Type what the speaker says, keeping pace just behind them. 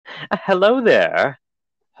Hello there.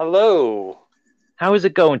 Hello. How is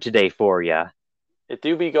it going today for you? It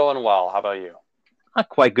do be going well. How about you? Not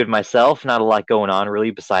quite good myself. Not a lot going on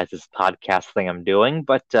really besides this podcast thing I'm doing,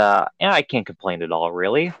 but yeah, I can't complain at all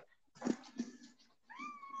really.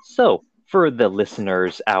 So, for the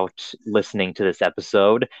listeners out listening to this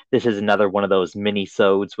episode, this is another one of those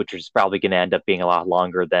mini-sodes, which is probably going to end up being a lot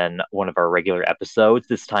longer than one of our regular episodes.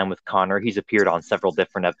 This time with Connor, he's appeared on several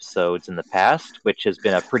different episodes in the past, which has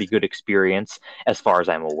been a pretty good experience as far as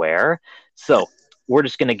I'm aware. So, we're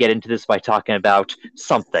just going to get into this by talking about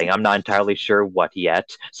something. I'm not entirely sure what yet.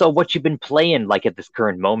 So, what you've been playing, like at this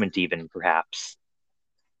current moment, even perhaps?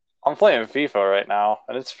 I'm playing FIFA right now,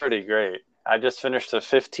 and it's pretty great. I just finished a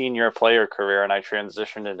 15-year player career, and I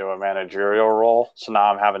transitioned into a managerial role. So now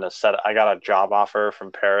I'm having to set. I got a job offer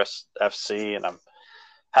from Paris FC, and I'm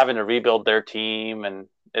having to rebuild their team, and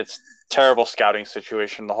it's terrible scouting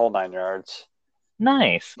situation, the whole nine yards.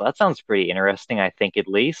 Nice. Well, that sounds pretty interesting, I think at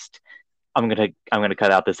least. I'm gonna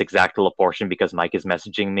cut out this exact little portion because Mike is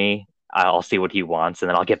messaging me. I'll see what he wants and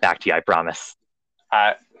then I'll get back to you, I promise.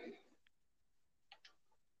 I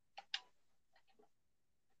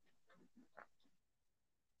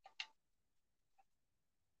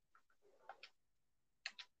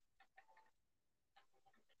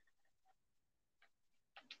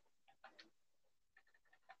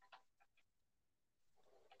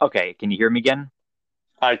Okay, can you hear me again?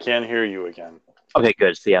 I can hear you again. Okay,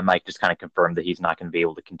 good. So yeah, Mike just kind of confirmed that he's not going to be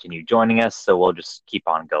able to continue joining us, so we'll just keep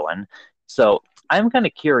on going. So I'm kind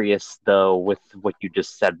of curious though with what you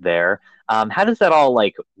just said there. How does that all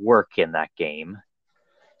like work in that game?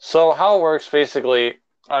 So how it works basically?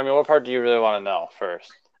 I mean, what part do you really want to know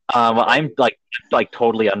first Well, before I'm we? like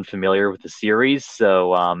totally unfamiliar with the series,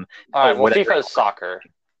 so All right. Well, whatever. FIFA is soccer. I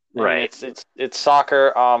mean, Right. it's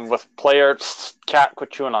soccer. With player cat,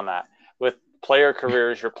 quit chewing on that. With player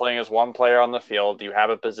careers, you're playing as one player on the field. You have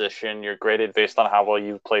a position. You're graded based on how well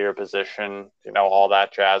you play your position. You know all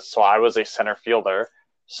that jazz. So I was a center fielder.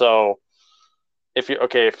 So if you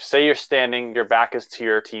okay, if say you're standing, your back is to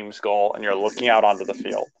your team's goal, and you're looking out onto the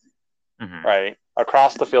field. Hmm. Right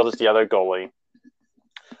across the field is the other goalie.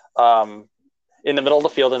 Um, in the middle of the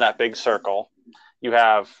field in that big circle, you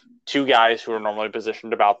have two guys who are normally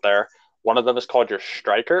positioned about there. One of them is called your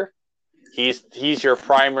striker. He's your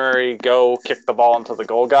primary go kick the ball into the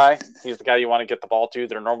goal guy. He's the guy you want to get the ball to.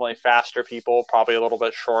 They're normally faster people, probably a little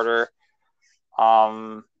bit shorter.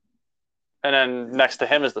 Um, and then next to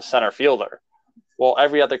him is the center fielder. Well,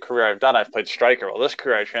 every other career I've done, I've played striker. Well, this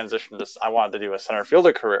career I transitioned to, I wanted to do a center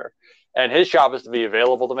fielder career. And his job is to be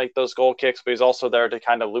available to make those goal kicks, but he's also there to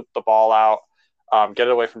kind of loop the ball out, get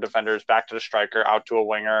it away from defenders, back to the striker, out to a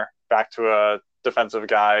winger, back to a defensive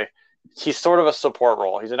guy. He's sort of a support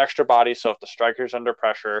role. He's an extra body, so if the striker's under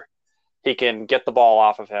pressure, he can get the ball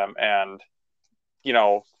off of him and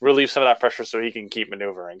relieve some of that pressure so he can keep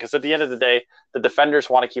maneuvering. Because at the end of the day, the defenders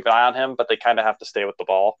want to keep an eye on him, but they kind of have to stay with the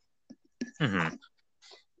ball. Hmm.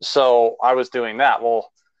 So I was doing that.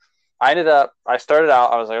 Well, I started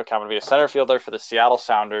out, I was like, okay, I'm going to be a center fielder for the Seattle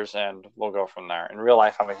Sounders, and we'll go from there. In real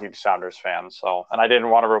life, I'm a huge Sounders fan. And I didn't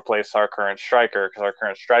want to replace our current striker because our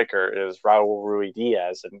current striker is Raul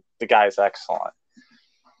Ruidiaz, and the guy's excellent.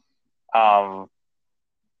 Um,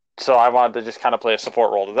 so I wanted to just kind of play a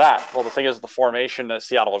support role to that. Well, the thing is, the formation that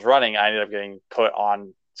Seattle was running, I ended up getting put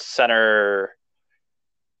on center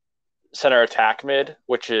attack mid,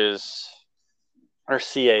 which is or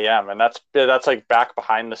CAM, and that's like back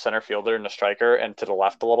behind the center fielder and the striker, and to the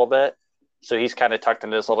left a little bit. So he's kind of tucked in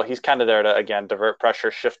this little. He's kind of there to again divert pressure,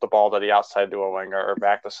 shift the ball to the outside to a winger or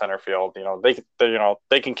back to center field.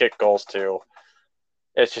 They can kick goals too.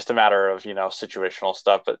 It's just a matter of situational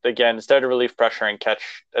stuff. But again, it's there to relieve pressure and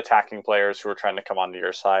catch attacking players who are trying to come onto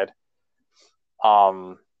your side.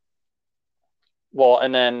 Um, well,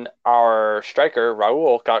 and then our striker,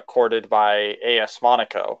 Raul, got courted by AS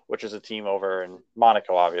Monaco, which is a team over in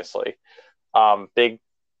Monaco, obviously. Big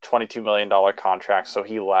 $22 million contract. So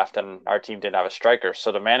he left, and our team didn't have a striker.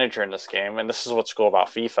 So the manager in this game, and this is what's cool about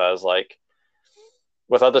FIFA, is like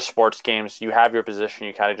with other sports games, you have your position,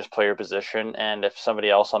 you kind of just play your position. And if somebody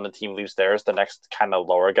else on the team leaves theirs, the next kind of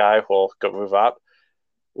lower guy will go move up.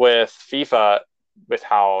 With FIFA, with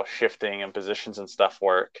how shifting and positions and stuff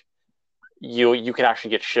work, you can actually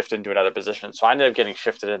get shifted into another position. So I ended up getting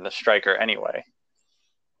shifted in the striker anyway.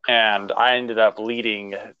 And I ended up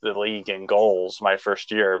leading the league in goals my first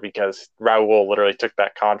year because Raul literally took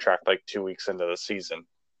that contract like 2 weeks into the season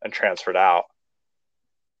and transferred out.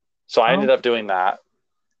 So I Oh, ended up doing that.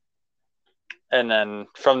 And then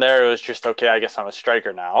from there, it was just, okay, I guess I'm a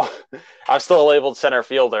striker now. I'm still a labeled center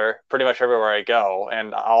fielder pretty much everywhere I go.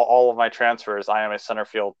 And all of my transfers, I am a center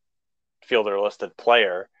field fielder listed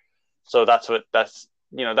player. So that's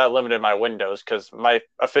that limited my windows because my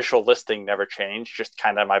official listing never changed, just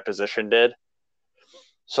kind of my position did.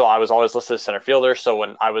 So I was always listed as center fielder. So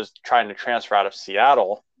when I was trying to transfer out of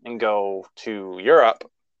Seattle and go to Europe,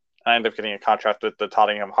 I ended up getting a contract with the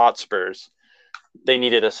Tottenham Hotspurs. They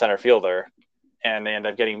needed a center fielder, and they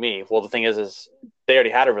ended up getting me. Well, the thing is they already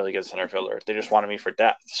had a really good center fielder. They just wanted me for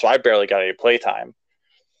depth. So I barely got any play time.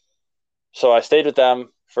 So I stayed with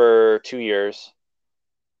them for 2 years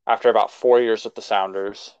after about 4 years with the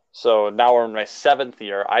Sounders. So now we're in my 7th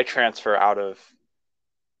year. I transfer out of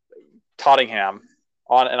Tottenham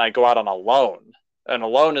and I go out on a loan. And a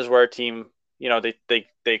loan is where a team, they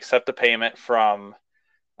accept the payment from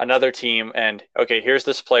another team and, okay, here's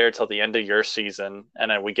this player till the end of your season, and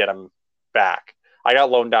then we get him back. I got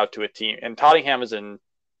loaned out to a team, and Tottenham is in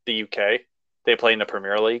the UK. They play in the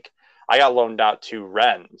Premier League. I got loaned out to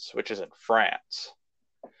Rennes, which is in France.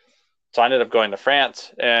 So I ended up going to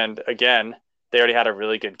France, and again, they already had a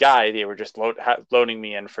really good guy. They were just loaning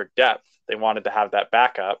me in for depth. They wanted to have that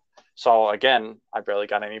backup. So again, I barely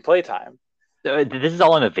got any playtime. This is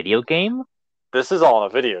all in a video game? This is all in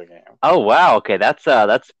a video game. Oh wow, okay, that's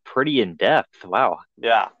pretty in depth. Wow.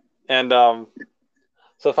 Yeah, and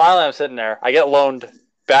so finally I'm sitting there. I get loaned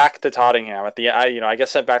back to Tottenham I get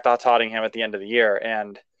sent back to Tottenham at the end of the year,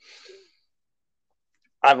 and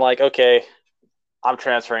I'm like, okay, I'm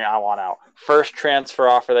transferring. I want out. First transfer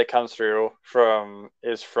offer that comes through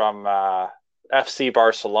is from FC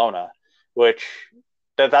Barcelona, which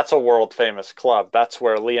that's a world famous club. That's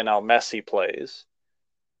where Lionel Messi plays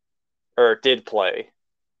or did play.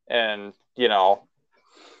 And, so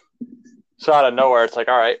out of nowhere, it's like,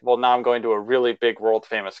 all right, well, now I'm going to a really big world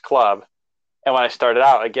famous club. And when I started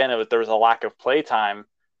out, again, there was a lack of play time.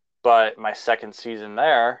 But my second season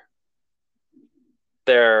there,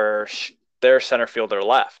 their center fielder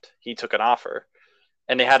left. He took an offer.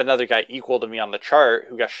 And they had another guy equal to me on the chart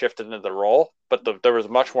who got shifted into the role. But there was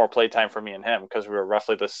much more play time for me and him because we were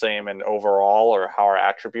roughly the same in overall or how our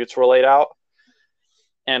attributes were laid out.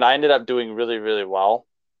 And I ended up doing really, really well.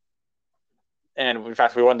 And in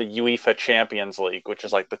fact, we won the UEFA Champions League, which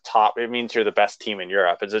is like the top. It means you're the best team in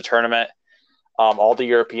Europe. It's a tournament. All the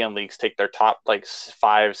European leagues take their top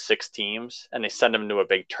 5-6 teams and they send them to a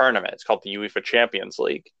big tournament. It's called the UEFA Champions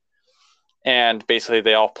League. And basically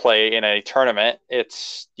they all play in a tournament.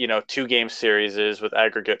 It's, 2-game series with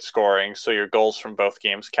aggregate scoring. So your goals from both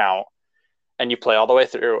games count and you play all the way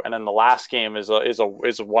through. And then the last game is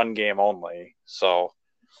a one game only. So,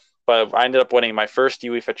 but I ended up winning my first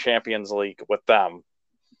UEFA Champions League with them.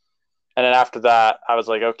 And then after that, I was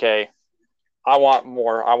like, okay, I want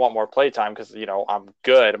more play time because, I'm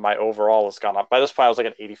good. My overall has gone up. By this point, I was like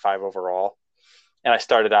an 85 overall. And I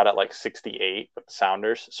started out at 68 with the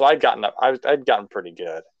Sounders. So I'd gotten pretty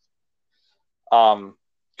good.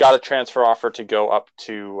 Got a transfer offer to go up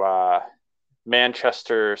to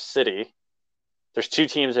Manchester City. There's 2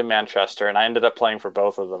 teams in Manchester, and I ended up playing for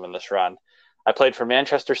both of them in this run. I played for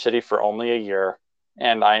Manchester City for only a year,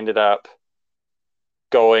 and I ended up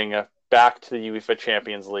going back to the UEFA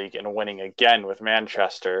Champions League and winning again with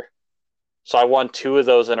Manchester. So I won 2 of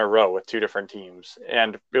those in a row with 2 different teams.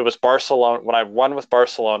 And it was Barcelona. When I won with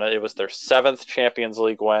Barcelona, it was their 7th Champions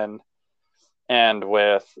League win. And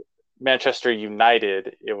with Manchester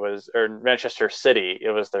United, or Manchester City,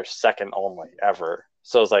 it was their 2nd only ever.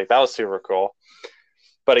 So it was that was super cool.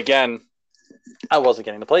 But again, I wasn't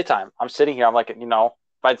getting the play time. I'm sitting here, I'm like,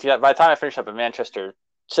 by the time I finished up at Manchester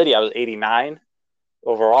City, I was 89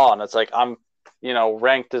 overall. And it's I'm,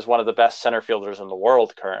 ranked as one of the best center fielders in the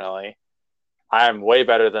world currently. I'm way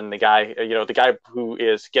better than the guy, the guy who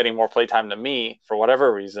is getting more playtime than me for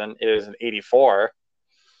whatever reason is an 84.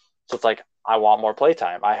 So it's I want more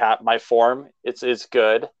playtime. I have my form. It's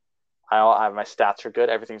good. My stats are good.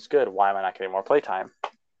 Everything's good. Why am I not getting more playtime?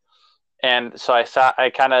 And so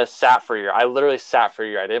I kind of sat for a year. I literally sat for a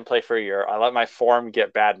year. I didn't play for a year. I let my form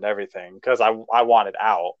get bad and everything because I wanted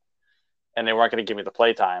out and they weren't going to give me the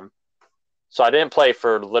playtime. So I didn't play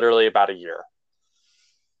for literally about a year.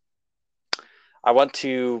 I went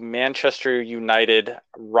to Manchester United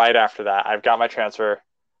right after that. I've got my transfer.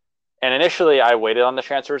 And initially, I waited on the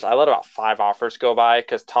transfers. I let about 5 offers go by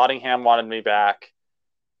because Tottenham wanted me back.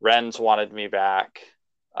 Rennes wanted me back.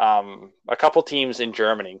 A couple teams in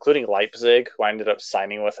Germany, including Leipzig, who I ended up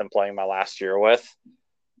signing with and playing my last year with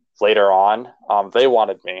later on, they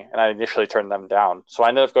wanted me. And I initially turned them down. So I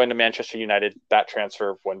ended up going to Manchester United, that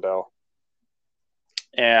transfer window.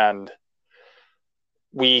 And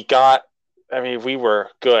we got I mean, we were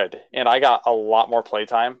good, and I got a lot more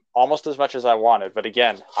playtime, almost as much as I wanted. But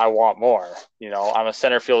again, I want more. I'm a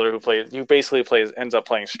center fielder who basically ends up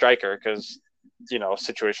playing striker because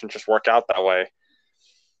situations just work out that way.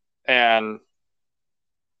 And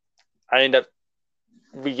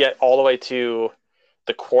we get all the way to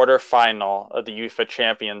the quarterfinal of the UEFA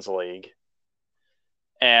Champions League,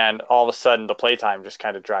 and all of a sudden the playtime just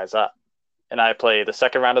kind of dries up. And I play the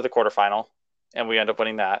second round of the quarterfinal, and we end up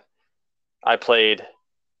winning that. I played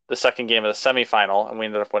the second game of the semifinal, and we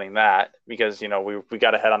ended up winning that because we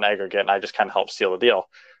got ahead on aggregate, and I just kind of helped seal the deal.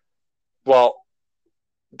 Well,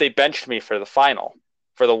 they benched me for the final,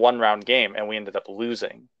 for the 1-round game, and we ended up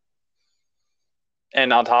losing.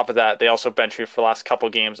 And on top of that, they also benched me for the last couple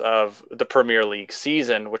games of the Premier League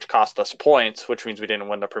season, which cost us points, which means we didn't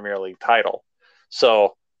win the Premier League title.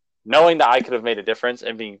 So knowing that I could have made a difference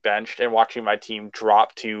and being benched and watching my team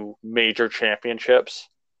drop to major championships,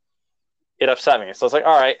 it upset me. So I was like,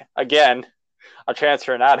 all right, again, I'm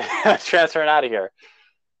transferring out of here.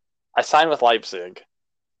 I signed with Leipzig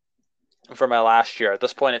for my last year. At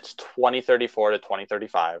this point, it's 2034 to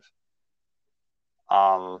 2035.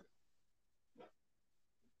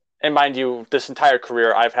 And mind you, this entire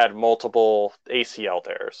career, I've had multiple ACL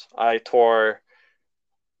tears. When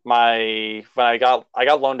I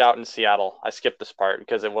got loaned out in Seattle. I skipped this part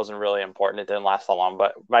because it wasn't really important. It didn't last that long.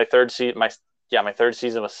 But my third season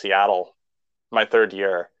with Seattle, my third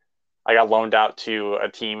year, I got loaned out to a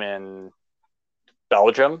team in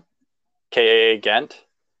Belgium, KAA Ghent,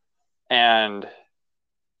 and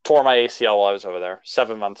tore my ACL while I was over there.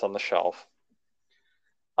 7 months on the shelf.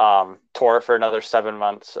 Tore it for another 7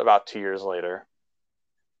 months about 2 years later.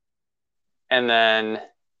 And then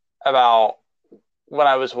about when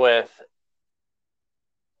I was with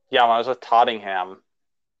Tottenham,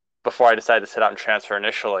 before I decided to sit out and transfer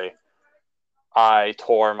initially, I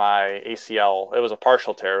tore my ACL. It was a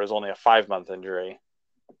partial tear. It was only a 5-month injury.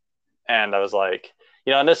 And I was like,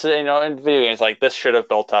 and this is, in video games, like this should have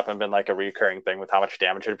built up and been like a recurring thing with how much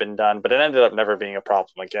damage had been done. But it ended up never being a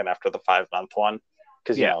problem again after the 5-month one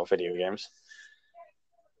because, video games.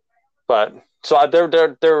 But so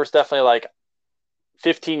there was definitely like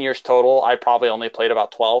 15 years total. I probably only played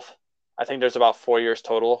about 12. I think there's about 4 years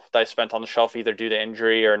total that I spent on the shelf, either due to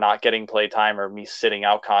injury or not getting play time or me sitting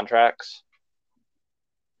out contracts.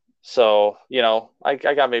 So, I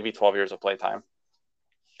got maybe 12 years of playtime.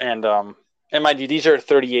 And mind you, these are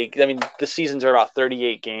 38. I mean, the seasons are about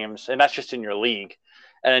 38 games, and that's just in your league.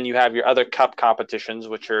 And then you have your other cup competitions,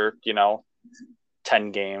 which are,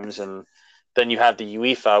 10 games. And then you have the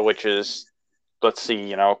UEFA, which is, let's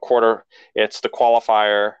see, it's the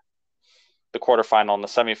qualifier, the quarterfinal, and the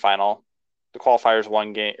semifinal. The qualifier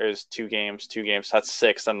is 2 games, that's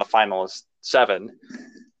 6. Then the final is 7.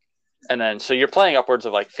 And then, so you're playing upwards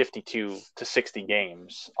of like 52 to 60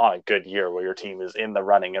 games on a good year where your team is in the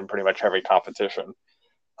running in pretty much every competition.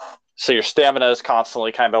 So your stamina is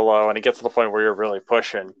constantly kind of low, and it gets to the point where you're really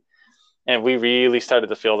pushing. And we really started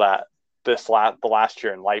to feel that the last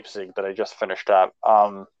year in Leipzig that I just finished up.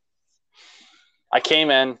 I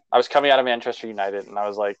came in, I was coming out of Manchester United, and I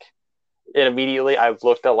was like, and immediately I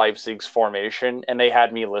looked at Leipzig's formation, and they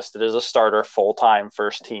had me listed as a starter full-time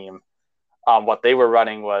first team. What they were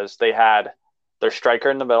running was they had their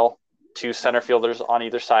striker in the middle, 2 center fielders on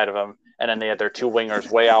either side of them, and then they had their 2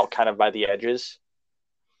 wingers way out kind of by the edges.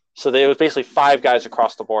 So they was basically 5 guys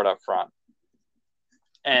across the board up front.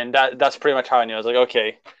 And that's pretty much how I knew. I was like,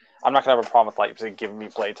 okay, I'm not going to have a problem with Leipzig giving me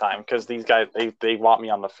play time because these guys, they want me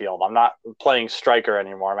on the field. I'm not playing striker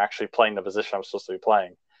anymore. I'm actually playing the position I'm supposed to be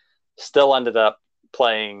playing. Still ended up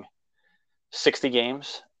playing 60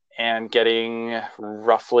 games and getting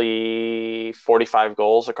roughly 45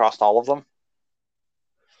 goals across all of them,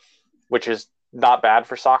 which is not bad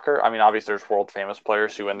for soccer. I mean, obviously there's world famous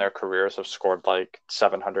players who in their careers have scored like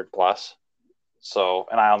 700 plus. So,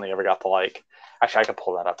 and I only ever got to actually I can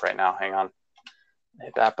pull that up right now. Hang on.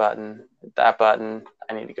 Hit that button.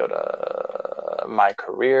 I need to go to my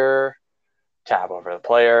career, tab over the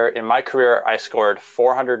player. In my career, I scored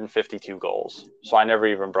 452 goals. So I never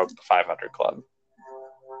even broke the 500 club.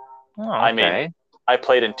 Oh, okay. I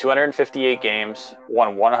played in 258 games,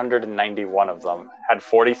 won 191 of them, had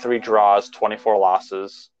 43 draws, 24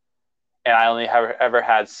 losses, and I only have ever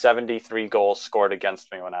had 73 goals scored against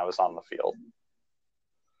me when I was on the field.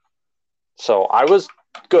 So I was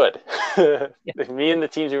good. Yeah. Me and the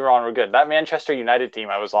teams we were on were good. That Manchester United team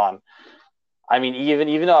I was on, I mean,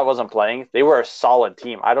 even though I wasn't playing, they were a solid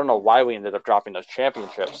team. I don't know why we ended up dropping those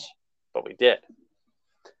championships, but we did.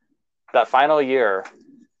 That final year,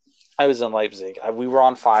 I was in Leipzig. We were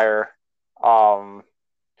on fire.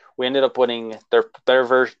 We ended up winning their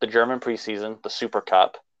version, the German preseason, the Super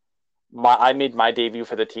Cup. I made my debut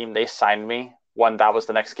for the team. They signed me when that was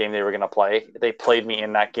the next game they were going to play. They played me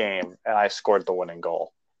in that game, and I scored the winning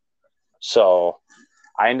goal. So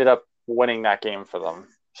I ended up winning that game for them.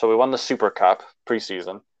 So we won the Super Cup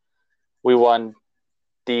preseason. We won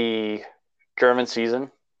the German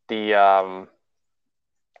season. God,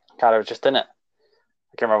 I was just in it.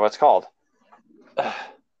 I can't remember what it's called.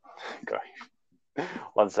 Go.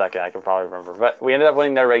 1 second, I can probably remember. But we ended up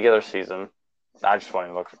winning their regular season. I just wanted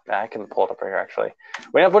to look. I can pull it up right here, actually.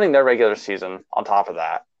 We ended up winning their regular season on top of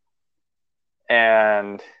that.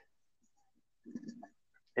 And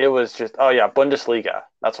it was just, Bundesliga.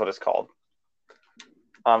 That's what it's called.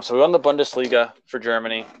 So we won the Bundesliga for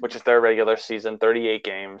Germany, which is their regular season, 38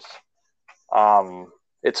 games.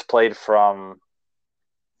 It's played from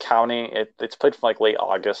it's played from like late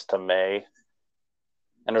August to May.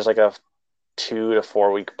 And there's like a 2 to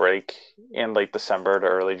 4 week break in late December to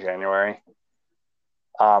early January.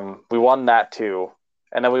 We won that too.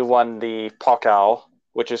 And then we won the Pokal,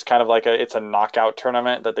 which is kind of like it's a knockout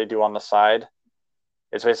tournament that they do on the side.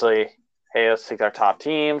 It's basically, hey, let's take our top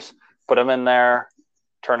teams, put them in there,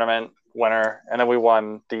 tournament winner. And then we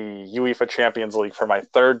won the UEFA Champions League for my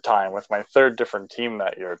third time with my third different team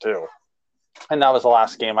that year too. And that was the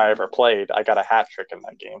last game I ever played. I got a hat trick in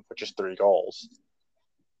that game, which is 3 goals.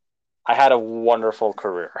 I had a wonderful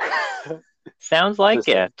career. Sounds like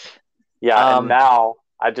it. Yeah, and now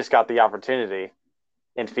I just got the opportunity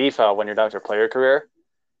in FIFA, when you're done with your player career,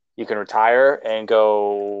 you can retire and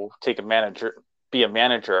go be a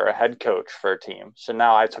manager or a head coach for a team. So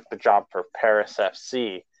now I took the job for Paris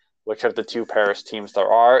FC, which of the 2 Paris teams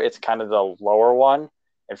there are, it's kind of the lower one.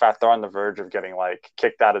 In fact, they're on the verge of getting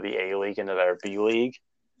kicked out of the A League into their B League.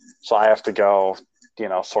 So I have to go,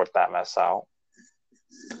 sort that mess out.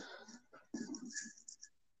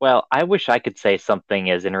 Well, I wish I could say something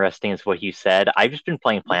as interesting as what you said. I've just been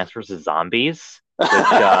playing Plants vs. Zombies, which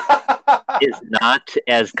is not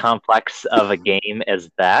as complex of a game as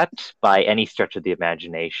that by any stretch of the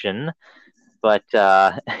imagination. But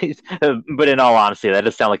but in all honesty, that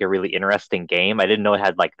does sound like a really interesting game. I didn't know it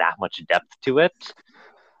had that much depth to it.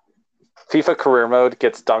 FIFA career mode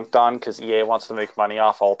gets dunked on because EA wants to make money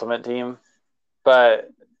off Ultimate Team. But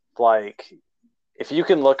if you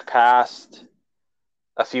can look past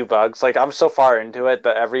a few bugs, I'm so far into it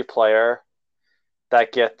that every player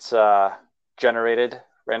that gets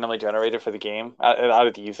randomly generated for the game out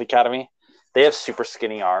of the youth academy, they have super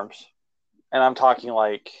skinny arms, and I'm talking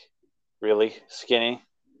really skinny.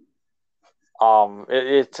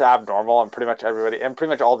 It's abnormal, and pretty much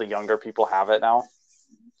all the younger people have it now,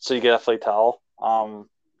 so you can definitely tell.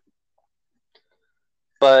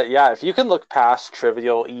 But yeah, if you can look past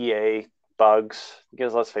trivial EA bugs,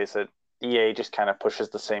 because let's face it, EA just kind of pushes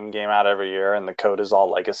the same game out every year, and the code is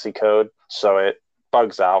all legacy code, so it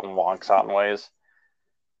bugs out and wonks out in ways.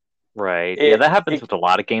 Right. Yeah, that happens with a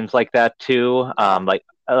lot of games like that too.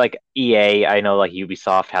 Like EA, I know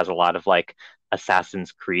Ubisoft has a lot of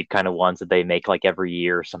Assassin's Creed kind of ones that they make every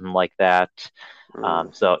year or something like that.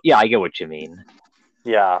 So yeah, I get what you mean.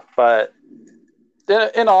 Yeah, but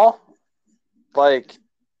in all,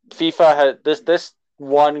 FIFA had this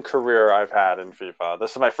one career I've had in FIFA. This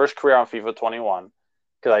is my first career on FIFA 21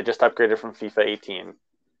 because I just upgraded from FIFA 18,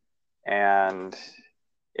 and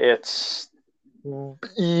it's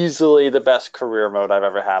easily the best career mode I've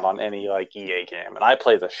ever had on any EA game, and I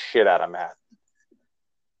play the shit out of Madden,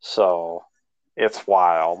 so it's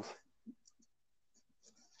wild.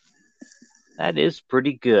 That is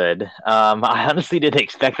pretty good. I honestly didn't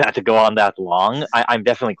expect that to go on that long. I'm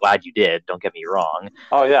definitely glad you did. Don't get me wrong.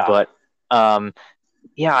 Oh yeah, but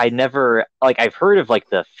yeah, I never I've heard of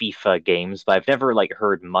the FIFA games, but I've never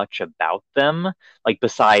heard much about them.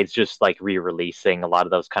 Besides just re-releasing a lot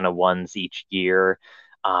of those kind of ones each year,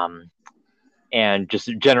 and just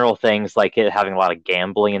general things like it having a lot of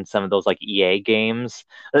gambling in some of those EA games,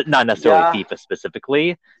 not necessarily FIFA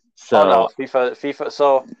specifically. So no, FIFA.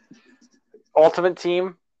 So Ultimate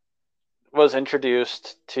Team was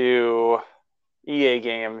introduced to EA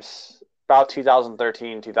games about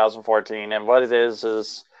 2013, 2014, and what it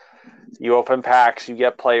is you open packs, you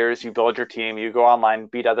get players, you build your team, you go online,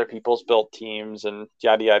 beat other people's built teams, and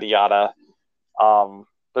yada yada yada.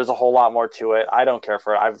 There's a whole lot more to it. I don't care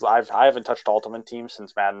for it. I haven't touched Ultimate Team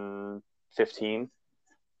since Madden 15.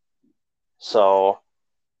 So,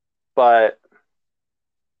 but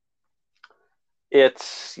it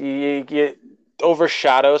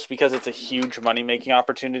overshadows, because it's a huge money making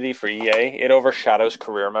opportunity for EA. It overshadows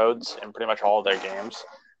career modes in pretty much all of their games.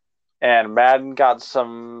 And Madden got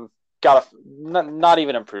not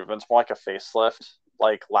even improvements, more like a facelift.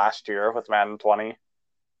 like last year with Madden 20.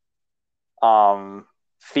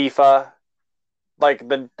 FIFA, like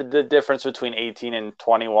the difference between 18 and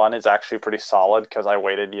 21 is actually pretty solid because I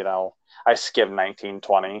waited, I skipped 19,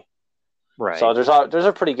 20. So Right. there's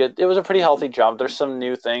a pretty good. It was a pretty healthy jump. There's some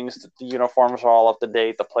new things. The uniforms are all up to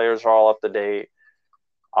date. The players are all up to date.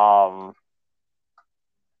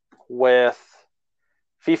 With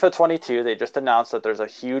FIFA 22, they just announced that there's a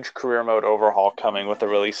huge career mode overhaul coming with the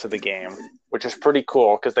release of the game, which is pretty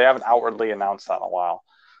cool because they haven't outwardly announced that in a while.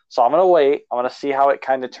 So I'm gonna wait. I'm gonna see how it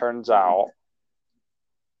kind of turns out,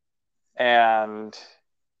 and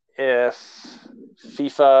if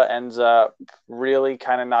FIFA ends up really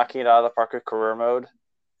kind of knocking it out of the park with career mode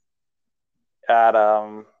at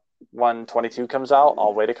when 22 comes out,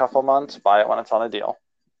 I'll wait a couple months, buy it when it's on a deal.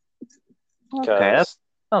 Okay, that Because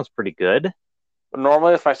sounds pretty good.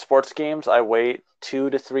 normally with my sports games, I wait 2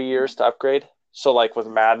 to 3 years to upgrade. So like with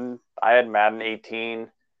Madden, I had Madden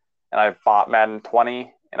 18 and I bought Madden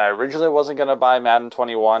 20. And I originally wasn't going to buy Madden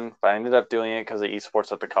 21, but I ended up doing it because of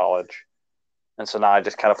esports at the college. And so now I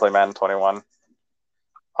just kind of play Madden 21.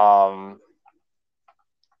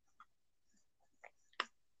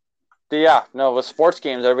 Yeah, no, with sports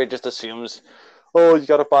games, everybody just assumes, oh, you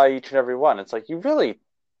got to buy each and every one. It's like you really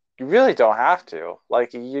don't have to.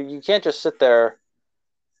 Like you can't just sit there,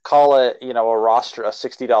 call it, a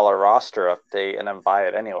 $60 roster update, and then buy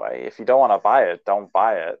it anyway. If you don't want to buy it, don't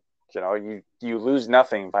buy it. You lose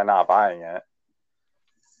nothing by not buying it.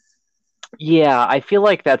 Yeah, I feel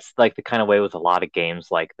like that's like the kind of way with a lot of games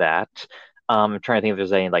like that. I'm trying to think if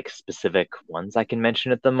there's any like specific ones I can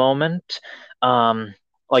mention at the moment.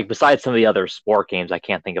 Like besides some of the other sport games, I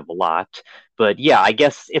can't think of a lot. But yeah, I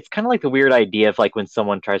guess it's kind of like the weird idea of like when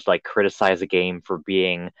someone tries to like criticize a game for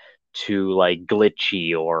being too like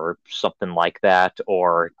glitchy or something like that,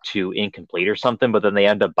 or too incomplete or something, but then they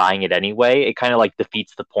end up buying it anyway. It kind of like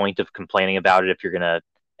defeats the point of complaining about it if you're gonna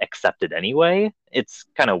accept it anyway. It's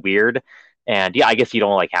kind of weird. And yeah, I guess you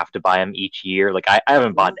don't like have to buy them each year. Like I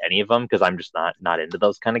haven't bought any of them because I'm just not into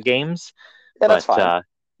those kind of games. Yeah, that's But fine.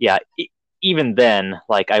 yeah, even then,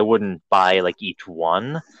 like I wouldn't buy like each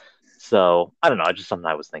one. So I don't know, just something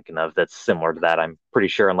I was thinking of that's similar to that. I'm pretty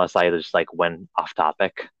sure, unless I just like went off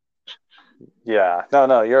topic. Yeah,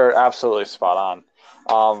 no, you're absolutely spot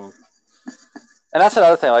on. And that's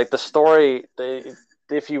another thing. Like the story,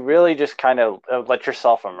 if you really just kind of let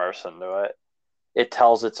yourself immerse into it, it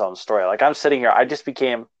tells its own story. Like I'm sitting here, I just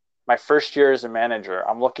became my first year as a manager.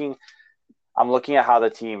 I'm looking at how the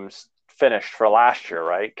teams finished for last year,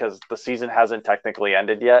 right? Because the season hasn't technically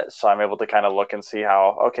ended yet, so I'm able to kind of look and see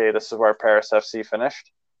how, okay, this is where Paris FC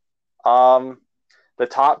finished. Um, the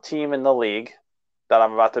top team in the league that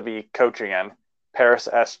I'm about to be coaching in, Paris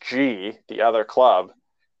SG, the other club,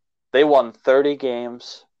 they won 30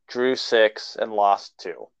 games, drew 6, and lost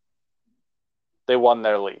 2. They won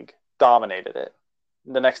their league, dominated it.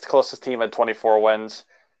 The next closest team had 24 wins.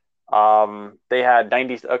 They had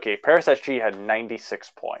 90. Okay, Paris SG had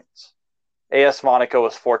 96 points. AS Monaco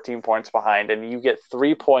was 14 points behind, and you get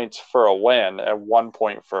 3 points for a win and 1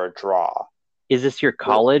 point for a draw. Is this your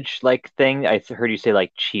college like thing? I heard you say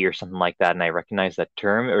like chi or something like that, and I recognize that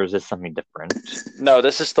term, or is this something different? No,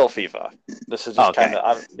 this is still FIFA. This is just kind Okay.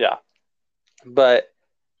 of, yeah. But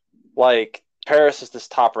like Paris is this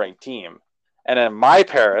top ranked team. And in my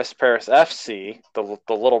Paris FC, the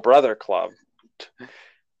little brother club,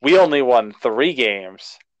 we only won 3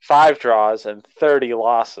 games, 5 draws, and 30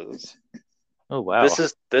 losses. Oh wow.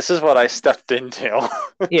 This is what I stepped into.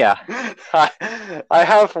 Yeah. I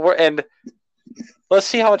have, and let's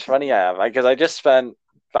see how much money I have because I just spent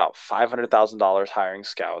about $500,000 hiring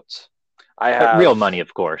scouts. I Real have money,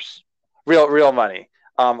 of course. real money.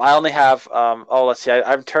 I only have let's see,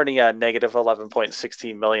 I'm turning a negative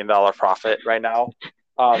 $11.16 million profit right now.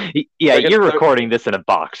 Yeah, They're gonna, you're they're, recording this in a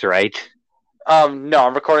box, right? no,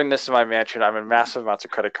 I'm recording this in my mansion. I'm in massive amounts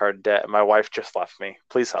of credit card debt, and my wife just left me.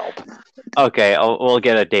 Please help. Okay, we'll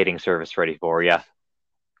get a dating service ready for you.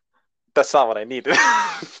 That's not what I needed.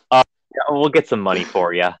 Yeah, we'll get some money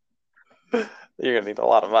for you. You're gonna need a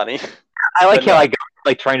lot of money. I like But how I no, go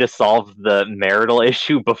like trying to solve the marital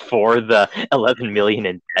issue before the 11 million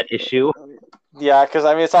in debt issue. yeah, because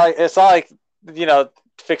I mean, it's not like you know,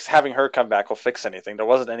 fix having her come back will fix anything. There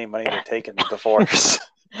wasn't any money to take in the divorce.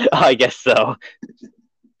 I guess so.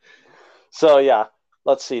 So yeah,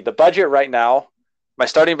 let's see. The budget right now, my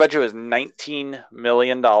starting budget was $19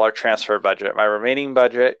 million transfer budget. My remaining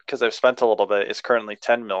budget, because I've spent a little bit, is currently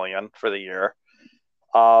 $10 million for the year.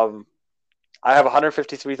 I have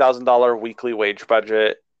 $153,000 weekly wage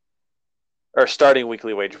budget, or starting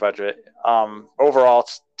weekly wage budget. Overall,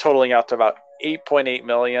 it's totaling out to about 8.8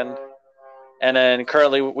 million. And then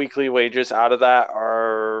currently weekly wages out of that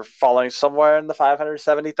are falling somewhere in the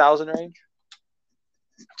 570,000 range.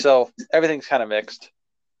 So everything's kind of mixed.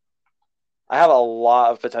 I have a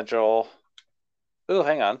lot of potential. Ooh,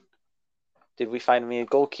 hang on. Did we find me a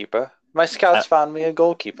goalkeeper? My scouts found me a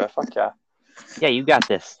goalkeeper. Fuck yeah. Yeah, you got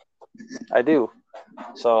this. I do.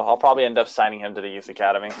 So I'll probably end up signing him to the youth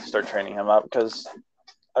academy, start training him up because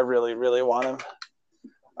I really, really want him.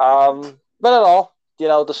 But at all,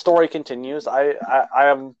 the story continues. I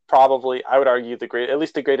am probably, I would argue, at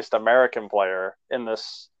least the greatest American player in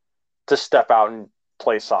this to step out and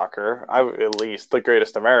play soccer. At least the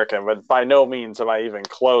greatest American, but by no means am I even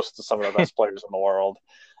close to some of the best players in the world.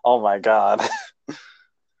 Oh my God.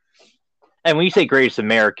 And when you say greatest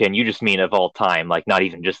American, you just mean of all time, like not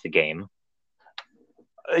even just the game.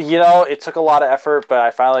 It took a lot of effort, but I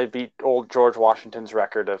finally beat old George Washington's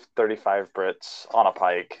record of 35 Brits on a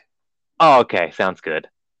pike. Oh, okay. Sounds good.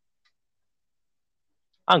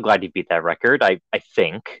 I'm glad you beat that record, I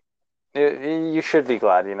think. You should be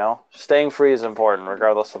glad, Staying free is important,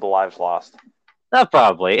 regardless of the lives lost.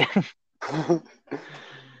 Probably.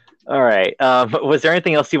 All right. Was there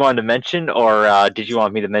anything else you wanted to mention, or did you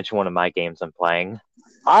want me to mention one of my games I'm playing?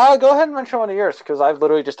 Go ahead and mention one of yours, because I've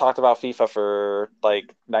literally just talked about FIFA for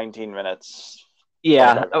like 19 minutes.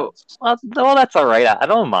 Yeah. Oh, well, that's all right. I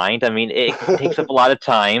don't mind. I mean, it takes up a lot of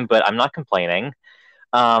time, but I'm not complaining.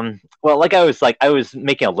 Well, like I was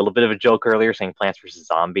making a little bit of a joke earlier saying Plants vs.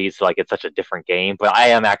 Zombies, so like it's such a different game, but I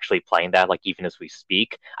am actually playing that like even as we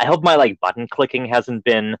speak. I hope my like button clicking hasn't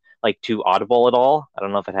been like too audible at all. I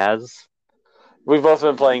don't know if it has. We've both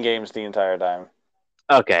been playing games the entire time.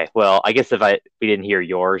 Okay, well, I guess if we didn't hear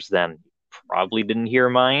yours, then probably didn't hear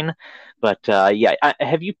mine. But yeah,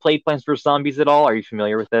 have you played Plants vs. Zombies at all? Are you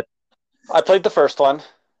familiar with it? I played the first one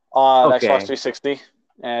on Okay. Xbox 360,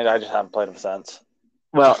 and I just haven't played them since.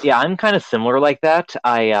 Well, yeah, I'm kind of similar like that.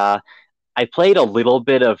 I played a little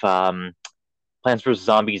bit of Plants vs.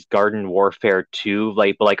 Zombies Garden Warfare 2,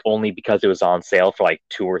 but only because it was on sale for like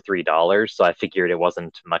 $2 or $3. So I figured it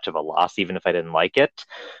wasn't much of a loss, even if I didn't like it.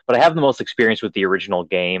 But I have the most experience with the original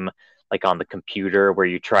game, like on the computer, where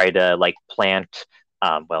you try to like plant,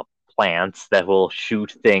 plants that will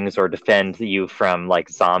shoot things or defend you from like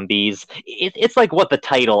zombies. It's like what the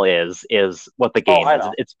title is what the game is.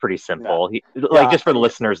 It's pretty simple. Yeah. Like just for the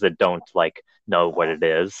listeners that don't like know what it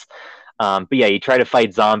is. But yeah, you try to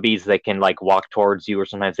fight zombies that can like walk towards you, or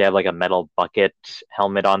sometimes they have like a metal bucket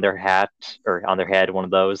helmet on their hat or on their head, one of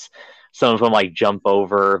those. Some of them like jump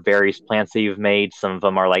over various plants that you've made. Some of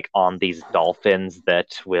them are like on these dolphins that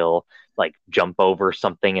will like jump over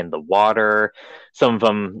something in the water. Some of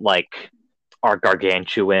them like are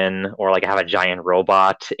gargantuan or like have a giant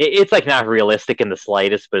robot. It's like not realistic in the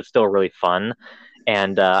slightest, but it's still really fun.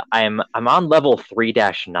 And I'm on level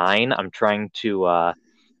 3-9. I'm trying to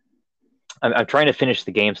I'm trying to finish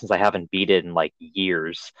the game since I haven't beat it in like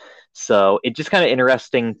years. So it's just kind of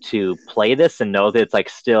interesting to play this and know that it's like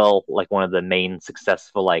still like one of the main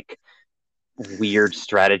successful like weird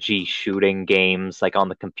strategy shooting games like on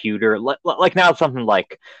the computer. Like now it's something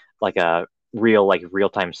like a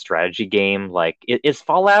real-time strategy game. Like is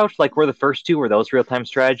Fallout like were the first two, were those real-time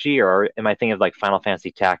strategy, or am I thinking of like Final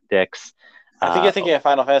Fantasy Tactics? I think you're thinking of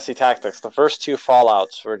Final Fantasy Tactics. The first two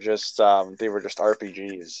Fallouts were just they were just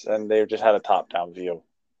RPGs, and they just had a top-down view.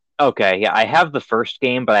 Okay, yeah, I have the first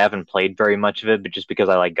game, but I haven't played very much of it. But just because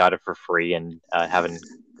I like got it for free and haven't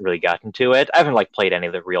really gotten to it, I haven't like played any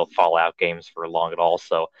of the real Fallout games for long at all.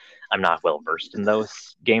 So I'm not well versed in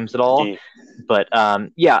those games at all. But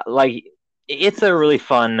yeah, like it's a really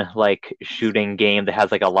fun like shooting game that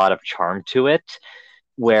has like a lot of charm to it,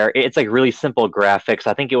 where it's like really simple graphics.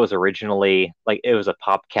 I think it was originally like it was a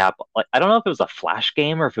PopCap. Like I don't know if it was a Flash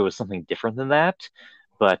game or if it was something different than that,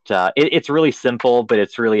 but it's really simple, but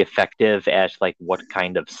it's really effective at like what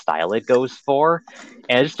kind of style it goes for,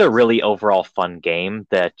 and it's just a really overall fun game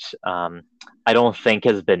that I don't think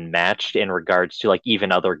has been matched in regards to like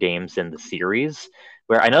even other games in the series.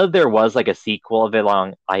 Where I know there was like a sequel of it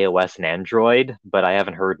on iOS and Android, but I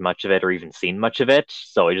haven't heard much of it or even seen much of it,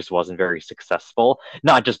 so it just wasn't very successful.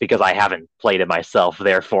 Not just because I haven't played it myself,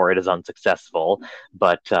 therefore it is unsuccessful,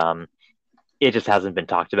 but it just hasn't been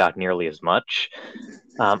talked about nearly as much.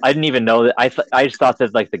 I didn't even know that. I just thought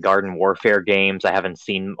that like the Garden Warfare games, I haven't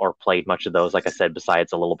seen or played much of those. Like I said,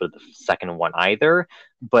 besides a little bit of the second one either.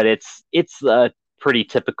 But it's a pretty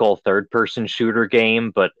typical third-person shooter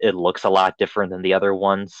game, but it looks a lot different than the other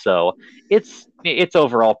ones. So it's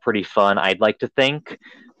overall pretty fun, I'd like to think.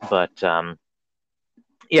 But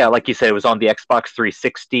Yeah, like you said, it was on the Xbox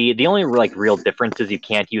 360. The only like real difference is you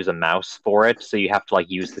can't use a mouse for it, so you have to like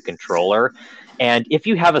use the controller. And if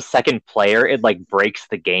you have a second player, it like breaks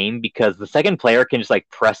the game because the second player can just like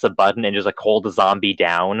press a button and just like hold a zombie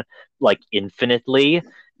down like infinitely,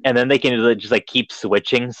 and then they can just like keep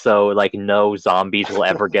switching, so like no zombies will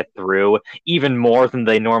ever get through, even more than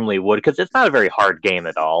they normally would, because it's not a very hard game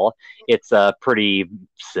at all. It's a pretty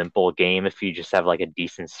simple game if you just have like a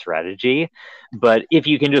decent strategy. But if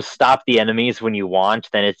you can just stop the enemies when you want,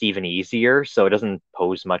 then it's even easier. So it doesn't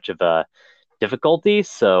pose much of a difficulty.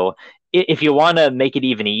 So if you want to make it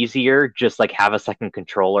even easier, just like have a second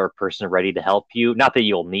controller person ready to help you. Not that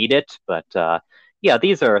you'll need it, but yeah,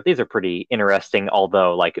 these are pretty interesting.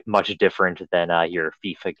 Although like much different than your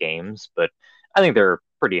FIFA games, but I think they're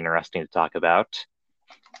pretty interesting to talk about.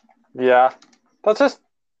 Yeah, that's just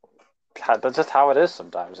that's just how it is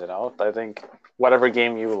sometimes. I think whatever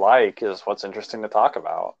game you like is what's interesting to talk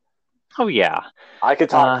about. Oh yeah, I could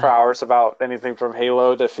talk uh, for hours about anything from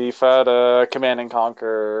Halo to FIFA to Command and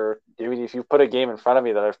Conquer. Dude, if you put a game in front of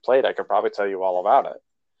me that I've played, I could probably tell you all about it.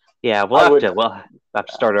 yeah. I would. We'll have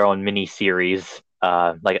to start our own mini series,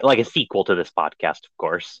 like a sequel to this podcast, of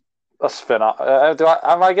course. A spin-off.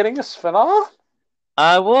 Am I getting a spin-off?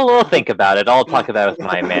 We'll think about it. I'll talk about it with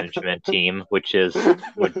my management team, which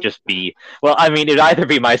would just be, well, I mean, it'd either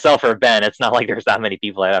be myself or Ben. It's not like there's that many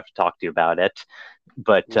people I'd have to talk to about it,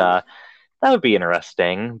 but that would be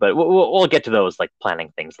interesting. But we'll get to those like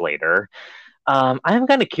planning things later. I'm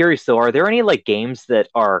kind of curious though. Are there any like games that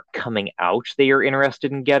are coming out that you're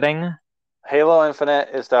interested in getting? Halo Infinite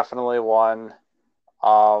is definitely one.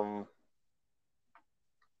 Um,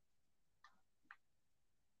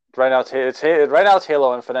 right now it's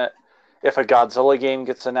Halo Infinite. If a Godzilla game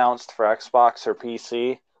gets announced for Xbox or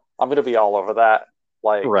PC, I'm gonna be all over that,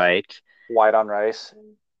 like Right. white on rice.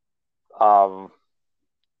 Um,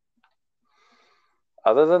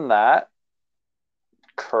 Other than that,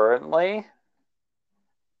 currently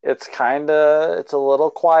it's a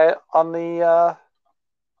little quiet on the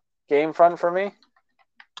game front for me.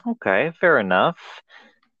 Okay, fair enough.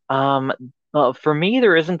 Um, for me,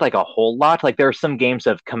 there isn't like a whole lot. Like there are some games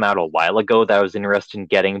that have come out a while ago that I was interested in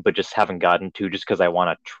getting, but just haven't gotten to just because I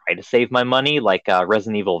want to try to save my money. Like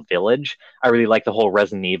Resident Evil Village. I really like the whole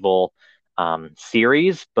Resident Evil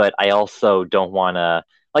series, but I also don't want to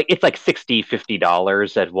like it's like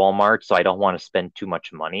 $50 at Walmart, so I don't want to spend too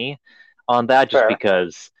much money on that just Fair.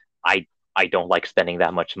 because I I don't like spending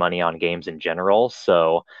that much money on games in general.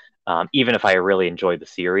 So even if I really enjoy the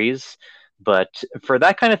series. But for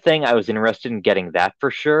that kind of thing, I was interested in getting that for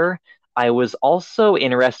sure. I was also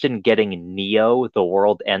interested in getting Neo, The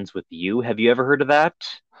World Ends with You. Have you ever heard of that?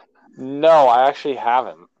 No, I actually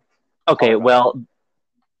haven't. Tell Okay, me about it. well,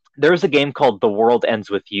 there's a game called The World Ends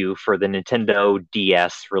with You for the Nintendo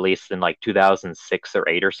DS released in like 2006 or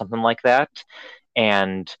 8 or something like that.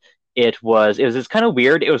 And it was this kind of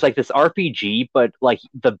weird. It was like this RPG, but like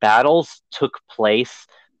the battles took place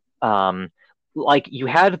um, like you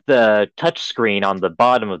had the touch screen on the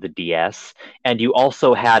bottom of the DS, and you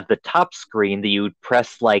also had the top screen that you would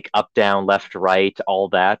press like up, down, left, right, all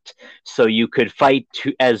that. So you could fight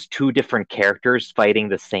as two different characters fighting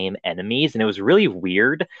the same enemies, and it was really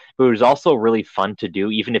weird, but it was also really fun to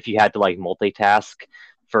do, even if you had to like multitask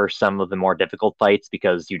for some of the more difficult fights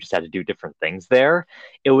because you just had to do different things there.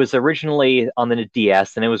 It was originally on the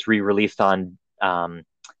DS, and it was re-released on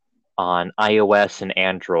iOS and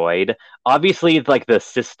Android. Obviously, like the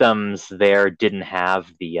systems there didn't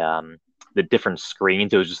have the different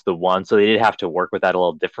screens. It was just the one, so they did have to work with that a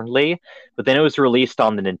little differently. But then it was released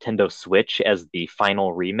on the Nintendo Switch as the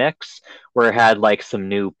final remix, where it had like some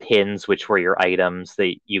new pins, which were your items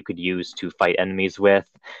that you could use to fight enemies with.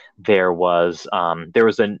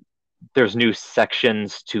 There's new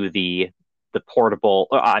sections to the portable.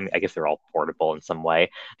 I mean, I guess they're all portable in some way.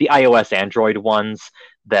 The iOS Android ones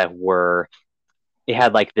that were it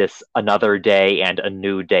had like this another day and a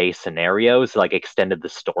new day scenarios, like extended the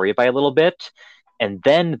story by a little bit. And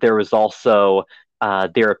then there was also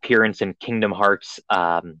their appearance in Kingdom Hearts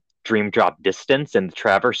Dream Drop Distance and the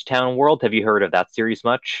Traverse Town world. Have you heard of that series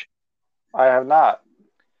much? I have not.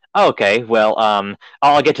 Okay, well,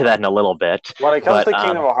 I'll get to that in a little bit. When it comes But to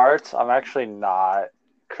Kingdom Hearts, I'm actually not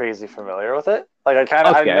crazy familiar with it. Like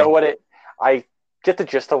I know okay, what it. I get the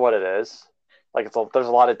gist of what it is. Like there's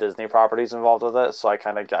a lot of Disney properties involved with it, so I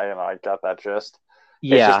got that gist.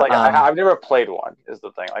 It's just yeah. like I've never played one is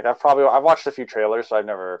the thing. Like I've watched a few trailers, so I've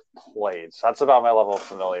never played. So that's about my level of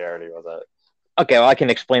familiarity with it. Okay, well, I can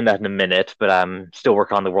explain that in a minute, but I'm still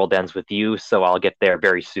working on The World Ends with You, so I'll get there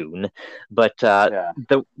very soon. But Yeah.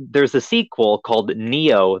 there's a sequel called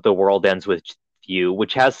Neo: The World Ends with you,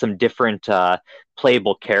 which has some different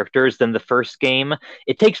playable characters than the first game.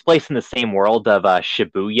 It takes place in the same world of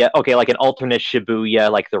Shibuya. Okay, like an alternate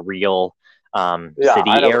Shibuya, like the real Yeah, I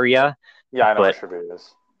city know. area. Yeah, I know where But Shibuya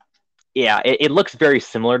is. yeah, it looks very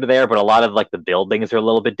similar to there, but a lot of like the buildings are a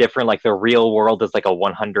little bit different. Like the real world is like a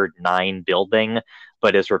 109 building,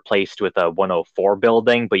 but is replaced with a 104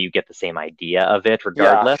 building, but you get the same idea of it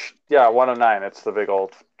Yeah, regardless. yeah, 109. It's the big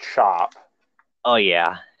old shop. Oh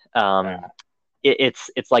yeah. Um, Yeah.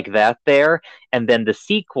 it's like that there, and then the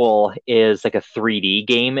sequel is like a 3D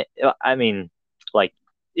game. I mean, like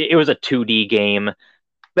it was a 2D game,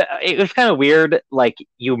 but it was kind of weird. Like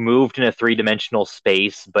you moved in a three-dimensional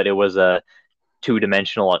space, but it was a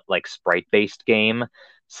two-dimensional like sprite-based game.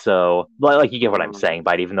 So, like you get what I'm saying, Mm.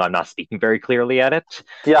 but even though I'm not speaking very clearly at it,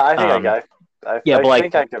 Yeah, I think I um, got. yeah, I but like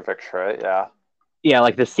think I can picture it. Yeah. yeah,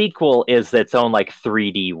 like the sequel is its own like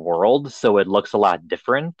 3D world, so it looks a lot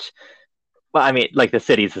different. Well, I mean, like the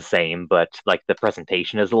city's the same, but like the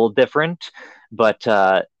presentation is a little different. But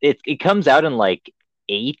it comes out in like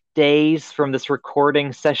 8 days from this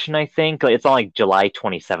recording session, I think. Like, it's on like July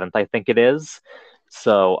 27th, I think it is.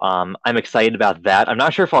 So I'm excited about that. I'm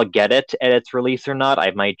not sure if I'll get it at its release or not.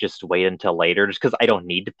 I might just wait until later, just because I don't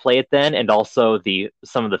need to play it then. And also the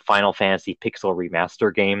some of the Final Fantasy Pixel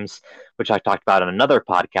Remaster games, which I talked about in another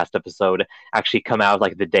podcast episode, actually come out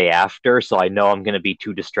like the day after, so I know I'm going to be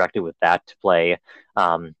too distracted with that to play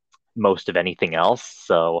um, most of anything else.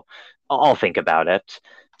 So I'll think about it.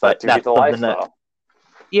 That But do be that's the life, something that, though.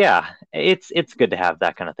 yeah, it's good to have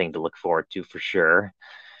that kind of thing to look forward to for sure.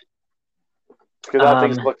 It's good to have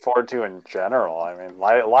things to Um, look forward to in general. I mean,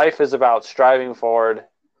 life is about striving forward,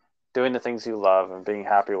 doing the things you love, and being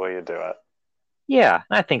happy while you do it. yeah,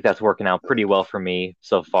 I think that's working out pretty well for me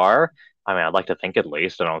so far. I mean, I'd like to think at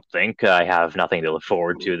least. I don't think I have nothing to look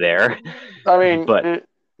forward to there. I mean, But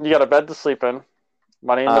you got a bed to sleep in,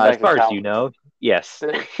 money in the as bank far as account. you know, yes.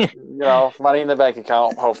 Money in the bank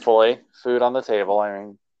account, hopefully, food on the table. I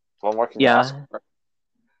mean, what more can you ask Yeah, for?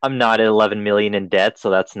 I'm not at 11 million in debt,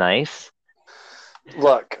 so that's nice.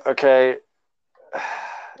 Look, okay,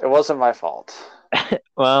 it wasn't my fault.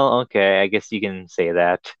 Well, okay, I guess you can say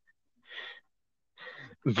that.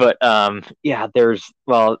 But yeah, there's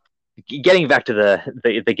well, getting back to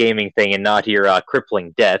the gaming thing and not your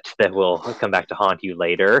crippling debt that will come back to haunt you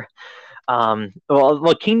later.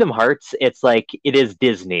 Well, Kingdom Hearts, it's like it is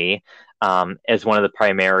Disney as one of the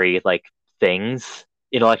primary like things,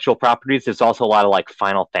 intellectual properties. There's also a lot of like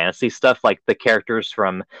Final Fantasy stuff, like the characters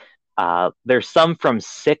from there's some from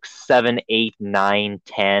 6, 7, 8, 9,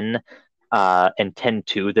 10, and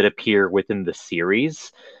 10-2 that appear within the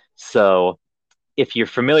series. So if you're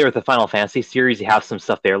familiar with the Final Fantasy series, you have some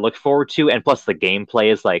stuff there to look forward to, and plus the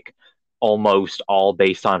gameplay is like almost all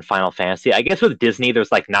based on Final Fantasy. I guess with Disney,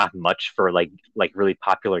 there's like not much for like really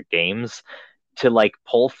popular games to like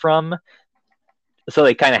pull from, so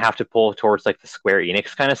they kind of have to pull towards like the Square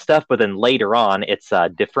Enix kind of stuff. But then later on, it's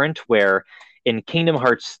different. Where in Kingdom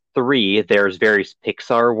Hearts 3, there's various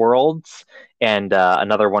Pixar worlds, and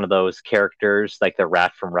another one of those characters, like the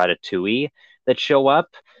rat from Ratatouille, that show up.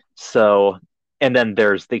 So, and then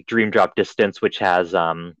there's the Dream Drop Distance, which has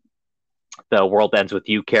the World Ends with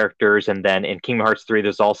You characters, and then in Kingdom Hearts 3,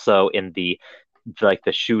 there's also in the like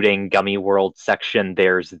the shooting gummy world section,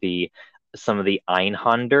 there's the some of the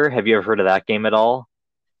Einhander. Have you ever heard of that game at all?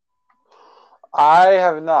 I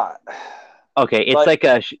have not, Okay, it's but like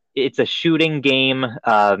it's a shooting game,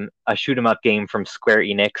 a shoot 'em up game from Square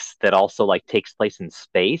Enix that also like takes place in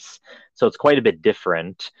space. So it's quite a bit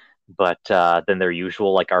different, but than their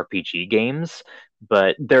usual like RPG games.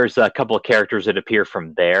 But there's a couple of characters that appear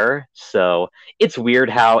from there, so it's weird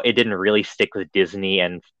how it didn't really stick with Disney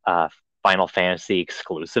and Final Fantasy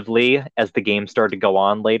exclusively as the game started to go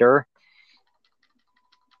on later.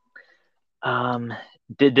 Um,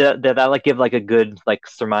 did that like give like a good like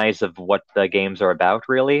surmise of what the games are about,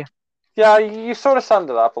 really? yeah, you sort of summed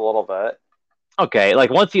it up a little bit. Okay, like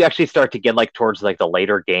once you actually start to get like towards like the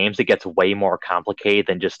later games, it gets way more complicated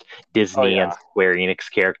than just Oh Disney and yeah, Square Enix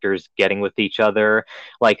characters getting with each other.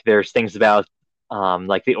 Like there's things about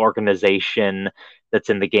like the organization that's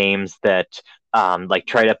in the games that like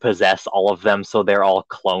try to possess all of them, so they're all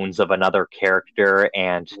clones of another character,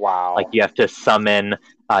 and like wow, you have to summon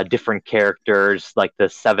different characters, like the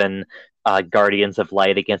seven Guardians of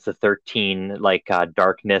Light against the 13 like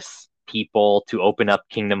darkness people to open up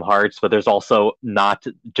Kingdom Hearts, but there's also not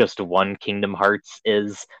just one Kingdom Hearts,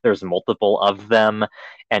 is there's multiple of them.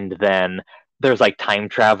 And then there's like time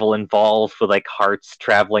travel involved with like hearts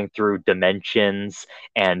traveling through dimensions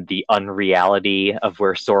and the unreality of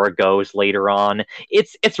where Sora goes later on.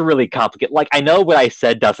 It's really complicated. Like I know what I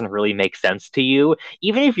said doesn't really make sense to you.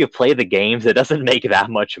 Even if you play the games, it doesn't make that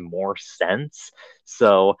much more sense.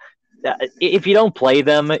 So if you don't play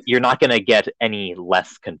them, you're not going to get any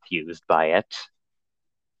less confused by it.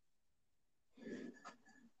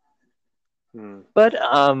 But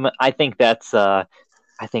I think that's a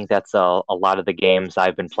lot of the games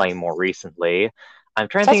I've been playing more recently. I'm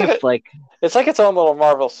trying to Sounds think like of like it's like its own little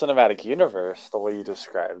Marvel Cinematic Universe, the way you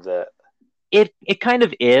described it. it kind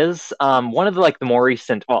of is. One of the like the more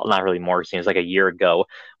recent, well, not really more recent, it was like a year ago.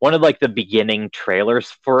 One of like the beginning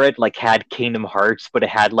trailers for it like had Kingdom Hearts, but it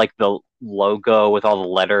had like the logo with all the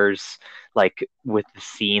letters, like with the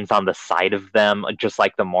scenes on the side of them, just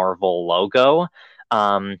like the Marvel logo.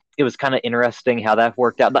 It was kind of interesting how that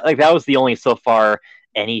worked out. Like that was the only so far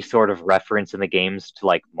any sort of reference in the games to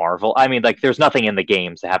like Marvel. I mean, like there's nothing in the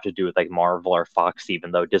games that have to do with like Marvel or Fox,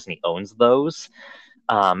 even though Disney owns those.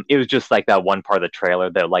 It was just like that one part of the trailer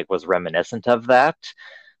that like was reminiscent of that.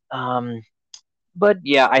 Um, but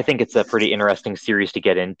yeah, I think it's a pretty interesting series to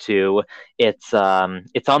get into. It's on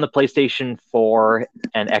the PlayStation 4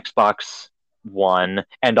 and Xbox One,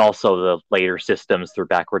 and also the later systems through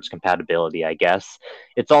backwards compatibility, I guess.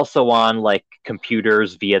 It's also on like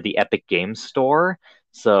computers via the Epic Games Store.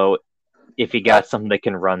 So if you got something that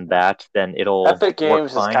can run that, then it'll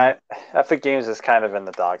work fine. Epic Games is kind of in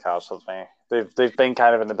the doghouse with me. They've been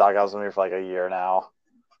kind of in the doghouse with me for like a year now.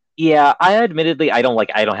 Yeah, I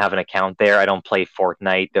don't have an account there. I don't play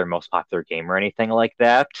Fortnite, their most popular game or anything like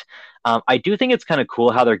that. I do think it's kind of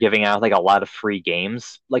cool how they're giving out like a lot of free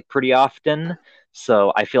games like pretty often.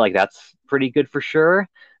 So I feel like that's pretty good for sure.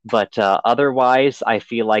 But otherwise, I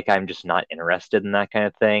feel like I'm just not interested in that kind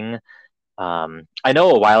of thing. I know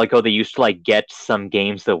a while ago they used to like get some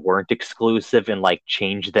games that weren't exclusive and like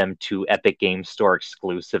change them to Epic Games Store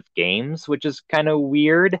exclusive games, which is kind of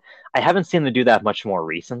weird. I haven't seen them do that much more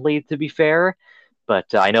recently, to be fair,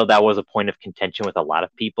 but I know that was a point of contention with a lot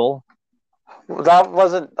of people. That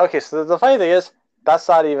wasn't okay. So the funny thing is, that's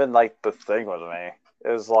not even like the thing with me.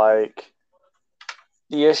 Is like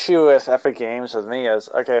the issue with Epic Games with me is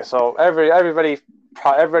okay. So everybody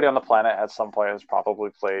on the planet at some point has probably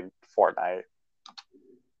played Fortnite.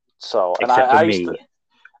 So and Except for I used to. me.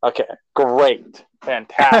 Okay, great,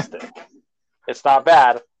 fantastic. It's not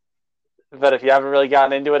bad, but if you haven't really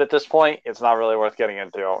gotten into it at this point, it's not really worth getting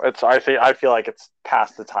into. I feel like it's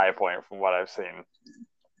past its high point from what I've seen.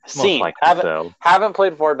 Most likely so. Haven't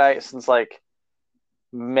played Fortnite since like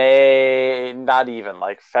May, not even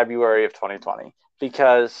like February of 2020,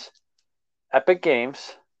 because Epic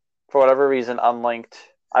Games, for whatever reason, unlinked.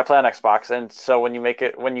 I play on Xbox, and so when you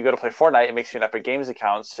go to play Fortnite, it makes you an Epic Games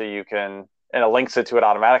account, so you can, and it links it to it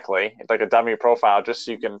automatically. It's like a dummy profile, just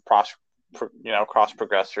so you can cross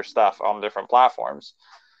progress your stuff on different platforms.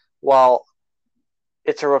 Well,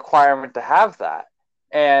 it's a requirement to have that,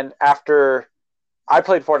 and after I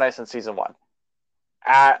played Fortnite since season 1,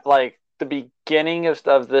 at like the beginning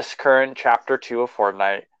of this current chapter 2 of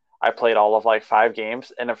Fortnite, I played all of like 5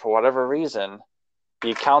 games, and for whatever reason,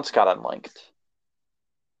 the accounts got unlinked.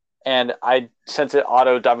 And since it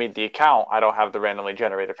auto dummied the account, I don't have the randomly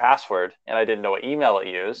generated password, and I didn't know what email it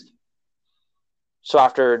used. So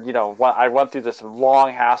after, I went through this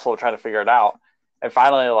long hassle of trying to figure it out, and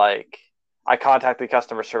finally, like, I contacted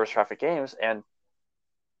customer service for Epic Games, and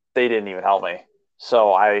they didn't even help me.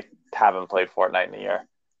 So I haven't played Fortnite in a year.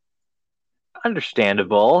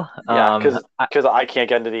 Understandable. Yeah, because I can't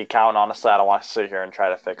get into the account. Honestly, I don't want to sit here and try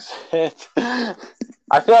to fix it.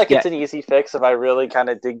 I feel like it's an easy fix if I really kind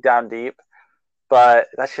of dig down deep, but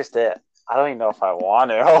that's just it. I don't even know if I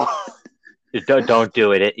want to. Don't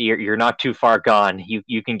do it. You're not too far gone.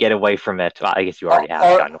 You can get away from it. Well, I guess you already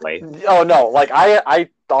have gotten away. Oh no! Like I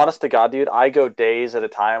honest to God, dude, I go days at a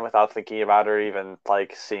time without thinking about it or even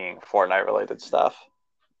like seeing Fortnite related stuff.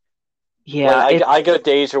 Yeah, like, I go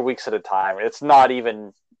days or weeks at a time. It's not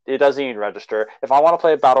even. It doesn't even register. If I want to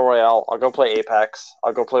play a battle royale, I'll go play Apex.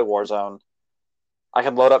 I'll go play Warzone. I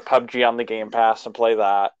can load up PUBG on the Game Pass and play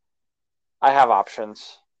that. I have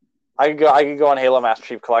options. I could go on Halo Master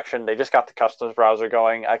Chief Collection. They just got the customs browser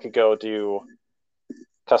going. I could go do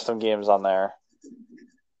custom games on there.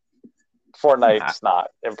 Fortnite's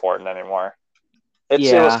not important anymore. It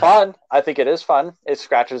was fun. I think it is fun. It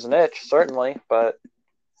scratches an itch, certainly, but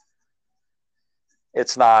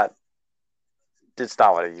it's not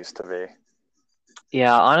what it used to be.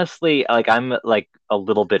 Yeah, honestly, like I'm like a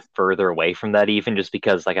little bit further away from that even just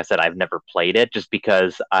because like I said I've never played it just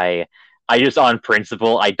because I just, on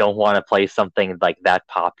principle, I don't want to play something like that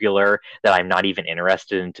popular that I'm not even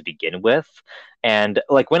interested in to begin with. And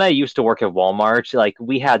like when I used to work at Walmart, like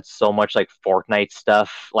we had so much like Fortnite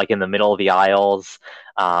stuff, like in the middle of the aisles,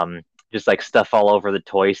 um, just like stuff all over the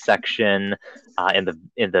toy section, in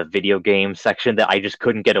the video game section that I just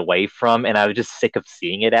couldn't get away from, and I was just sick of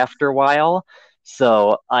seeing it after a while.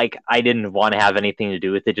 So like I didn't want to have anything to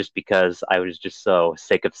do with it just because I was just so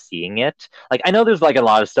sick of seeing it. Like I know there's like a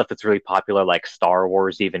lot of stuff that's really popular, like Star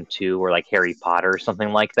Wars even too, or like Harry Potter or something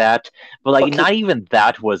like that. But like Okay, not even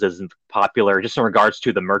that was as popular just in regards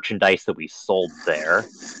to the merchandise that we sold there.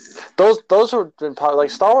 those have been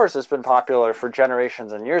like Star Wars has been popular for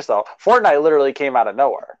generations and years though. Fortnite literally came out of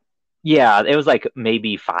nowhere. Yeah, it was like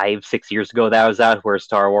maybe 5, 6 years ago that was out, where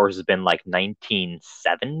Star Wars has been like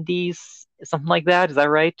 1970s, something like that. Is that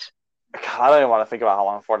right? God, I don't even want to think about how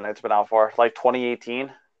long Fortnite's been out for. Like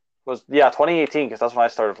 2018 was 2018 because that's when I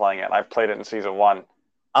started playing it. And I played it in season one.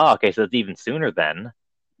 Oh, okay, so it's even sooner then.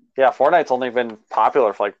 Yeah, Fortnite's only been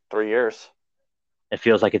popular for like 3 years. It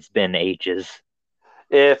feels like it's been ages.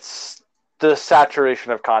 It's the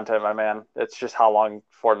saturation of content, my man. It's just how long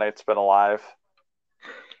Fortnite's been alive.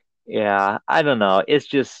 Yeah, I don't know. It's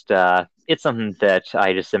just it's something that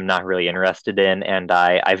I just am not really interested in, and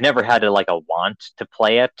I've never had a, like a want to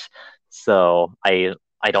play it, so I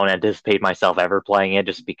don't anticipate myself ever playing it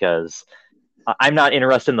just because I'm not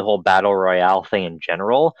interested in the whole battle royale thing in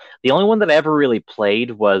general. The only one that I ever really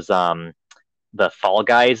played was the Fall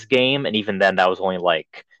Guys game, and even then that was only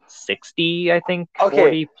like 60, I think, Okay,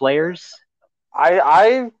 40 players.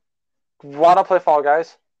 I want to play Fall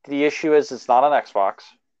Guys. The issue is it's not on Xbox,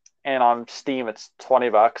 and on Steam it's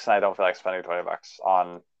 $20, and I don't feel like spending $20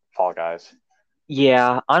 on Fall Guys.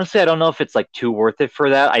 Yeah, honestly, I don't know if it's like too worth it for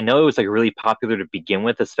that. I know it was like really popular to begin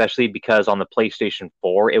with, especially because on the PlayStation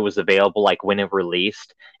 4, it was available like when it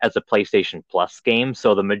released as a PlayStation Plus game.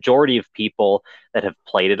 So the majority of people that have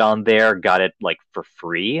played it on there got it like for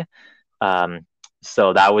free. Um,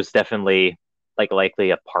 so that was definitely like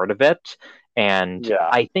likely a part of it. And Yeah,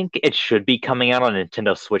 I think it should be coming out on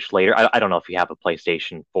Nintendo Switch later. I don't know if you have a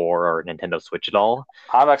PlayStation 4 or Nintendo Switch at all.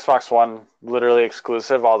 I'm Xbox One literally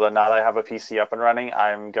exclusive. Although now that I have a PC up and running,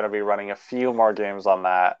 I'm going to be running a few more games on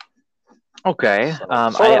that. Okay. So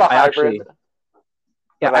sort of a I hybrid actually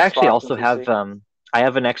Yeah, of I actually Xbox and also have PC. I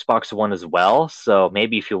have an Xbox One as well, so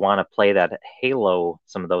maybe if you want to play that Halo,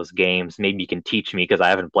 some of those games, maybe you can teach me because I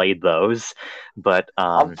haven't played those. But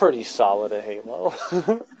I'm pretty solid at Halo.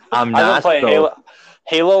 I'm I've been not, playing so Halo.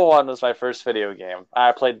 Halo 1 was my first video game.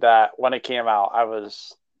 I played that when it came out.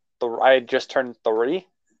 I had just turned 3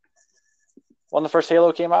 when the first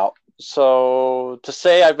Halo came out. So to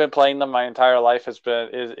say I've been playing them my entire life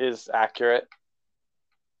is accurate.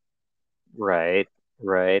 right,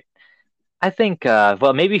 right. I think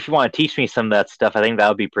well maybe if you want to teach me some of that stuff, I think that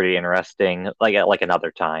would be pretty interesting, like at like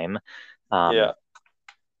another time. Um Yeah,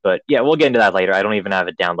 but yeah, we'll get into that later. I don't even have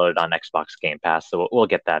it downloaded on Xbox Game Pass, so we'll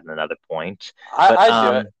get that in another point. But I'd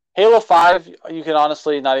do it. Halo 5, you can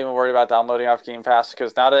honestly not even worry about downloading off Game Pass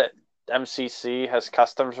because now that MCC has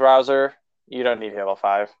customs browser, you don't need Halo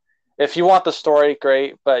 5. If you want the story,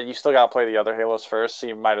 great, but you still got to play the other Halos first, so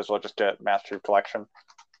you might as well just get Master Chief Collection.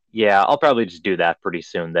 Yeah, I'll probably just do that pretty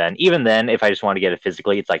soon then. Even then, if I just want to get it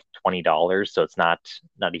physically, it's like $20, so it's not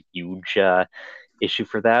a huge issue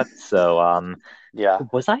for that. So Yeah,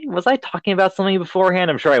 was I talking about something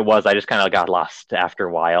beforehand? I'm sure I was. I just kind of got lost after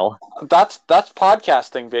a while. that's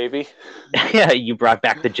podcasting, baby. Yeah, you brought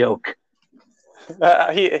back the joke.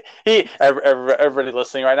 Everybody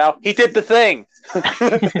listening right now, he did the thing.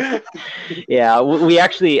 Yeah, we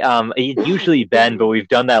actually usually Ben, but we've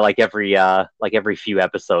done that like every few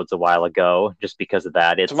episodes a while ago, just because of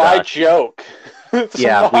that. It's my joke. It's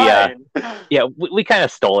Yeah, mine. we kind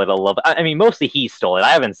of stole it a little bit. I mean, mostly he stole it.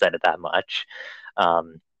 I haven't said it that much.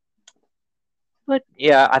 Um, but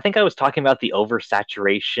yeah, I think I was talking about the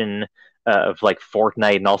oversaturation of like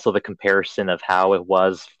Fortnite and also the comparison of how it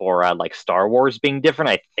was for like Star Wars being different.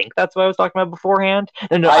 I think that's what I was talking about beforehand.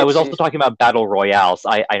 And no, I I was also see. talking about battle royales.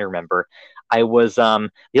 I remember. I was the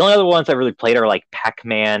only other ones I really played are like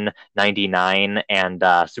Pac-Man 99 and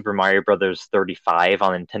Super Mario Brothers 35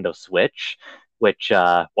 on Nintendo Switch. Which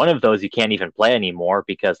one of those you can't even play anymore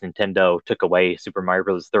because Nintendo took away Super Mario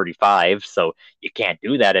Bros. 35, so you can't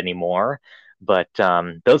do that anymore. But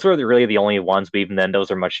those were really the only ones. But even then,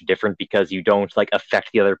 those are much different because you don't like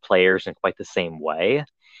affect the other players in quite the same way.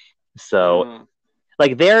 So Mm.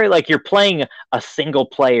 like they're like you're playing a single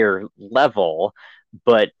player level,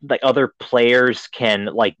 but like other players can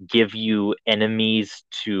like give you enemies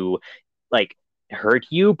to like hurt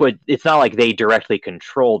you, but it's not like they directly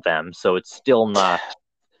control them. So it's still not.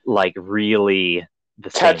 like really the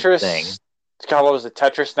same thing. Tetris. God, what was it?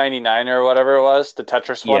 Tetris 99 or whatever it was. The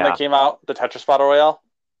Tetris one that Yeah. came out. The Tetris Battle Royale.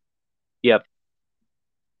 Yep.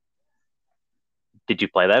 Did you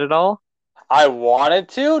play that at all? I wanted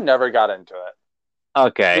to, never got into it.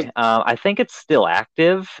 Okay. I think it's still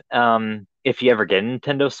active. If you ever get a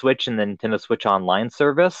Nintendo Switch and the Nintendo Switch Online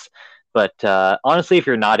service. But honestly, if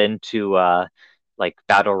you're not into like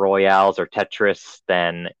battle royales or Tetris,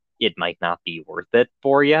 then it might not be worth it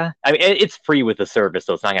for you. I mean, it's free with the service,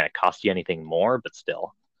 so it's not going to cost you anything more, but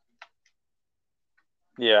still.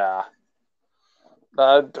 Yeah.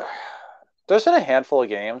 Uh, there's been a handful of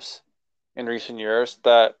games in recent years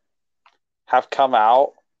that have come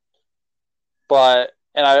out, but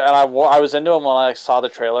I was into them when I saw the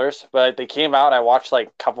trailers, but they came out and I watched like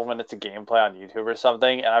a couple minutes of gameplay on YouTube or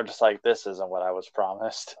something, and I'm just like, this isn't what I was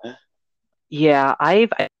promised. Yeah,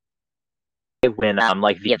 when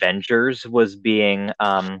like the Avengers was being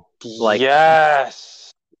like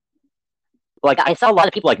yes. like I saw a lot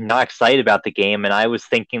of people like not excited about the game, and I was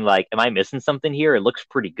thinking like, am I missing something here? It looks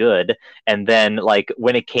pretty good. And then like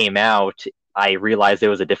when it came out, I realized it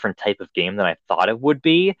was a different type of game than I thought it would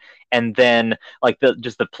be. And then like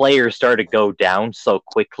the players started to go down so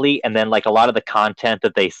quickly, and then like a lot of the content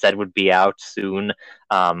that they said would be out soon,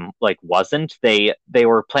 like wasn't. They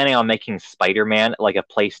were planning on making Spider-Man like a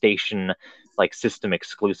PlayStation like system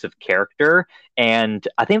exclusive character, and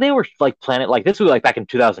I think they were like planning like this was like back in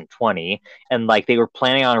 2020, and like they were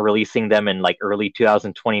planning on releasing them in like early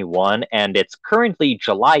 2021, and it's currently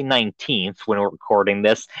July 19th when we're recording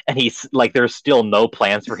this, and he's like there's still no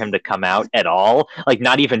plans for him to come out at all, like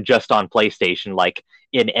not even just on PlayStation, like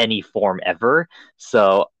in any form ever.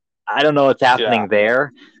 So I don't know what's happening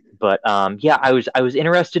there. But yeah, I was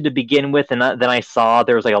interested to begin with, and then I saw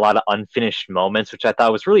there was like a lot of unfinished moments, which I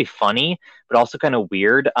thought was really funny, but also kind of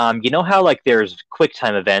weird. You know how like there's quick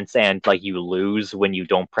time events and like you lose when you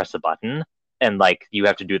don't press a button, and like you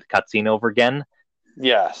have to do the cutscene over again.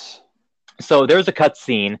 Yes. So there's a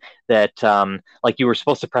cutscene that like you were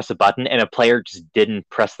supposed to press a button and a player just didn't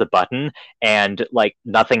press the button, and like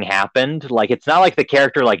nothing happened. Like it's not like the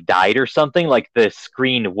character like died or something. Like the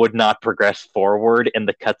screen would not progress forward in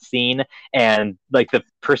the cutscene, and like the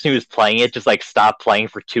person who was playing it just like stopped playing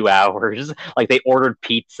for 2 hours. Like they ordered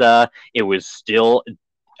pizza, it was still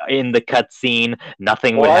in the cutscene.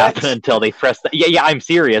 Nothing would happen until they pressed. Yeah, I'm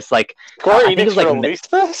serious. Like Square Enix like released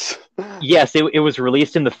this. Yes, it was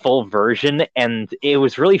released in the full version, and it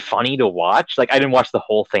was really funny to watch. Like I didn't watch the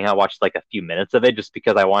whole thing; I watched like a few minutes of it just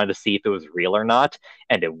because I wanted to see if it was real or not,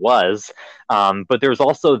 and it was. But there was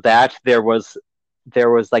also that there was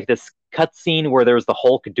like this cutscene where there was the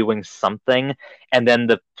Hulk doing something, and then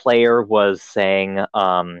the player was saying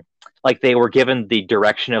like they were given the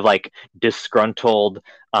direction of like disgruntled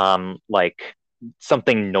like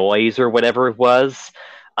something noise or whatever it was.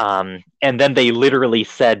 And then they literally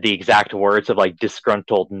said the exact words of like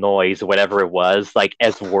disgruntled noise, whatever it was, like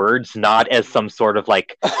as words, not as some sort of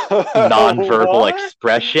like nonverbal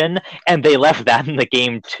expression. And they left that in the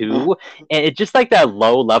game too. And it's just like that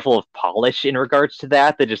low level of polish in regards to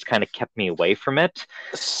that just kind of kept me away from it.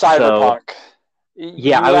 Cyberpunk. So,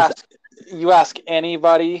 yeah, you ask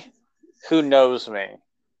anybody who knows me,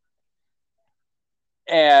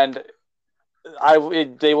 and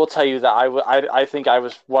they will tell you that I think I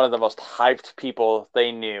was one of the most hyped people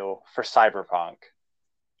they knew for Cyberpunk.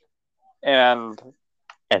 And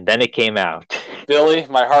then it came out. Billy,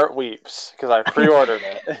 my heart weeps because I pre-ordered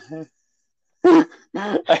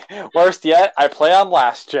it. Worst yet, I play on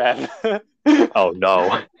last gen. Oh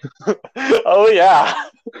no. Oh yeah.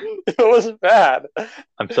 It was bad.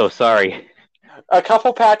 I'm so sorry. A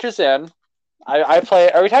couple patches in, I play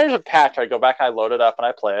every time there's a patch, I go back and I load it up and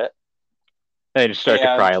I play it. And I just start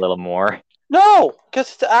to cry a little more. No,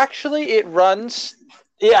 because it actually runs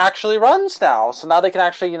now. So now they can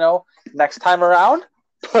actually, next time around,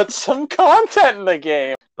 put some content in the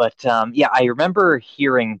game. But yeah, I remember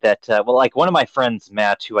hearing that, well, like one of my friends,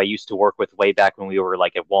 Matt, who I used to work with way back when we were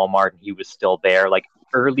like at Walmart and he was still there, like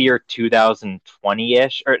earlier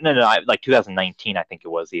 2020-ish, or no, like 2019, I think it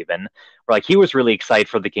was even, where like he was really excited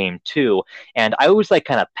for the game too. And I was like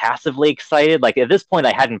kind of passively excited. Like at this point,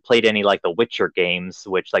 I hadn't played any like the Witcher games,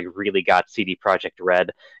 which like really got CD Projekt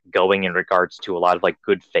Red going in regards to a lot of like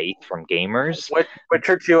good faith from gamers.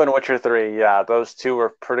 Witcher 2 and Witcher 3, yeah, those two were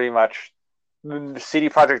pretty much CD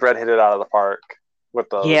Projekt Red hit it out of the park with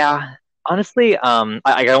those. Yeah. Honestly,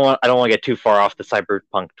 I don't want to get too far off the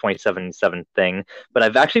Cyberpunk 2077 thing, but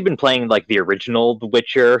I've actually been playing like the original The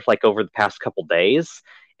Witcher like over the past couple days,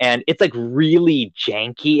 and it's like really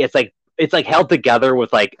janky. It's like held together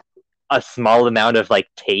with like a small amount of like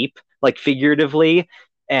tape, like figuratively,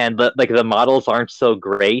 and the models aren't so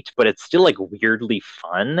great, but it's still like weirdly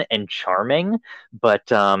fun and charming. But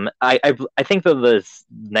I think that the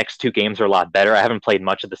next two games are a lot better. I haven't played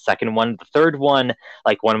much of the second one. The third one,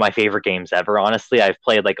 like one of my favorite games ever. Honestly, I've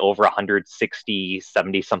played like over 160,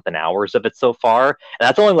 70 something hours of it so far, and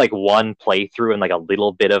that's only like one playthrough and like a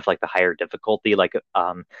little bit of like the higher difficulty, like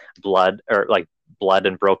blood or like blood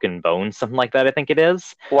and broken bones, something like that. I think it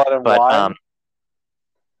is. Blood and But Wine.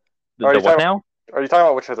 Are the you what talking? now? Are you talking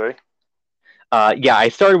about Witcher 3? Yeah, I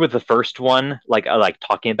started with the first one, like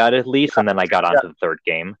talking about it at least, and then I got Yeah, onto the third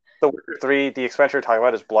game. the Witcher 3. The expansion you're talking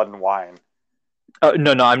about is Blood and Wine. Oh,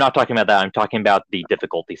 no, I'm not talking about that. I'm talking about the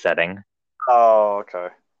difficulty setting. Oh, okay.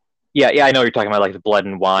 Yeah, I know what you're talking about, like the blood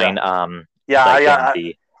and Yeah, wine, yeah. like and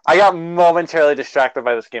the I got momentarily distracted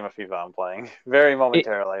by this game of FIFA I'm playing. Very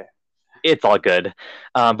momentarily. it's all good.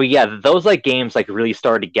 But yeah, those like games like really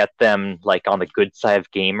started to get them like on the good side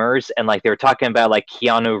of gamers, and like they were talking about like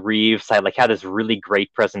Keanu Reeves, I like had this really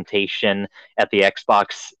great presentation at the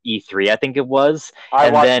Xbox E3, I think it was, I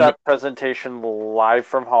and watched then that presentation live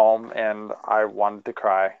from home, and I wanted to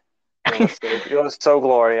cry. It was so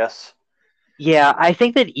glorious. yeah, I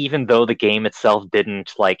think that even though the game itself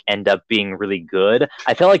didn't like end up being really good,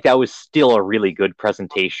 I felt like that was still a really good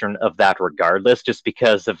presentation of that regardless, just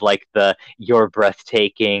because of like the you're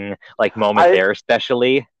breathtaking like moment I there,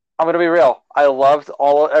 especially. I'm gonna be real. I loved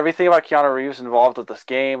everything about Keanu Reeves involved with this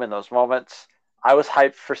game and those moments. I was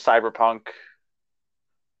hyped for Cyberpunk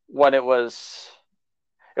when it was.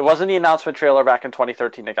 It wasn't the announcement trailer back in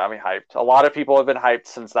 2013 that got me hyped. A lot of people have been hyped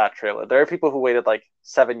since that trailer. There are people who waited like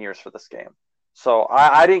 7 years for this game. So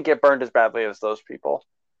I didn't get burned as badly as those people.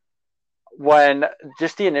 When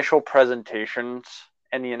just the initial presentations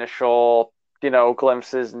and the initial,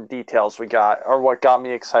 glimpses and details we got are what got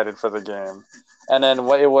me excited for the game. And then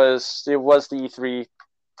it was the E3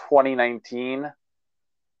 2019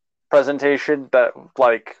 presentation that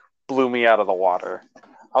like blew me out of the water.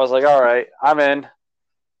 I was like, all right, I'm in.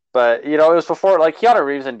 But it was before like Keanu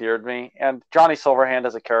Reeves endeared me, and Johnny Silverhand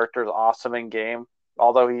as a character is awesome in game.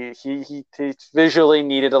 Although he visually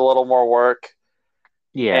needed a little more work,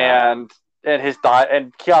 Yeah. and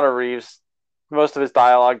Keanu Reeves, most of his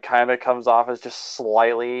dialogue kind of comes off as just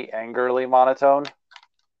slightly angrily monotone.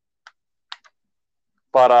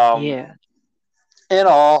 But Yeah. in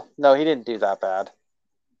all, no, he didn't do that bad.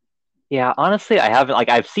 Yeah, honestly, I haven't like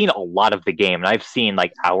I've seen a lot of the game and I've seen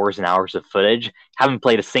like hours and hours of footage. Haven't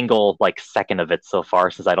played a single like second of it so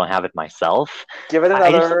far since I don't have it myself. Give it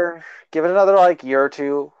I just another, give it another like year or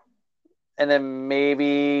two, and then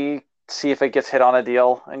maybe see if it gets hit on a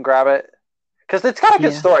deal and grab it. Because it's got a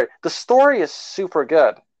good yeah. story. The story is super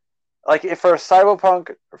good. Like if for a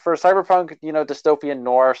cyberpunk, dystopian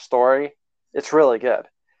noir story, it's really good.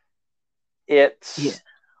 Yeah.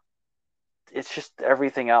 It's just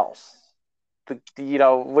everything else.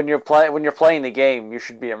 When you're playing the game, you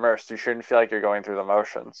should be immersed. You shouldn't feel like you're going through the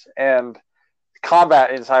motions. And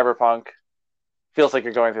combat in Cyberpunk feels like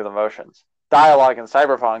you're going through the motions. Dialogue in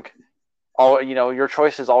Cyberpunk, your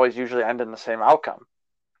choices always usually end in the same outcome.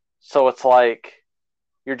 So it's like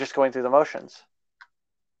you're just going through the motions.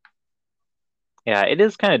 Yeah, it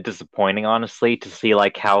is kind of disappointing, honestly, to see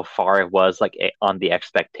like how far it was like on the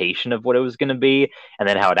expectation of what it was going to be, and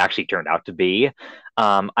then how it actually turned out to be.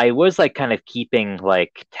 I was like kind of keeping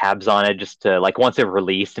like tabs on it just to like once it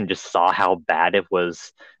released and just saw how bad it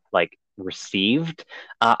was like received.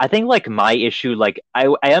 I think like my issue, like I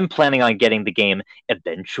am planning on getting the game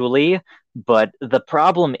eventually, but the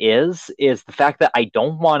problem is the fact that I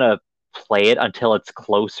don't want to play it until it's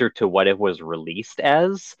closer to what it was released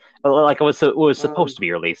as, like it was supposed to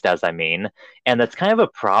be released as, I mean. And that's kind of a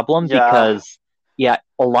problem Yeah, because yeah,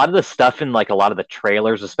 a lot of the stuff in like a lot of the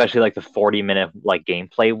trailers, especially like the 40-minute like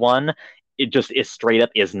gameplay one, it just is straight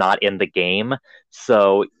up is not in the game.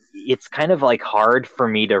 So it's kind of like hard for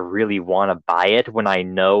me to really want to buy it when I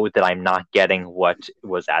know that I'm not getting what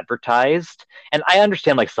was advertised. And I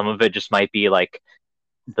understand like some of it just might be like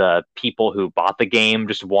the people who bought the game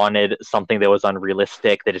just wanted something that was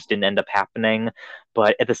unrealistic that just didn't end up happening.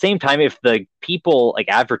 But at the same time, if the people like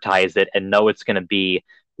advertise it and know it's going to be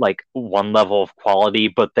like one level of quality,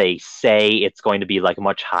 but they say it's going to be like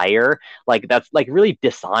much higher, like that's like really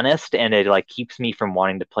dishonest, and it like keeps me from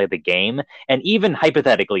wanting to play the game. And even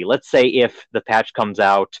hypothetically, let's say if the patch comes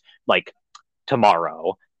out like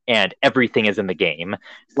tomorrow and everything is in the game,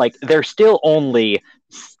 like they're still only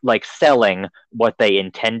like selling what they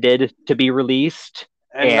intended to be released.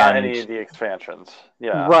 and not And any of the expansions.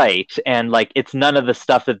 Yeah. right, and like it's none of the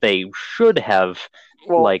stuff that they should have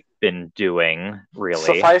Well, like been doing really.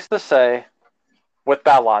 suffice to say, with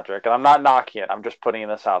that logic, and I'm not knocking it, I'm just putting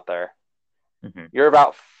this out there. Mhm. You're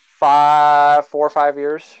about 4 or 5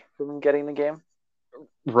 years from getting the game.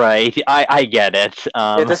 Right. I get it.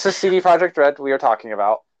 Yeah, this is CD Projekt Red we are talking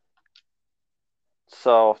about.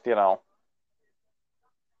 So,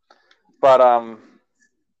 but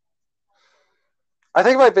I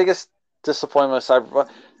think my biggest disappointment with Cyberpunk.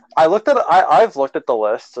 I've looked at the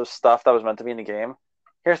list of stuff that was meant to be in the game.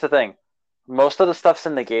 Here's the thing: most of the stuff's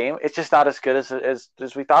in the game. It's just not as good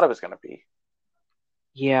as we thought it was going to be.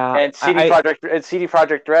 Yeah, And CD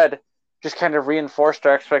Projekt Red just kind of reinforced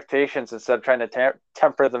our expectations instead of trying to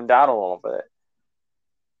temper them down a little bit.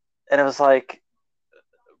 And it was like,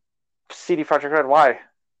 CD Projekt Red, why?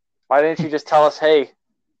 Why didn't you just tell us, hey,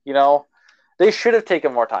 they should have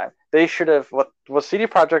taken more time. They should have what CD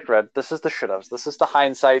Projekt Red. This is the should haves. This is the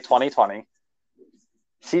hindsight 2020.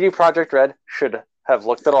 CD Projekt Red should have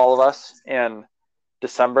looked at all of us in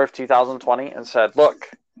December of 2020 and said, "Look,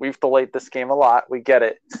 we've delayed this game a lot. We get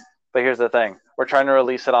it, but here's the thing: we're trying to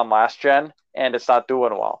release it on last gen, and it's not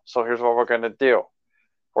doing well. So here's what we're going to do: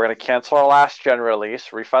 we're going to cancel our last gen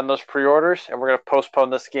release, refund those pre-orders, and we're going to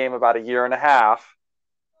postpone this game about a year and a half,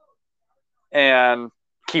 and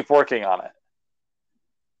keep working on it."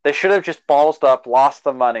 They should have just ballsed up, lost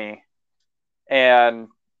the money, and,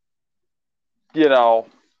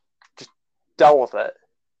 just dealt with it.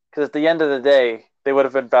 Because at the end of the day, they would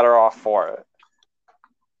have been better off for it.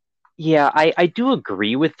 Yeah, I do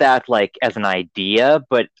agree with that, like, as an idea,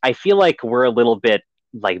 but I feel like we're a little bit,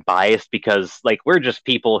 like, biased because, like, we're just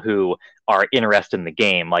people who are interested in the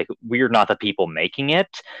game. Like, we're not the people making it.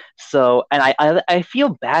 So, and I feel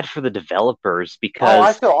bad for the developers Oh, I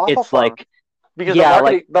because feel awful it's for them. like, Because yeah,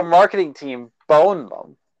 like, the marketing team boned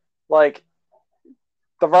them. Like,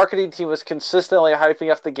 the marketing team was consistently hyping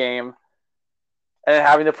up the game and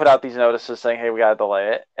having to put out these notices saying, "Hey, we gotta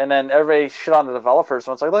delay it." And then everybody shit on the developers.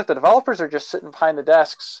 And it's like, look, the developers are just sitting behind the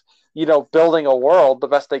desks, building a world the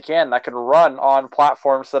best they can that can run on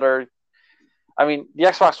platforms that are. I mean, the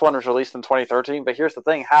Xbox One was released in 2013, but here's the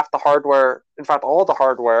thing: half the hardware, in fact, all the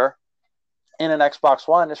hardware in an Xbox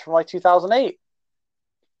One is from like 2008.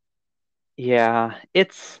 yeah,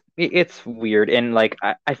 it's weird, and like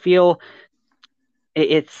I feel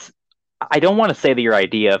it's I don't want to say that your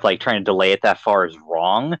idea of like trying to delay it that far is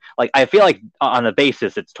wrong. Like I feel like on the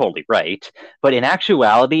basis it's totally right, but in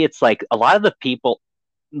actuality, it's like a lot of the people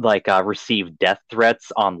like receive death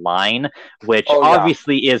threats online, which Oh yeah,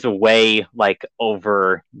 obviously is way like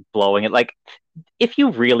overblowing it. Like if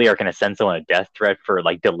you really are going to send someone a death threat for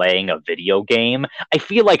like delaying a video game, I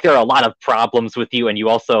feel like there are a lot of problems with you, and you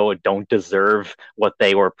also don't deserve what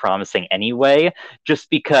they were promising anyway, just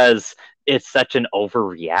because it's such an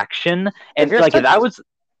overreaction. if And you're like if sending I was,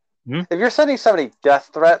 hmm? if you're sending somebody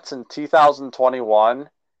death threats in 2021,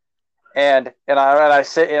 and I'm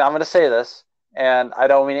going to say this, and I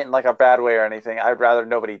don't mean it in like a bad way or anything. I'd rather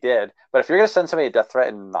nobody did. But if you're going to send somebody a death threat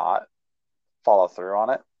and not follow through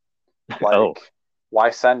on it, Oh, like, why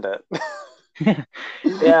send it?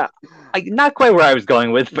 yeah, like not quite where I was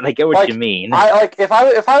going with, but I get what you Like, mean. I like if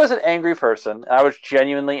I was an angry person and I was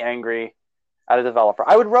genuinely angry at a developer,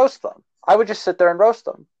 I would roast them. I would just sit there and roast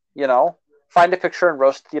them. Find a picture and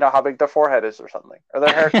roast. How big their forehead is or something, or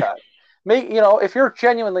their haircut. If you're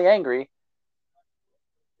genuinely angry,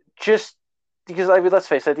 just because I mean, let's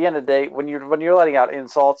face it, at the end of the day, when you're letting out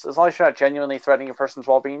insults, as long as you're not genuinely threatening a person's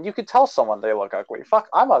well-being, you could tell someone they look ugly. Fuck,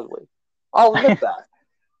 I'm ugly. I'll admit that.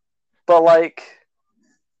 But like,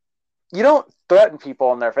 you don't threaten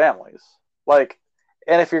people and their families. Like,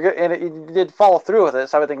 and if you're and you did follow through with it,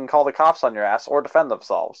 so they can call the cops on your ass or defend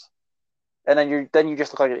themselves. And then you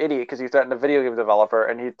just look like an idiot because you threatened a video game developer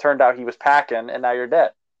and he turned out he was packing and now you're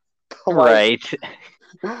dead. like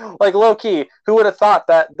Right. like low key, who would have thought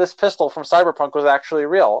that this pistol from Cyberpunk was actually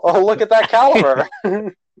real? Oh, look at that caliber.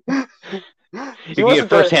 You get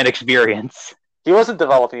first-hand experience. He wasn't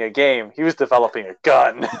developing a game. He was developing a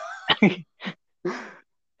gun. This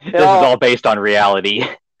is all based on reality.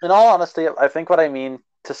 In all honesty, I think what I mean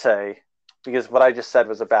to say, because what I just said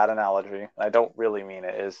was a bad analogy, I don't really mean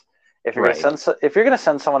it, is if you're Right. gonna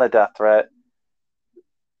send someone a death threat,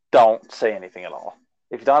 don't say anything at all.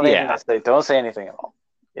 If you don't have anything Yeah. to say, don't say anything at all.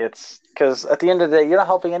 It's because at the end of the day, you're not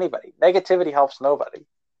helping anybody. Negativity helps nobody.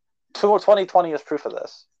 2020 is proof of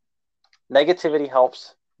this. Negativity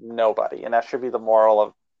helps nobody, and that should be the moral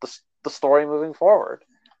of the story moving forward.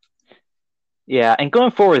 Yeah, and going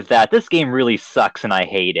forward with that, this game really sucks and I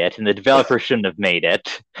hate it, and the developer shouldn't have made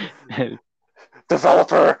it.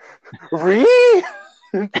 Developer,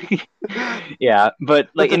 Yeah, but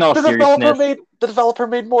like in all seriousness, the developer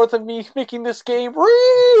made more than me making this game.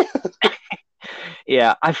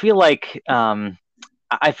 yeah, I feel like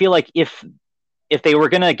if if they were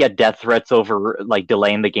gonna get death threats over like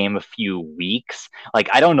delaying the game a few weeks, like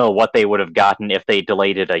I don't know what they would have gotten if they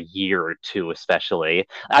delayed it a year or two, especially.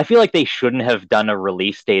 I feel like they shouldn't have done a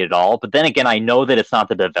release date at all. But then again, I know that it's not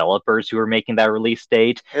the developers who are making that release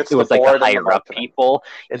date. It's It the was like the board and the higher up marketing. people.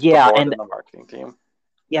 It's the Yeah, board and and the marketing team.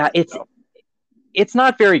 yeah, it's So, it's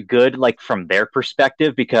not very good like from their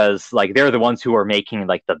perspective because like they're the ones who are making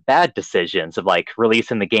like the bad decisions of like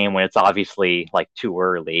releasing the game when it's obviously like too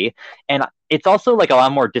early. And it's also like a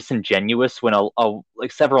lot more disingenuous when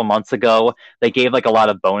like several months ago they gave like a lot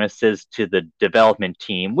of bonuses to the development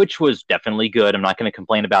team, which was definitely good. I'm not going to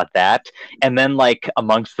complain about that. And then like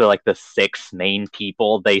amongst the six main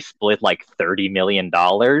people they split like $30 million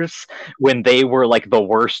when they were like the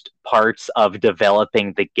worst parts of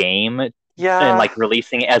developing the game and yeah. like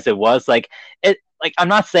releasing it as it was. Like it, like I'm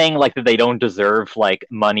not saying like that they don't deserve like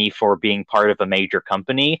money for being part of a major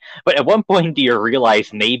company, but at one point do you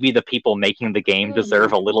realize maybe the people making the game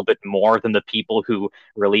deserve a little bit more than the people who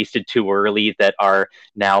released it too early that are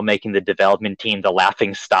now making the development team the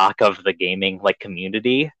laughing stock of the gaming like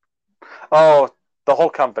community? Oh, the whole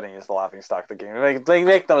company is the laughing stock of the game. They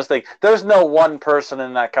make no mistake. There's no one person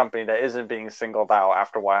in that company that isn't being singled out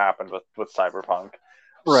after what happened with Cyberpunk.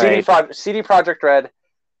 Right. CD Projekt Red,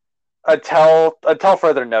 until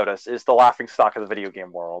further notice, is the laughing stock of the video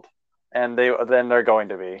game world, and they're going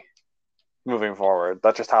to be moving forward.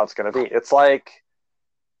 That's just how it's going to be. It's like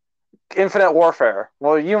Infinite Warfare.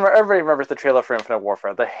 Well, everybody remembers the trailer for Infinite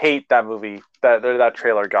Warfare. The hate that movie that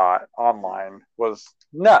trailer got online was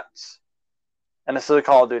nuts. And this is a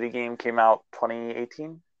Call of Duty game, came out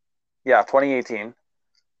 2018. Yeah, 2018.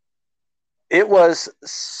 It was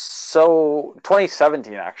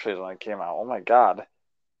 2017 actually is when it came out. Oh my god.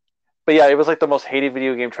 But yeah, it was like the most hated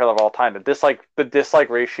video game trailer of all time. The dislike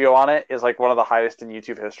ratio on it is like one of the highest in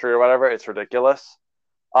YouTube history or whatever. It's ridiculous.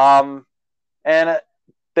 And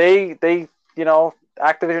Activision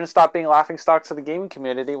stopped being laughing stocks of the gaming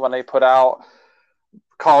community when they put out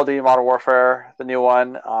Call of Duty Modern Warfare, the new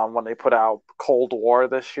one. When they put out Cold War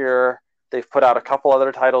this year, they've put out a couple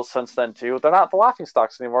other titles since then too. They're not the laughing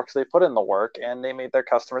stocks anymore because they put in the work and they made their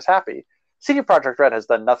customers happy. CD Projekt Red has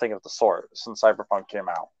done nothing of the sort since Cyberpunk came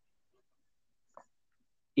out.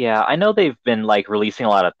 Yeah, I know they've been like releasing a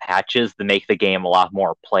lot of patches to make the game a lot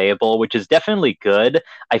more playable, which is definitely good.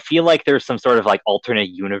 I feel like there's some sort of like alternate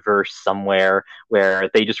universe somewhere where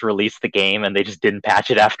they just released the game and they just didn't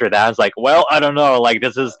patch it after that. It's like, well, I don't know, like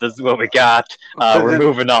this is what we got. We're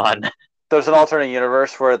moving on. There's an alternate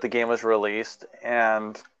universe where the game was released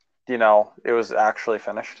and it was actually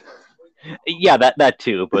finished. Yeah, that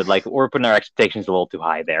too, but like we're putting our expectations a little too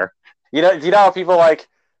high there. Do you know how people like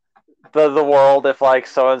the world, if like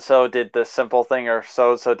so and so did this simple thing or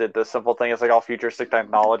so and so did this simple thing, it's like all futuristic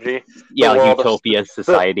technology. Yeah, like Utopia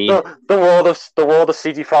society. The world of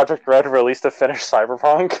CD Projekt Red released a finished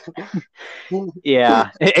Cyberpunk. Yeah,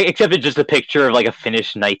 except it's just a picture of like a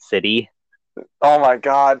finished Night City. Oh my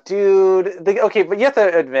god, dude! Okay, but you have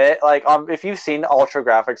to admit, like, if you've seen Ultra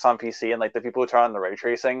graphics on PC and like the people who turn on the ray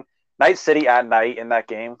tracing, Night City at night in that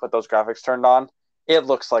game with those graphics turned on, it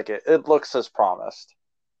looks like it. It looks as promised.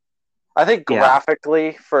 I think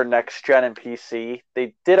graphically for next gen and PC,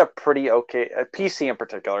 they did a pretty okay PC in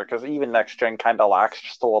particular, because even next gen kind of lacks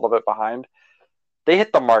just a little bit behind. They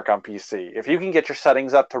hit the mark on PC. If you can get your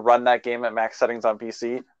settings up to run that game at max settings on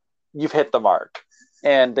PC, you've hit the mark.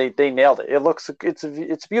 And they nailed it.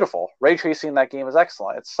 It's beautiful. Ray tracing in that game is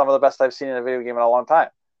excellent. It's some of the best I've seen in a video game in a long time.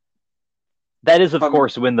 That is, of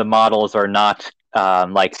course, when the models are not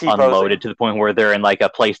like T-posing. Unloaded to the point where they're in like a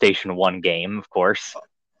PlayStation 1 game, of course.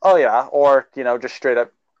 Oh yeah, or just straight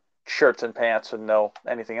up shirts and pants and no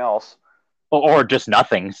anything else, or just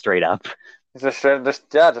nothing, straight up. Just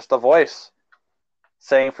a voice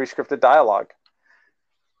saying pre-scripted dialogue.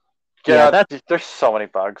 Yeah, there's so many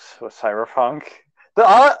bugs with Cyberpunk.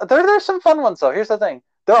 There's some fun ones though. Here's the thing: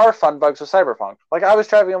 there are fun bugs with Cyberpunk. Like I was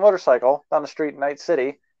driving a motorcycle down the street in Night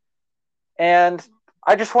City, and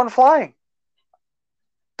I just went flying.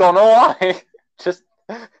 Don't know why.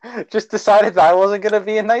 Just decided that I wasn't going to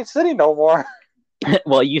be in Night City no more.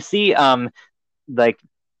 Well, you see, they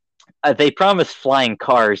promised flying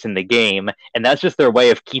cars in the game, and that's just their way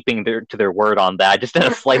of keeping to their word on that, just in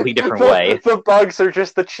a slightly different way. The bugs are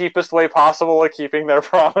just the cheapest way possible of keeping their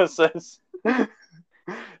promises.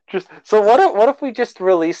 So what if we just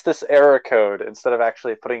release this error code instead of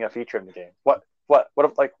actually putting a feature in the game? What about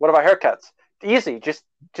haircuts? Easy, just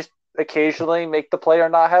occasionally make the player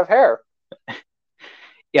not have hair.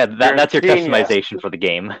 Yeah, that's your customization for the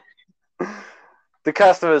game. The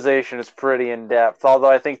customization is pretty in-depth, although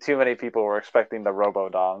I think too many people were expecting the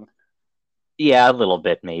Robo-Dong. Yeah, a little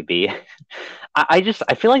bit, maybe. I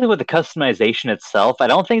feel like with the customization itself, I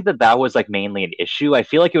don't think that that was like mainly an issue. I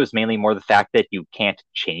feel like it was mainly more the fact that you can't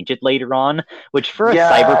change it later on, which for a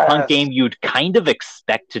cyberpunk Yes. game you'd kind of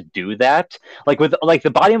expect to do that. Like with like the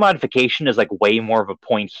body modification is like way more of a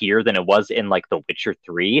point here than it was in like The Witcher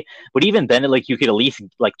 3. But even then, like you could at least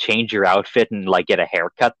like change your outfit and like get a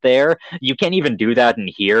haircut there. You can't even do that in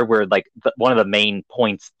here, where like one of the main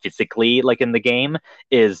points physically, like in the game,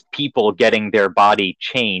 is people getting their body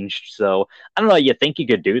changed. So I don't know. You think you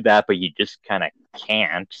could do that, but you just kind of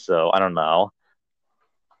can't. So I don't know.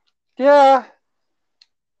 Yeah.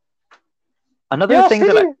 Another Yeah. thing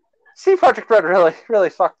that C Project Red really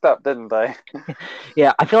fucked up, didn't they?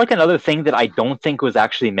 yeah, I feel like another thing that I don't think was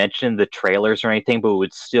actually mentioned in the trailers or anything, but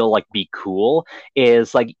would still like be cool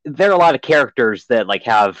is like there are a lot of characters that like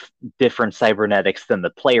have different cybernetics than the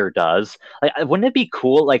player does. Like, wouldn't it be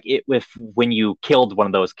cool like if when you killed one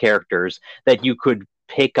of those characters that you could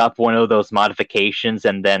pick up one of those modifications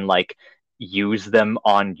and then like use them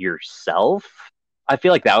on yourself? I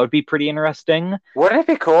feel like that would be pretty interesting. Wouldn't it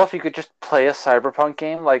be cool if you could just play a cyberpunk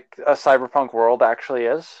game like a cyberpunk world actually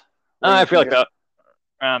is, where I you feel can like just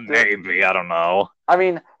that maybe I don't know. I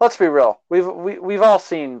mean, let's be real. We've all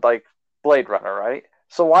seen like Blade Runner, right?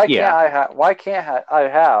 So why can't Yeah, I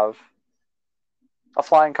have a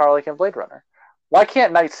flying car like in Blade Runner? Why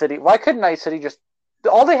can't Night City? Why couldn't Night City just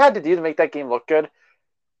all they had to do to make that game look good?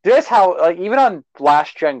 This how like even on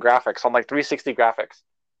last gen graphics on like 360 graphics,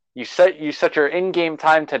 you set your in-game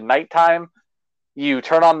time to nighttime. You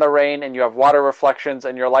turn on the rain and you have water reflections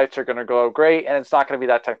and your lights are going to go great and it's not going to be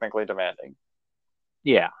that technically demanding.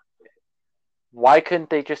 yeah. Why couldn't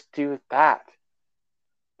they just do that?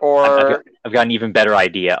 I've got Or I've got an even better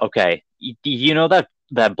idea. Okay, do you know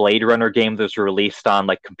that Blade Runner game that was released on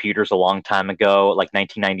like computers a long time ago, like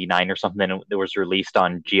 1999 or something? That was released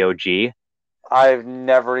on GOG. I've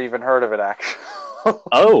never even heard of it actually.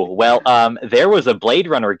 Oh well, there was a Blade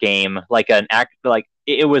Runner game, like an act, like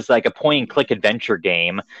it was like a point and click adventure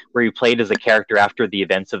game where you played as a character after the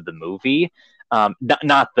events of the movie.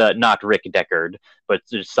 Not Rick Deckard, but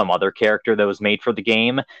just some other character that was made for the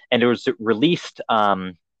game, and it was released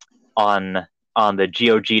on the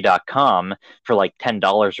GOG.com for like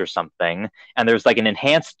 $10 or something. And there's like an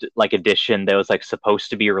enhanced like edition that was like supposed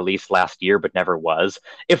to be released last year but never was.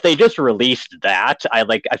 If they just released that, I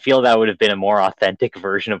feel that would have been a more authentic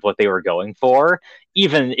version of what they were going for,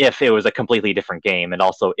 even if it was a completely different game and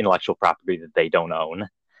also intellectual property that they don't own.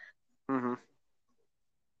 Mm-hmm.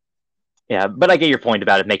 Yeah, but I get your point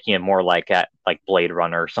about it making it more like Blade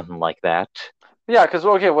Runner or something like that. Yeah, because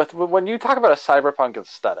okay, with when you talk about a cyberpunk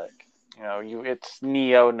aesthetic, it's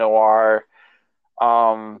neo noir.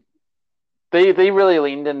 Um, they really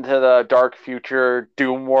leaned into the dark future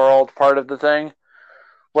doom world part of the thing.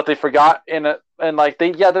 What they forgot in it, and like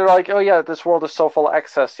they're like, oh yeah, this world is so full of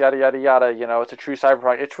excess, yada yada yada. It's a true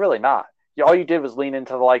cyberpunk. It's really not. All you did was lean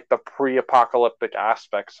into like the pre-apocalyptic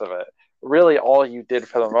aspects of it. Really, all you did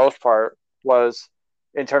for the most part was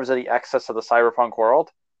in terms of the excess of the cyberpunk world.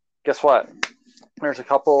 Guess what? There's a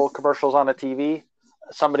couple commercials on the TV.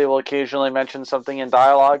 Somebody will occasionally mention something in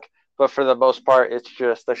dialogue, but for the most part, it's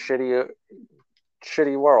just a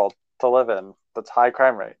shitty world to live in. That's high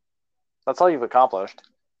crime rate. That's all you've accomplished.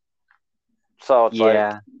 So it's like,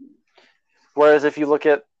 Yeah. whereas if you look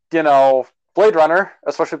at, Blade Runner,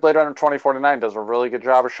 especially Blade Runner 2049, does a really good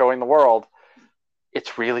job of showing the world.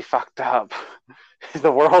 It's really fucked up.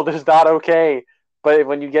 The world is not okay. But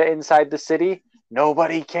when you get inside the city,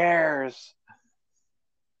 nobody cares.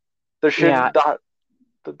 There Yeah, should not,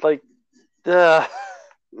 like, uh,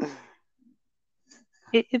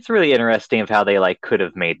 it's really interesting of how they like could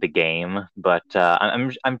have made the game, but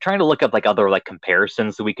I'm trying to look up like other like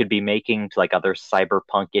comparisons that we could be making to like other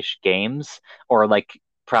cyberpunk-ish games or like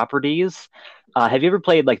properties. Have you ever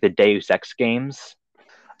played like the Deus Ex games?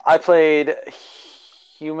 I played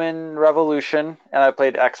Human Revolution and I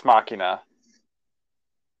played Ex Machina.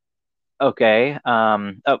 Okay.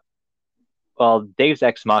 Oh, well, Deus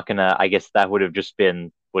Ex Machina. I guess that would have just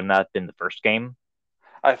been wouldn't that have been the first game?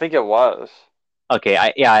 I think it was. Okay,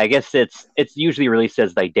 I guess it's usually released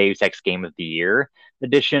as like Deus Ex Game of the Year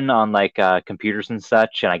edition on like computers and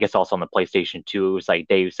such, and I guess also on the PlayStation 2 it was like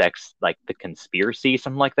Deus Ex like the Conspiracy,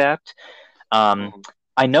 something like that. Um, Mm-hmm.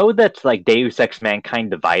 I know that like Deus Ex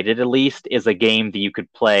Mankind Divided at least is a game that you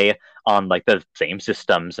could play on like the same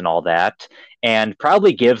systems and all that, and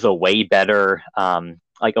probably gives a way better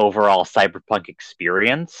like overall cyberpunk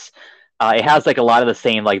experience. It has like a lot of the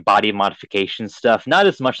same like body modification stuff, not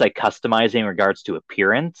as much like customizing in regards to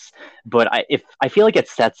appearance, but I feel like it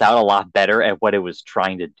sets out a lot better at what it was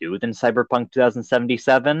trying to do than Cyberpunk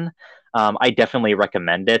 2077. I definitely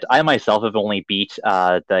recommend it. I myself have only beat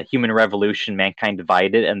the Human Revolution, Mankind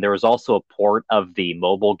Divided, and there was also a port of the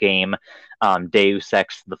mobile game Deus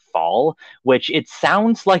Ex: The Fall, which it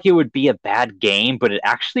sounds like it would be a bad game, but it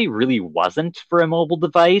actually really wasn't for a mobile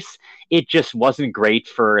device. It just wasn't great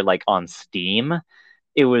for like on Steam.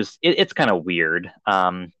 It's kind of weird.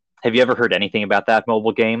 Have you ever heard anything about that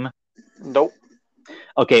mobile game? Nope.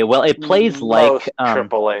 Okay, well, it plays like Most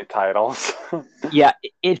AAA titles. yeah,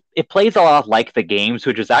 it plays a lot like the games,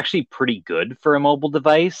 which is actually pretty good for a mobile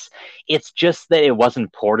device. It's just that it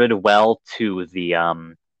wasn't ported well to the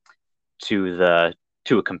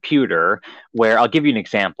to a computer. Where I'll give you an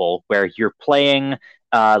example where you're playing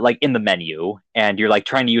like in the menu and you're like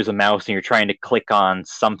trying to use a mouse and you're trying to click on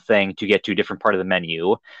something to get to a different part of the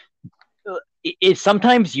menu.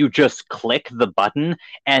 Sometimes you just click the button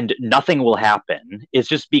and nothing will happen. It's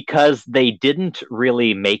just because they didn't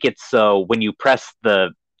really make it so when you press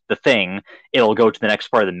the thing, it'll go to the next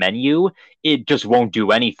part of the menu. It just won't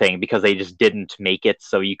do anything because they just didn't make it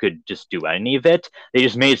so you could just do any of it. They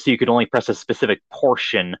just made it so you could only press a specific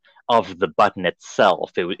portion of the button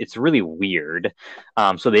itself. It's really weird.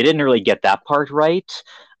 So they didn't really get that part right.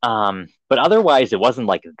 But otherwise, it wasn't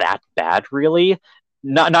like that bad, really.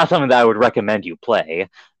 Not something that I would recommend you play,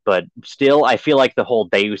 but still, I feel like the whole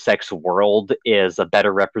Deus Ex world is a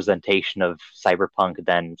better representation of Cyberpunk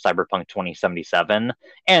than Cyberpunk 2077,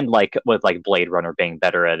 and like with like Blade Runner being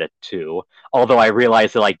better at it too. Although I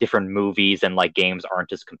realize that like different movies and like games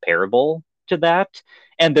aren't as comparable to that,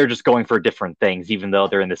 and they're just going for different things, even though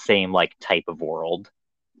they're in the same like type of world.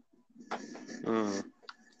 Mm.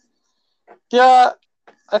 Yeah,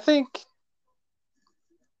 I think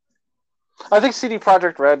CD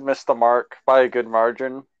Projekt Red missed the mark by a good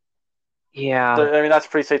margin. Yeah, I mean, that's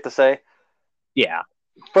pretty safe to say. yeah.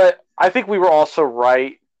 But I think we were also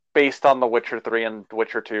right based on The Witcher 3 and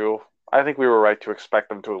Witcher 2. I think we were right to expect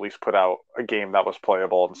them to at least put out a game that was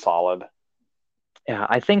playable and solid. Yeah,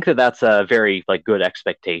 I think that that's a very like good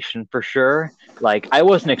expectation for sure. Like I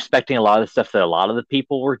wasn't expecting a lot of the stuff that a lot of the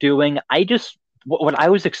people were doing. I just what I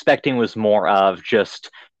was expecting was more of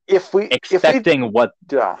just expecting what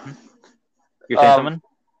yeah. you're saying something?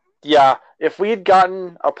 Yeah, if we had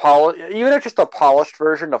gotten even if just a polished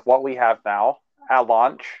version of what we have now at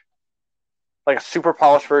launch, like a super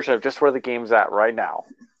polished version of just where the game's at right now,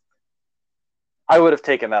 I would have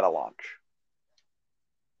taken that at launch,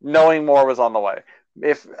 knowing more was on the way.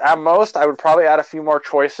 If at most, I would probably add a few more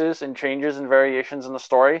choices and changes and variations in the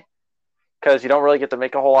story, because you don't really get to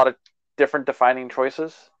make a whole lot of different defining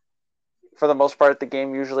choices. For the most part, the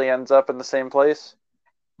game usually ends up in the same place.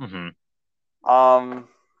 Mm-hmm.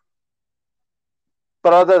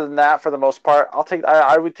 But other than that, for the most part,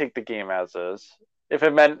 I would take the game as is. If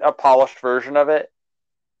it meant a polished version of it,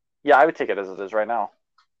 yeah, I would take it as it is right now.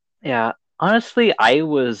 Yeah, honestly,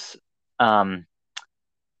 um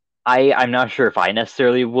I'm not sure if I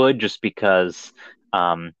necessarily would just because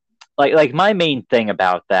like my main thing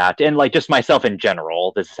about that and like just myself in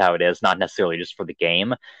general, this is how it is, not necessarily just for the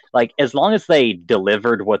game. Like as long as they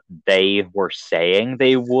delivered what they were saying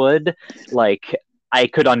they would, like I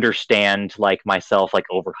could understand like myself like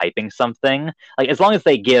overhyping something. Like as long as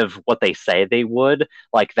they give what they say they would,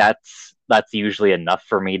 like that's usually enough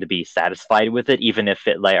for me to be satisfied with it, even if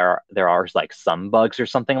there are like some bugs or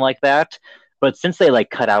something like that. But since they like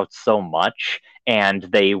cut out so much and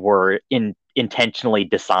they were intentionally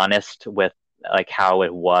dishonest with like how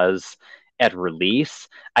it was at release,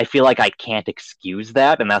 I feel like I can't excuse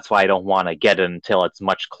that, and that's why I don't want to get it until it's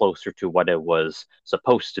much closer to what it was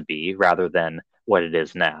supposed to be rather than what it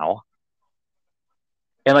is now.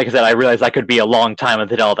 And like I said, I realize that could be a long time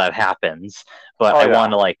until all that happens, but Oh I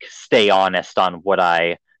want yeah. to like stay honest on what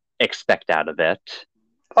I expect out of it.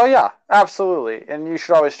 Oh yeah, absolutely. And you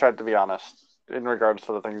should always try to be honest in regards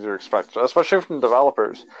to the things you expect, especially from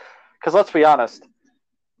developers. Because let's be honest,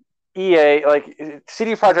 EA, like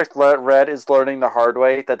CD Projekt Red, is learning the hard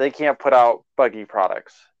way that they can't put out buggy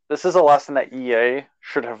products. This is a lesson that EA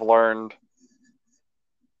should have learned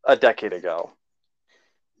a decade ago,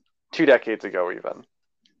 2 decades ago, even.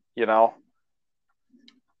 You know,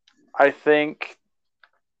 I think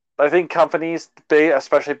companies,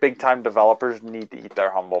 especially big time developers, need to eat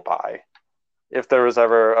their humble pie. If there was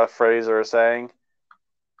ever a phrase or a saying,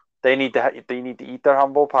 they need to eat their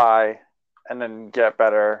humble pie and then get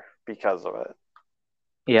better because of it.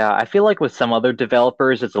 Yeah, I feel like with some other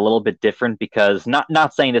developers it's a little bit different because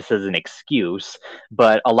not saying this as an excuse,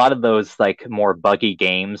 but a lot of those like more buggy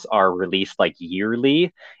games are released like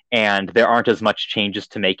yearly and there aren't as much changes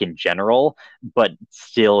to make in general, but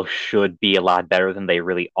still should be a lot better than they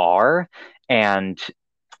really are. And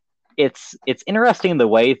it's interesting in the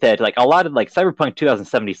way that like a lot of like Cyberpunk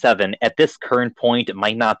 2077 at this current point it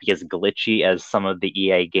might not be as glitchy as some of the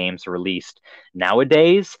EA games released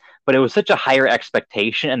nowadays, but it was such a higher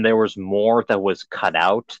expectation and there was more that was cut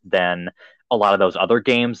out than a lot of those other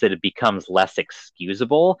games that it becomes less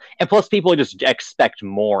excusable. And plus people just expect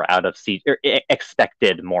more out of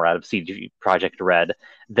expected more out of CG Project Red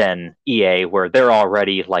than EA where they're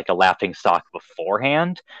already like a laughing stock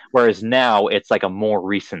beforehand. Whereas now it's like a more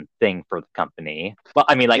recent thing for the company. Well,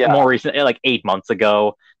 I mean, like more Yeah. recent, like 8 months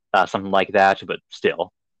ago, something like that. But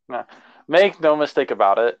still, No. Make no mistake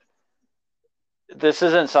about it. This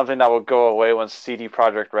isn't something that will go away when CD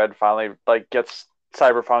Projekt Red finally like gets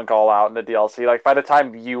Cyberpunk all out in the DLC. Like by the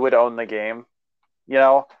time you would own the game, you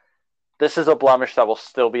know, this is a blemish that will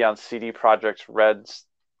still be on CD Projekt Red's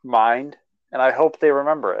mind, and I hope they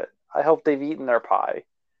remember it. I hope they've eaten their pie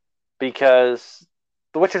because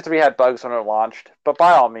The Witcher 3 had bugs when it launched, but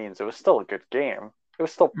by all means, it was still a good game. It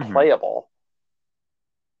was still mm-hmm. playable.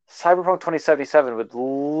 Cyberpunk 2077 would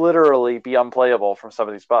literally be unplayable from some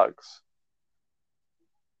of these bugs.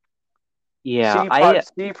 Yeah, I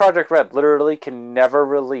CD Projekt Red literally can never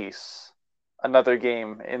release another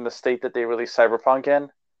game in the state that they released Cyberpunk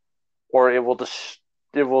in, or it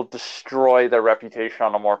will destroy their reputation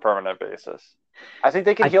on a more permanent basis. I think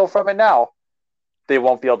they can I heal from it now. They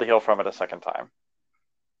won't be able to heal from it a second time.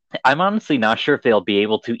 I'm honestly not sure if they'll be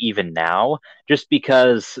able to even now, just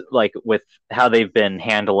because like with how they've been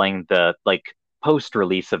handling the like post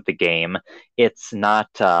release of the game, it's not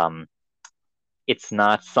it's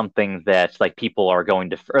not something that like people are going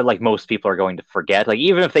to or like most people are going to forget. Like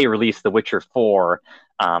even if they release The Witcher 4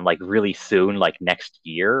 like really soon, like next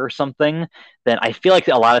year or something, then I feel like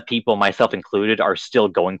a lot of people, myself included, are still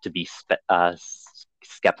going to be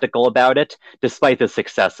skeptical about it, despite the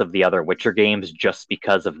success of the other Witcher games, just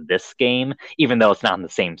because of this game, even though it's not in the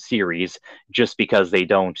same series, just because they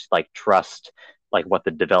don't like trust like what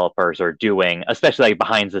the developers are doing, especially like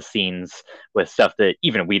behind the scenes with stuff that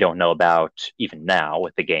even we don't know about even now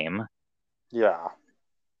with the game. Yeah.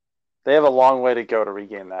 They have a long way to go to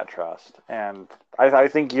regain that trust. And I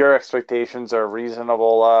think your expectations are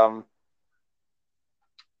reasonable.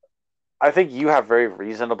 I think you have very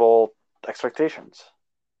reasonable expectations.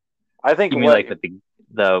 I think You mean like with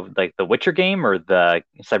the Witcher game or the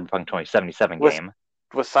Cyberpunk 2077 with game?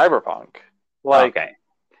 with Cyberpunk, like, Okay.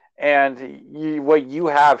 and what you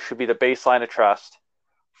have should be the baseline of trust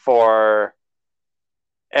for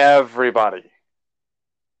everybody.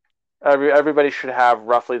 Everybody should have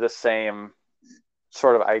roughly the same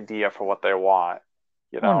sort of idea for what they want.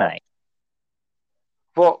 You Oh, know, nice.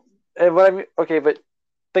 well, and what I mean, okay, but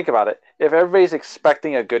think about it. If everybody's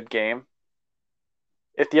expecting a good game,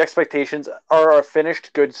 if the expectations are a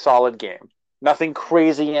finished, good, solid game, nothing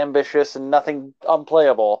crazy ambitious and nothing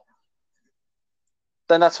unplayable,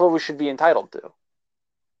 then that's what we should be entitled to.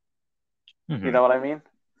 You Mm-hmm. know what I mean?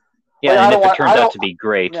 Yeah, Like and I don't if it want, turns I out don't, to be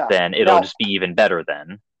great, yeah. then it'll Now, just be even better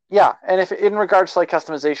then. yeah, and if in regards to like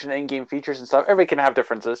customization, in-game features and stuff, everybody can have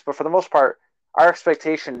differences, but for the most part, our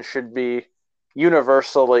expectations should be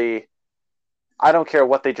universally. I don't care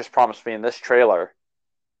what they just promised me in this trailer.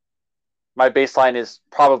 My baseline is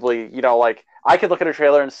probably, like I could look at a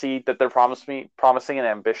trailer and see that they're promising an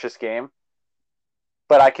ambitious game,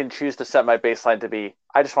 but I can choose to set my baseline to be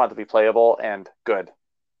I just want it to be playable and good,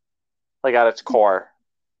 like at its core.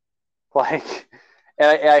 Like, and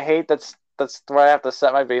I hate that's where I have to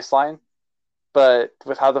set my baseline. But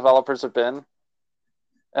with how developers have been,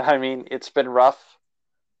 I mean, it's been rough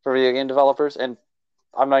for video game developers, and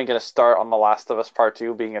I'm not even going to start on The Last of Us Part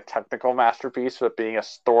 2 being a technical masterpiece, but being a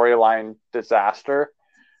storyline disaster.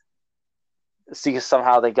 See,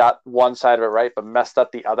 somehow they got one side of it right, but messed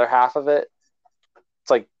up the other half of it.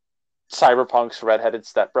 It's like Cyberpunk's redheaded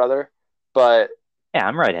stepbrother. But Yeah,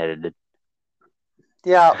 I'm right-headed.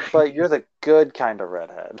 yeah, but you're the good kind of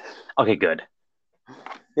redhead. Okay, good.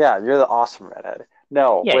 Yeah, you're the awesome redhead.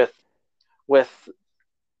 No, Yay. with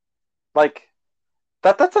like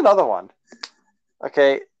that's another one.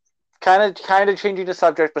 Okay, kind of changing the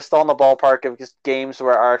subject, but still in the ballpark of just games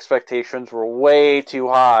where our expectations were way too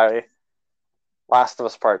high. Last of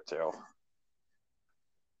Us Part 2.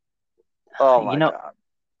 Oh You my know, god.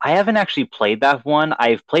 I haven't actually played that one.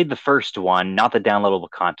 I've played the first one, not the downloadable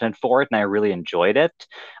content for it, and I really enjoyed it.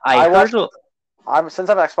 I I heard watched Since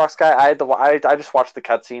I'm an Xbox guy, I just watch the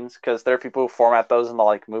cutscenes because there are people who format those in the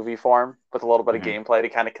like movie form with a little bit of Mhm. gameplay to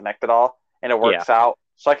kind of connect it all, and it Yeah. works out.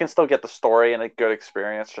 So I can still get the story and a good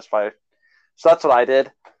experience just by. So that's what I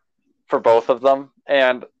did for both of them,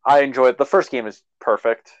 and I enjoyed. The first game is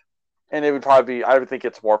perfect, and it would probably be. I would think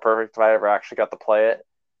it's more perfect if I ever actually got to play it.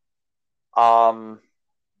 Um,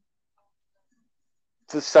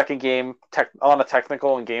 the second game, on a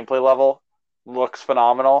technical and gameplay level, looks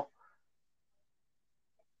phenomenal.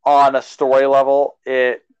 On a story level,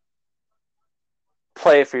 it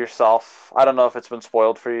play it for yourself. I don't know if it's been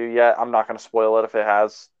spoiled for you yet. I'm not going to spoil it if it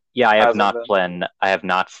Yeah, I have hasn't not been. plan. I have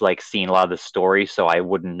not like seen a lot of the story, so I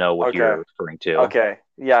wouldn't know what Okay. you're referring to. Okay.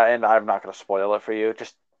 Yeah, and I'm not going to spoil it for you.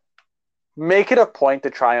 Just make it a point to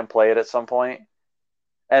try and play it at some point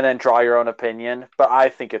and then draw your own opinion, but I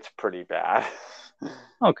think it's pretty bad.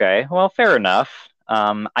 Okay, well, fair enough.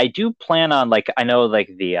 I do plan on like I know like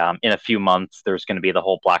the in a few months there's going to be the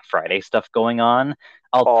whole Black Friday stuff going on.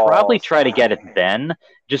 I'll Oh, probably it's try to get it right. then,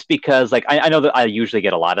 just because like I know that I usually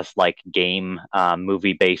get a lot of like game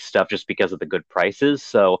movie based stuff just because of the good prices.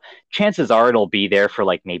 So chances are it'll be there for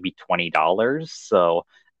like maybe $20. So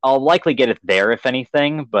I'll likely get it there if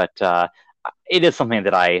anything, but it is something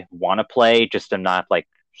that I want to play. Just I'm not like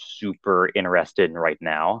super interested in right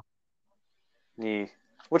now. Yeah.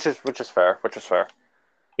 Which is fair. Which is fair.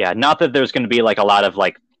 Yeah, not that there's going to be like a lot of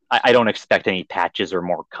like I don't expect any patches or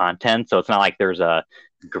more content, so it's not like there's a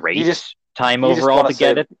You great just time you just overall want to to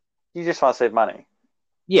get save it. you just want to save money,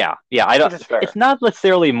 Yeah, yeah. I don't. which is fair. It's not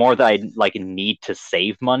necessarily more that I like need to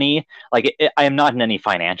save money. Like I am not in any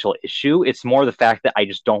financial issue. It's more the fact that I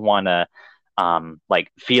just don't want to,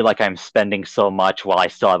 like feel like I'm spending so much while I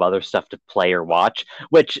still have other stuff to play or watch.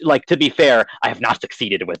 Which, like, to be fair, I have not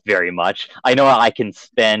succeeded with very much. I know I can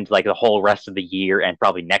spend like the whole rest of the year and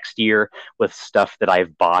probably next year with stuff that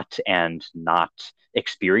I've bought and not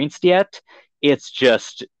experienced yet. It's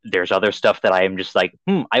just there's other stuff that I am just like,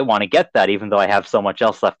 I want to get that, even though I have so much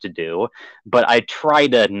else left to do. But I try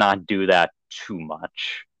to not do that too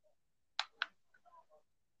much.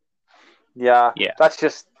 Yeah, Yeah. that's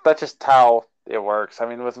just how it works. I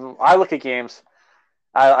mean, with I look at games,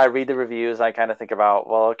 I read the reviews, I kind of think about,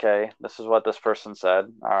 well, okay, this is what this person said.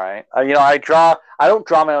 All right, I don't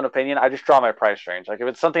draw my own opinion. I just draw my price range. Like if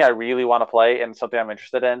it's something I really want to play and something I'm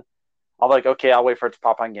interested in, I'll be like, okay, I'll wait for it to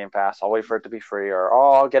pop on Game Pass. I'll wait for it to be free, or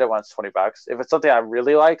oh, I'll get it when it's $20. If it's something I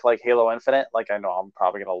really like Halo Infinite, like I know I'm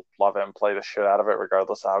probably gonna love it and play the shit out of it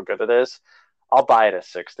regardless of how good it is. I'll buy it at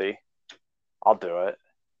 60. I'll do it.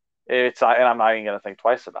 And I'm not even gonna think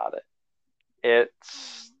twice about it.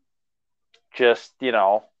 It's just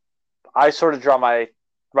I sort of draw my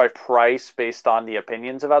price based on the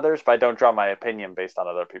opinions of others, but I don't draw my opinion based on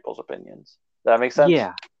other people's opinions. Does that make sense?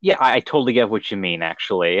 Yeah. Yeah, I totally get what you mean,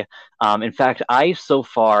 actually. In fact, I so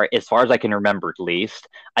far, as far as I can remember at least,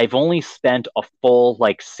 I've only spent a full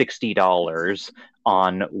like $60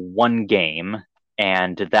 on one game,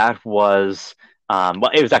 and that was well,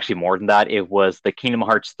 it was actually more than that. It was the Kingdom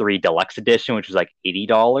Hearts 3 Deluxe Edition, which was like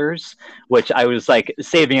 $80, which I was like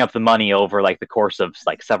saving up the money over like the course of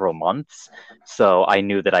like several months. So I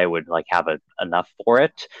knew that I would like have enough for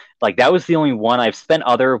it. Like that was the only one. I've spent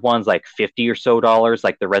other ones like 50 or so dollars,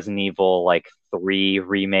 like the Resident Evil like 3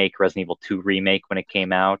 remake, Resident Evil 2 remake when it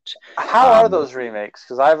came out. How are Um, those remakes?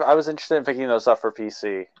 Because I was interested in picking those up for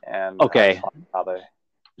PC, and I just okay, want how they.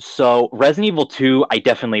 so Resident Evil 2, I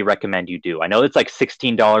definitely recommend you do. I know it's like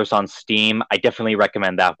 $16 on Steam. I definitely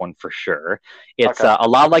recommend that one for sure. It's Okay. a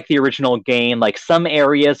lot like the original game. Like some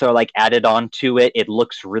areas are like added on to it. It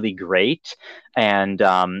looks really great, and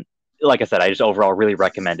like I said, I just overall really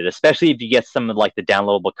recommend it, especially if you get some of like the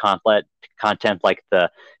downloadable content like the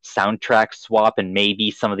soundtrack swap and maybe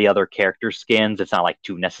some of the other character skins. It's not like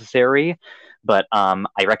too necessary, but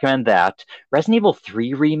I recommend that. Resident Evil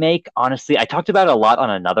 3 remake, honestly, I talked about it a lot on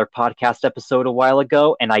another podcast episode a while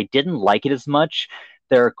ago, and I didn't like it as much.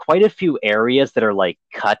 There are quite a few areas that are like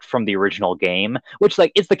cut from the original game, which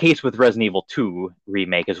like it's the case with Resident Evil 2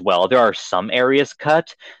 remake as well. There are some areas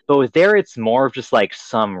cut, but with there it's more of just like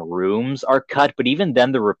some rooms are cut, but even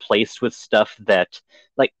then they're replaced with stuff that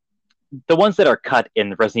like the ones that are cut in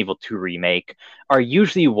the Resident Evil 2 remake are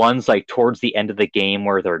usually ones like towards the end of the game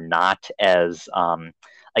where they're not as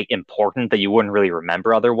like important that you wouldn't really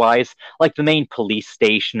remember otherwise. Like the main police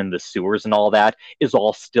station and the sewers and all that is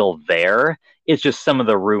all still there. It's just some of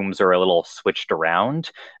the rooms are a little switched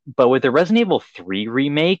around. But with the Resident Evil 3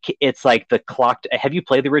 remake, it's like the clock. Have you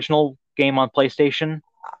played the original game on PlayStation?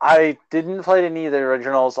 I didn't play any of the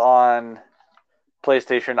originals on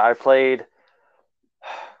PlayStation. I played,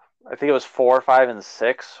 I think it was 4, 5, and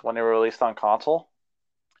 6 when they were released on console.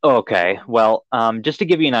 Okay, well, just to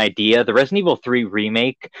give you an idea, the Resident Evil 3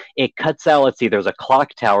 remake, it cuts out, let's see, there's a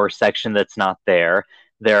clock tower section that's not there.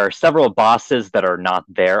 There are several bosses that are not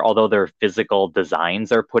there, although their physical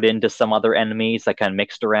designs are put into some other enemies that kind of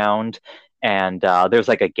mixed around. And there's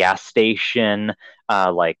like a gas station,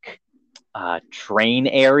 like train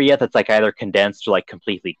area that's like either condensed or like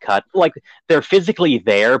completely cut. Like they're physically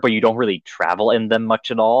there, but you don't really travel in them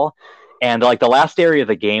much at all. And like the last area of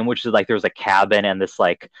the game, which is like there was a cabin and this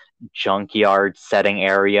like junkyard setting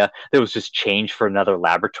area that was just changed for another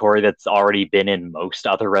laboratory that's already been in most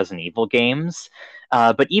other Resident Evil games.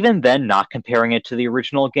 But even then, not comparing it to the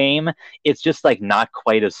original game, it's just like not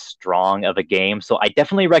quite as strong of a game. So I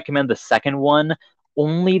definitely recommend the second one,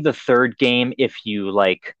 only the third game if you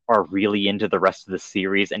like are really into the rest of the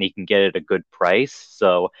series and you can get it at a good price.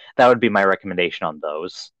 So that would be my recommendation on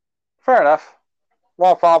those. Fair enough.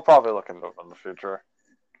 Well, I'll probably look into them in the future.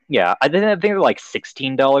 Yeah, I think they're like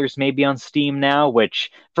 $16 maybe on Steam now,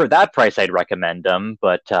 which for that price I'd recommend them,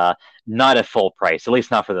 but not at full price, at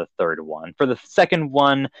least not for the third one. For the second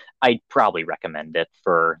one, I'd probably recommend it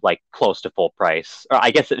for like close to full price. Or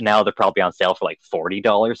I guess now they're probably on sale for like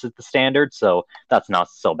 $40 at the standard, so that's not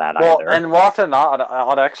so bad Well, either. and more often not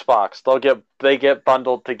on Xbox, they get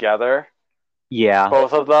bundled together, Yeah,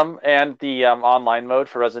 both of them, and the online mode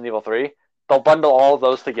for Resident Evil 3. They'll bundle all of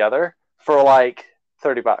those together for like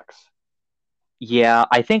 $30. yeah,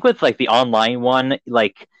 I think with like the online one,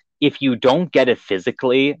 like if you don't get it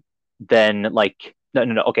physically, then like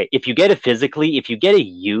no, okay, if you get it physically, if you get it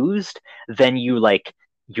used, then you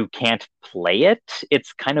can't play it.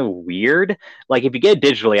 It's kind of weird. Like if you get it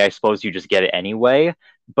digitally, I suppose you just get it anyway.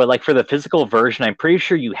 But like for the physical version, I'm pretty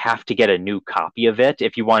sure you have to get a new copy of it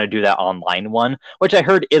if you want to do that online one, which I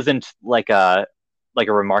heard isn't like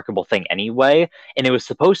a remarkable thing anyway, and it was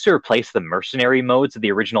supposed to replace the mercenary modes of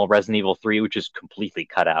the original Resident Evil 3, which is completely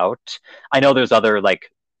cut out. I know there's other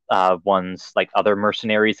like ones like other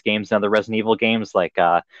mercenaries games and other Resident Evil games like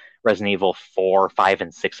Resident Evil 4, 5,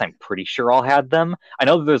 and 6. I'm pretty sure all had them. I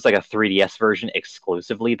know there's like a 3DS version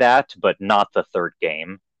exclusively that, but not the third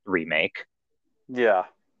game remake. Yeah.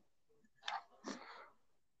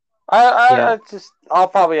 Yeah. I'll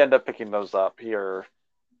probably end up picking those up here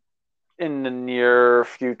in the near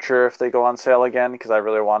future if they go on sale again because I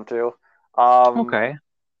really want to. Um, Okay.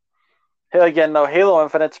 Again, though, Halo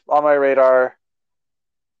Infinite's on my radar.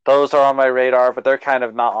 Those are on my radar, but they're kind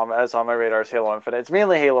of not as on my radar as Halo Infinite. It's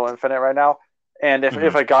mainly Halo Infinite right now. And if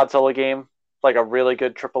Mhm. a Godzilla game, like a really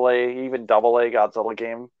good AAA, even AA Godzilla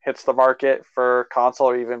game, hits the market for console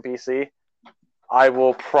or even PC, I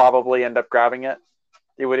will probably end up grabbing it.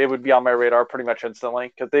 It would be on my radar pretty much instantly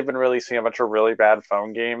because they've been releasing a bunch of really bad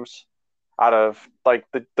phone games out of like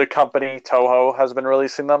the company Toho has been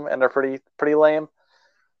releasing them, and they're pretty lame.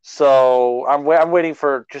 So I'm waiting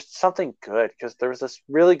for just something good because there's this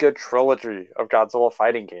really good trilogy of Godzilla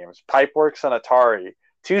fighting games. Pipeworks and Atari,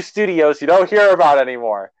 two studios you don't hear about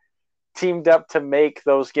anymore, teamed up to make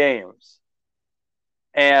those games,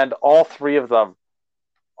 and all three of them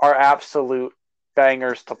are absolute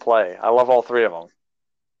bangers to play. I love all three of them,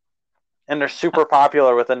 and they're super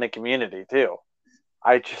popular within the community too.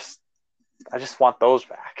 I just I just want those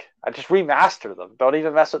back. I just remaster them. Don't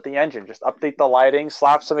even mess with the engine. Just update the lighting,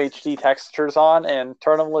 slap some HD textures on, and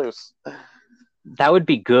turn them loose. That would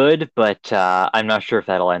be good, but I'm not sure if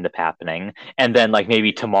that'll end up happening. And then, like,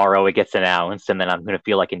 maybe tomorrow it gets announced, and then I'm going to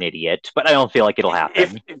feel like an idiot. But I don't feel like it'll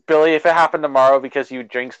If happen. Billy, if it happened tomorrow because you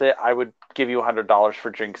jinxed it, I would give you $100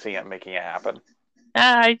 for jinxing it and making it happen.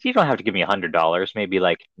 You don't have to give me $100. Maybe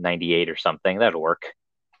like 98 or something. That'll work.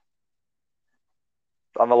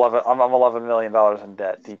 I'm $11 million in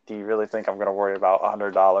debt. Do you really think I'm going to worry about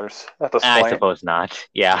 $100 at this I point? suppose not.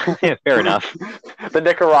 Yeah, fair enough. The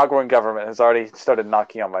Nicaraguan government has already started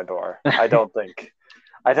knocking on my door. I don't think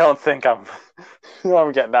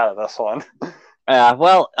I'm getting out of this one.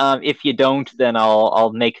 If you don't, then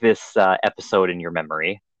I'll make this episode in your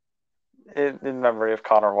memory, In memory of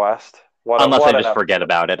Connor West. unless I What an just forget episode.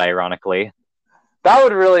 about it. Ironically, That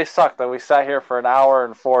would really suck that we sat here for an hour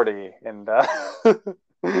and 40 and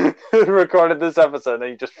recorded this episode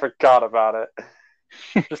and you just forgot about it.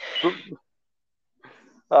 Just,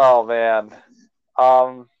 oh man.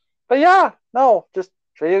 Um, but yeah, no, just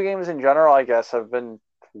video games in general, I guess, have been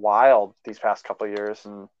wild these past couple of years,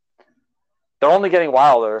 and they're only getting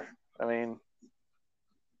wilder. I mean,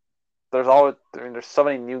 there's so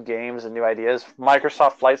many new games and new ideas.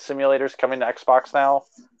 Microsoft Flight Simulators coming to Xbox now.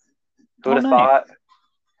 Who oh would have nice. thought?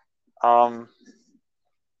 Um,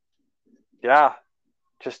 yeah,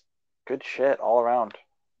 just good shit all around.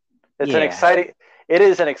 It's an Yeah, exciting. It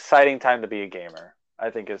is an exciting time to be a gamer. I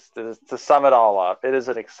think is to sum it all up. It is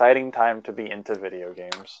an exciting time to be into video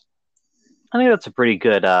games. I think that's a pretty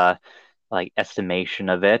good like estimation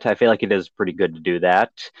of it. I feel like it is pretty good to do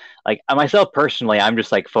that. Like myself personally, I'm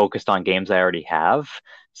just like focused on games I already have,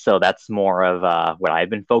 so that's more of what I've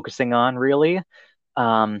been focusing on really.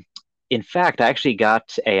 Um, in fact, I actually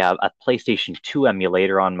got a PlayStation 2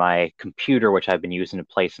 emulator on my computer, which I've been using to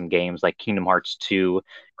play some games like Kingdom Hearts 2,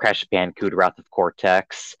 Crash Bandicoot, Wrath of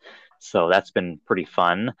Cortex. So that's been pretty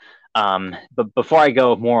fun. But before I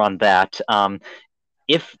go more on that,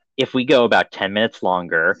 if we go about 10 minutes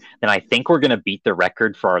longer, then I think we're going to beat the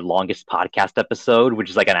record for our longest podcast episode, which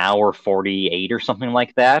is like an hour 48 or something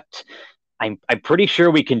like that. I'm pretty sure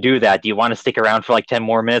we can do that. Do you want to stick around for like 10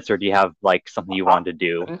 more minutes, or do you have like something you want to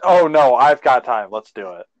do? Oh no, I've got time. Let's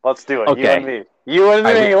do it. Let's do it. Okay. You and me. You and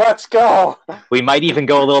me. Let's go. We might even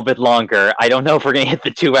go a little bit longer. I don't know if we're going to hit the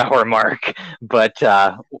 2 hour mark, but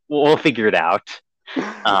we'll figure it out.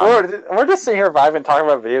 We're just sitting here vibing, talking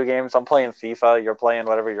about video games. I'm playing FIFA. You're playing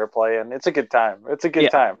whatever you're playing. It's a good time. It's a good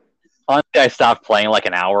time. Honestly, I stopped playing like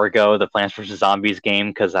an hour ago, the Plants vs. Zombies game,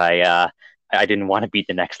 because I didn't want to beat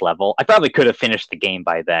the next level. I probably could have finished the game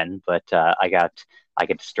by then, but I got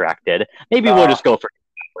distracted. Maybe we'll just go for 2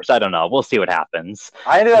 hours. I don't know. We'll see what happens.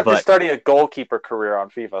 I ended up just starting a goalkeeper career on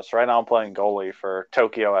FIFA, so right now I'm playing goalie for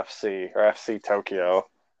Tokyo FC or FC Tokyo.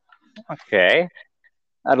 Okay.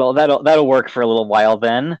 That'll work for a little while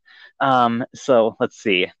then. So let's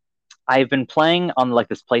see. I've been playing on like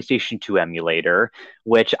this PlayStation 2 emulator,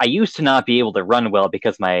 which I used to not be able to run well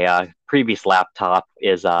because my previous laptop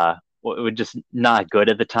is just not good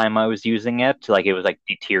at the time I was using it. Like it was like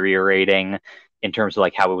deteriorating in terms of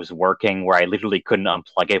like how it was working, where I literally couldn't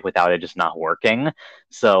unplug it without it just not working.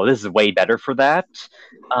 So this is way better for that.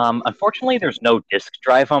 Unfortunately, there's no disk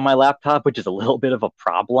drive on my laptop, which is a little bit of a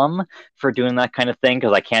problem for doing that kind of thing,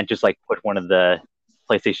 because I can't just like put one of the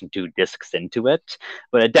PlayStation 2 discs into it.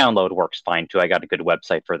 But a download works fine too. I got a good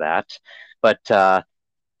website for that. But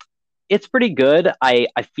it's pretty good. I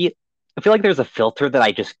feel like there's a filter that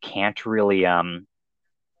I just can't really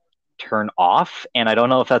turn off, and I don't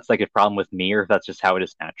know if that's like a problem with me or if that's just how it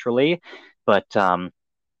is naturally, but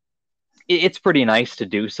it's pretty nice to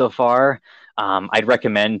do so far. I'd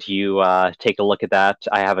recommend you take a look at that.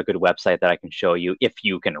 I have a good website that I can show you if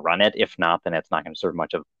you can run it. If not, then it's not going to serve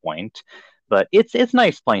much of a point. But it's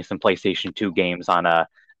nice playing some PlayStation 2 games on a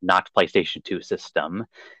not PlayStation 2 system.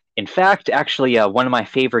 In fact, actually, one of my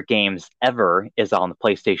favorite games ever is on the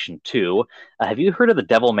PlayStation 2. Have you heard of the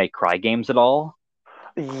Devil May Cry games at all?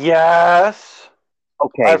 Yes.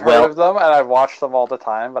 Okay, I've heard of them and I've watched them all the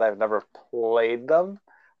time, but I've never played them.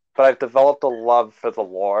 But I've developed a love for the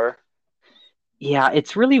lore. Yeah,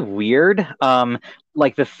 it's really weird.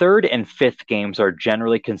 Like the third and fifth games are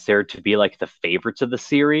generally considered to be like the favorites of the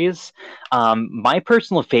series. My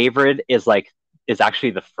personal favorite is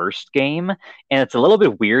actually the first game, and it's a little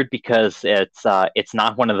bit weird because it's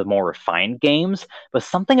not one of the more refined games, but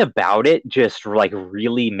something about it just like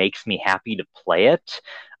really makes me happy to play it.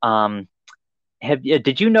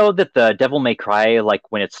 Did you know that the Devil May Cry, like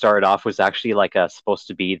when it started off, was actually like supposed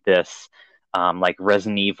to be this like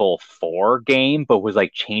Resident Evil 4 game, but was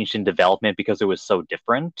like changed in development because it was so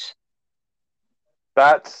different?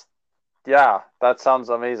 That sounds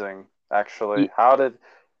amazing, actually. How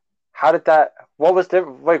did that, what was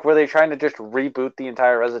different? Like, were they trying to just reboot the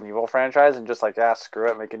entire Resident Evil franchise and just like, screw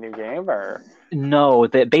it, make a new game, or? No,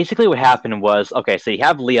 basically what happened was, okay, so you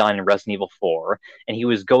have Leon in Resident Evil 4, and he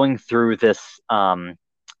was going through this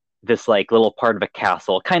like little part of a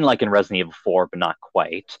castle, kind of like in Resident Evil 4, but not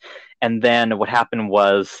quite. And then what happened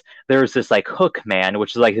was there's this like Hookman,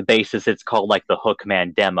 which is like the basis. It's called like the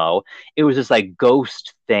Hookman demo. It was this like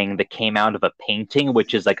ghost thing that came out of a painting,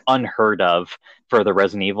 which is like unheard of for the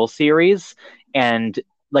Resident Evil series. And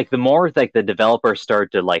like the more like the developers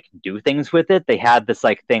started to like do things with it, they had this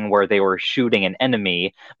like thing where they were shooting an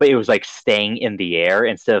enemy, but it was like staying in the air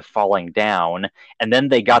instead of falling down. And then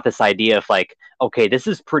they got this idea of like, okay, this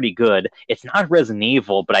is pretty good. It's not Resident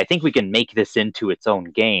Evil, but I think we can make this into its own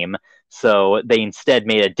game. So they instead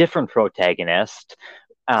made a different protagonist,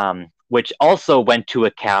 which also went to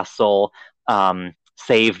a castle,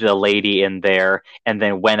 saved a lady in there, and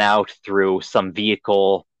then went out through some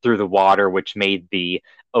vehicle through the water, which made the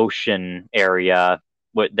ocean area,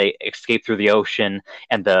 what they escaped through the ocean,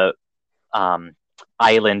 and the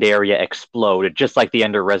island area exploded, just like the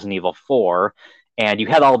end of Resident Evil 4. And you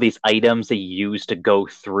had all these items that you used to go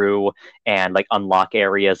through and like unlock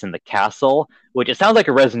areas in the castle, which it sounds like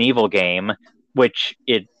a Resident Evil game, which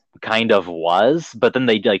it kind of was, but then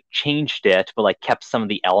they like changed it, but like kept some of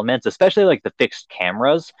the elements, especially like the fixed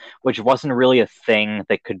cameras, which wasn't really a thing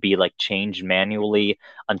that could be like changed manually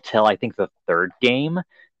until I think the third game.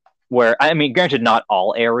 Where I mean, granted, not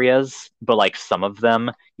all areas, but like some of them,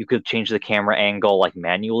 you could change the camera angle like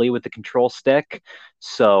manually with the control stick.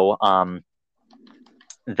 So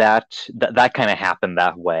that kind of happened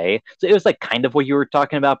that way. So it was like kind of what you were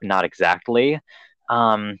talking about, but not exactly.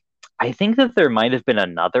 Um, I think that there might have been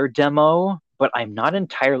another demo, but I'm not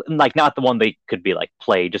entirely like not the one they could be like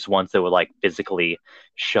play, just ones that were like physically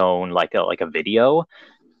shown like a video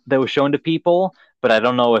that was shown to people. But I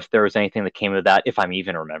don't know if there was anything that came of that, if I'm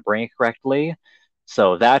even remembering it correctly.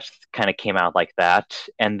 So that kind of came out like that.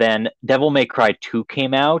 And then Devil May Cry 2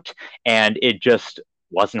 came out, and it just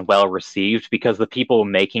wasn't well received because the people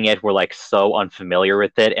making it were like so unfamiliar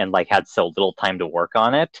with it and like had so little time to work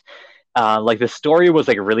on it. Like the story was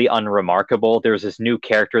like really unremarkable. There was this new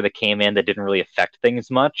character that came in that didn't really affect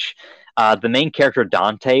things much. The main character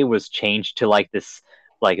Dante was changed to like this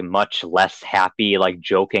like much less happy like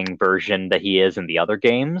joking version that he is in the other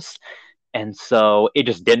games. And so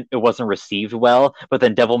it wasn't received well. But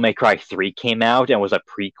then Devil May Cry 3 came out and was a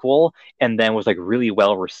prequel and then was like really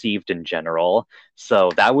well received in general.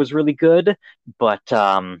 So that was really good. But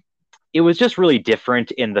it was just really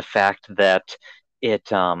different in the fact that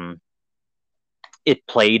it it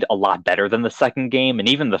played a lot better than the second game and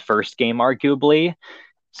even the first game, arguably.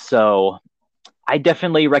 So I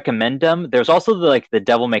definitely recommend them. There's also the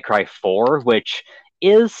Devil May Cry 4, which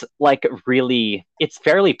is like really it's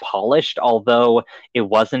fairly polished, although it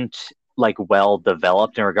wasn't like well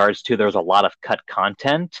developed in regards to there's a lot of cut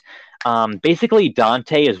content. Basically,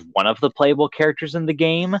 Dante is one of the playable characters in the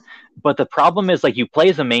game, but the problem is like you play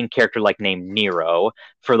as a main character like named Nero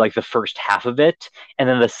for like the first half of it, and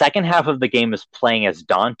then the second half of the game is playing as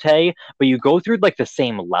Dante, but you go through like the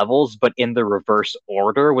same levels but in the reverse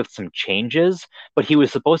order with some changes. But he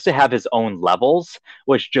was supposed to have his own levels,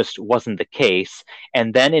 which just wasn't the case.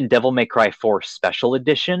 And then in Devil May Cry 4 Special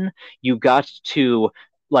Edition, you got to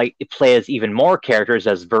like play as even more characters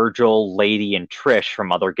as Virgil, Lady, and Trish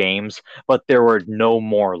from other games, but there were no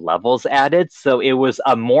more levels added. So it was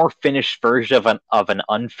a more finished version of an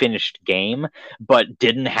unfinished game, but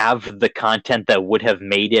didn't have the content that would have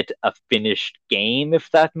made it a finished game, if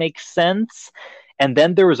that makes sense. And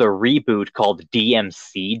then there was a reboot called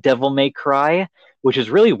DMC Devil May Cry, which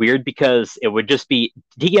is really weird because it would just be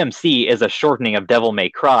DMC is a shortening of Devil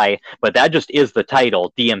May Cry, but that just is the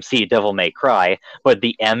title, DMC Devil May Cry, but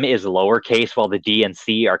the M is lowercase while the D and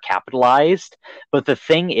C are capitalized. But the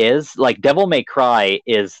thing is, like Devil May Cry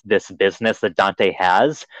is this business that Dante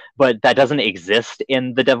has, but that doesn't exist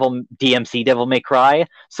in the DMC Devil May Cry.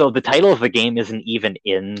 So the title of the game isn't even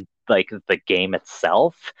in like the game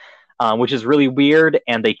itself. Which is really weird,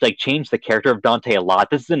 and they like changed the character of Dante a lot.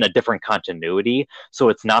 This is in a different continuity, so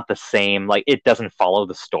it's not the same. Like it doesn't follow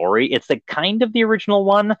the story. It's like kind of the original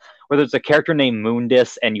one, where there's a character named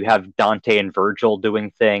Mundus, and you have Dante and Virgil doing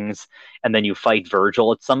things, and then you fight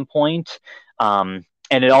Virgil at some point. And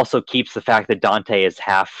it also keeps the fact that Dante is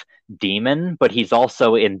half demon, but he's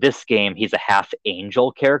also in this game he's a half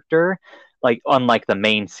angel character. Like unlike the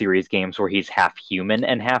main series games where he's half human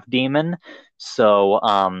and half demon.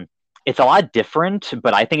 So it's a lot different,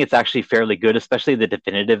 but I think it's actually fairly good, especially the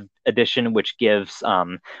definitive edition, which gives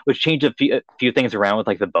which changed a few things around with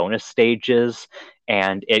like the bonus stages,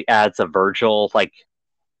 and it adds a Virgil like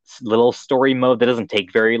little story mode that doesn't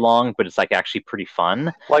take very long, but it's like actually pretty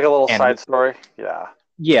fun. Like a little And side story. Yeah.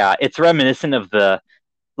 yeah, it's reminiscent of the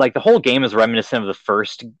whole game is reminiscent of the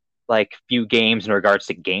first like few games in regards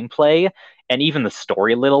to gameplay and even the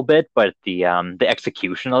story a little bit, but the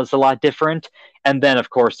execution is a lot different. And then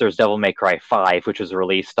of course there's Devil May Cry 5, which was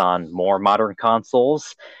released on more modern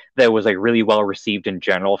consoles that was like really well received in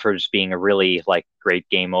general for just being a really like great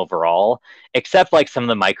game overall. Except like some of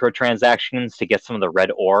the microtransactions to get some of the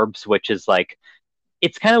red orbs, which is like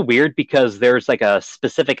it's kind of weird because there's like a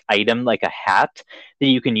specific item, like a hat, that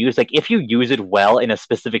you can use. Like if you use it well in a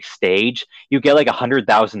specific stage, you get like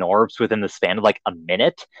 100,000 orbs within the span of like a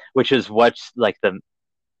minute, which is what's like the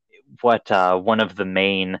what one of the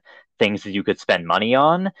main things that you could spend money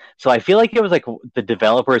on. So I feel like it was like the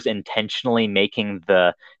developers intentionally making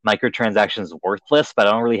the microtransactions worthless, but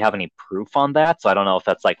I don't really have any proof on that, so I don't know if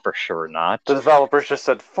that's like for sure or not. The developers just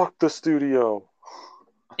said, fuck the studio.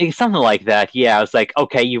 It's something like that. Yeah, I was like,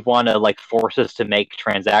 okay, you want to like force us to make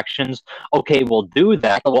transactions? Okay, we'll do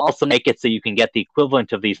that. But we'll also make it so you can get the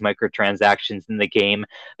equivalent of these microtransactions in the game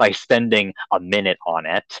by spending a minute on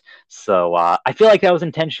it. So I feel like that was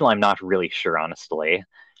intentional. I'm not really sure, honestly.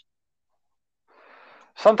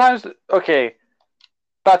 Sometimes, okay,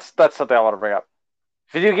 that's something I want to bring up.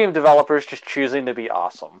 Video game developers just choosing to be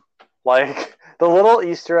awesome. Like the little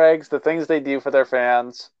Easter eggs, the things they do for their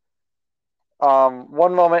fans.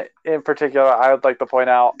 One moment in particular I would like to point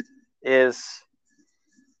out is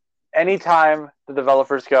anytime the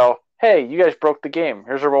developers go, "Hey, you guys broke the game.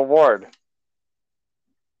 Here's a reward."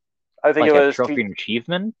 I think it Like a was. trophy and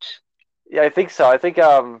achievement? Yeah, I think so. I think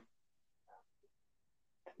no,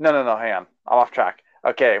 hang on. I'm off track.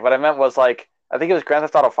 Okay, what I meant was like I think it was Grand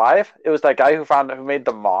Theft Auto 5. It was that guy who made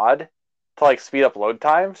the mod to like speed up load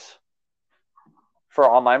times for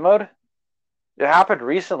online mode. It happened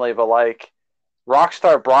recently, but like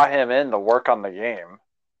Rockstar brought him in to work on the game.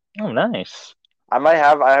 Oh, nice.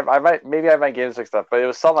 Maybe I have my games mixed up, but it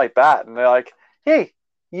was something like that. And they're like, "Hey,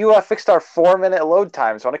 you fixed our 4 minute load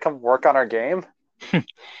times. Want to come work on our game?"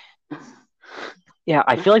 Yeah,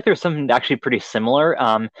 I feel like there's something actually pretty similar.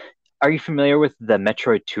 Are you familiar with the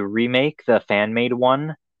Metroid 2 remake, the fan-made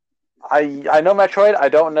one? I know Metroid. I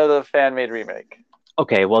don't know the fan made remake.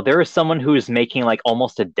 Okay, well, there is someone who is making like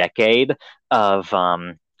almost a decade of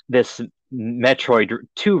this Metroid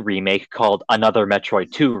 2 remake called Another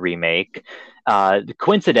Metroid 2 Remake.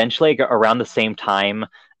 Coincidentally, around the same time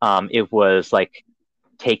it was like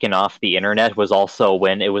taken off the internet was also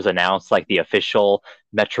when it was announced like the official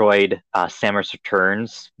Metroid Samus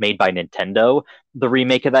Returns made by Nintendo, the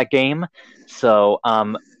remake of that game. So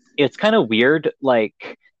it's kind of weird.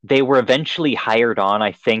 Like they were eventually hired on,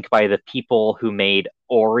 I think, by the people who made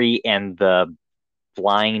Ori and the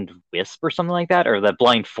Blind Wisp or something like that, or the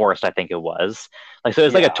Blind Forest, I think it was. Like so,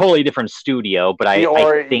 it's like a Yeah, totally different studio, but the I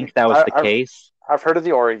Ori. think that was the case. I've heard of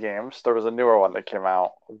the Ori games. There was a newer one that came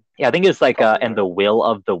out Yeah, I think it's a like couple and years. the Will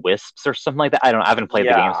of the Wisps or something like that. I don't know. I haven't played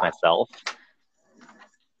the games Yeah, myself.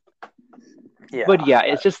 But yeah, yeah,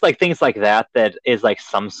 it's just like things like that that is like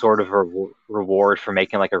some sort of reward for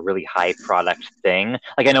making like a really high product thing.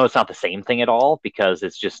 Like I know it's not the same thing at all because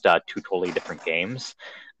it's just two totally different games,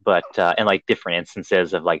 but and like different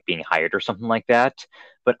instances of like being hired or something like that.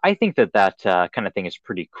 But I think that that kind of thing is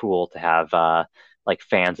pretty cool to have like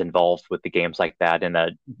fans involved with the games like that in a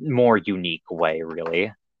more unique way,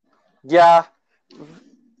 really. yeah.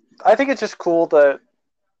 I think it's just cool that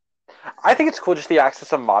I think it's cool just the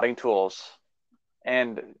access of modding tools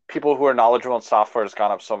and people who are knowledgeable in software has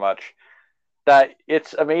gone up so much that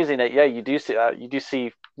it's amazing that yeah you do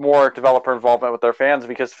see more developer involvement with their fans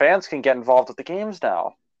because fans can get involved with the games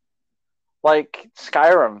now. Like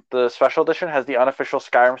Skyrim, the special edition has the unofficial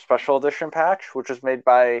Skyrim special edition patch, which was made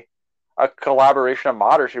by a collaboration of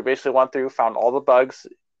modders who basically went through, found all the bugs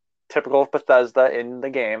typical of Bethesda in the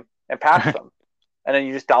game, and patched them. And then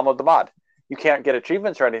you just download the mod. You can't get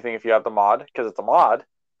achievements or anything if you have the mod because it's a mod,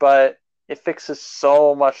 but it fixes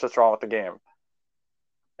so much that's wrong with the game.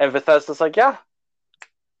 And Bethesda's like, yeah,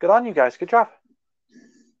 good on you guys, good job.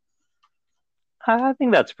 I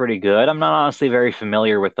think that's pretty good. I'm not honestly very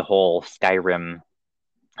familiar with the whole Skyrim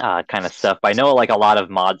kind of stuff. But I know like a lot of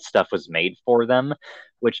mod stuff was made for them,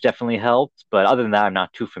 which definitely helped. But other than that, I'm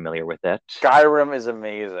not too familiar with it. Skyrim is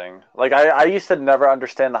amazing. Like I used to never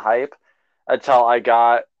understand the hype until I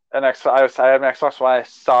got an Xbox. I had an Xbox when I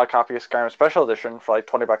saw a copy of Skyrim Special Edition for like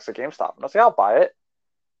 $20 at GameStop, and I was like, I'll buy it.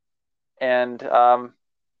 And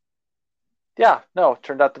yeah, no, it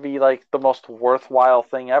turned out to be like the most worthwhile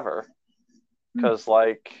thing ever Hmm. because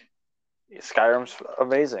like Skyrim's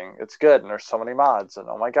amazing. It's good, and there's so many mods, and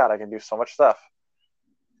oh my god, I can do so much stuff.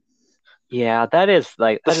 Yeah, that is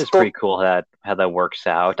like The that is sto- pretty cool how that works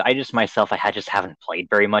out. I just myself just haven't played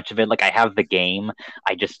very much of it. Like I have the game,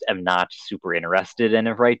 I just am not super interested in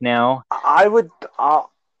it right now. I would,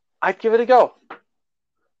 I'd give it a go.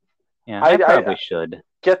 Yeah, I I probably should.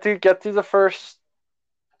 get through the first.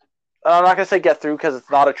 I'm not gonna say get through because it's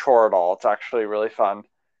not a chore at all. It's actually really fun.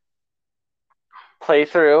 Play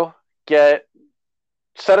through,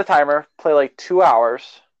 set a timer, play like 2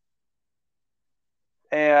 hours,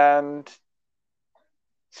 and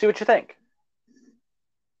see what you think.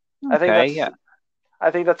 I think Okay, that's yeah.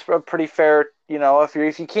 I think that's a pretty fair. You know, if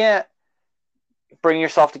you can't bring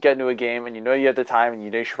yourself to get into a game and you know you have the time and you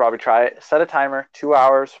know you should probably try it, set a timer, 2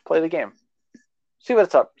 hours, play the game, see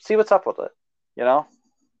what's up, see what's up with it. You know,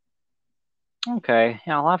 Okay,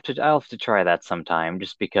 yeah, I'll have to try that sometime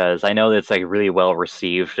just because I know that it's like really well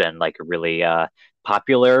received and like really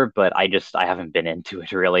popular, but I haven't been into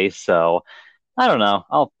it really, so I don't know.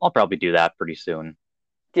 I'll probably do that pretty soon.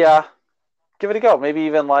 yeah, give it a go. Maybe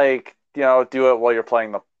even like do it while you're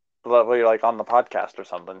playing the while you're like on the podcast or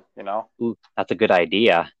something. You know, Ooh, that's a good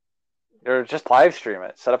idea. or just live stream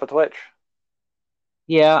it. Set up a Twitch.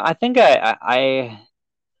 Yeah, I think that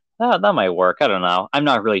might work. I don't know. I'm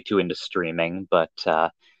not really too into streaming, but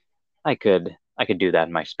I I could do that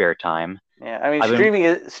in my spare time. Yeah, I mean, I've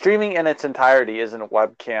been streaming in its entirety isn't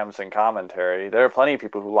webcams and commentary. There are plenty of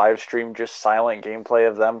people who live stream just silent gameplay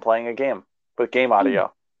of them playing a game with game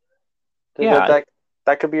audio. That yeah, that,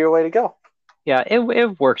 that could be your way to go. yeah,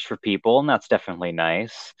 it works for people, and that's definitely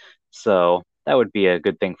nice. So that would be a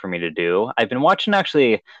good thing for me to do. I've been watching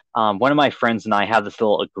actually. One of my friends and I have this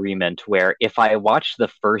little agreement where if I watch the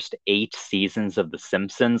first 8 seasons of The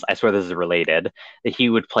Simpsons, I swear this is related, that he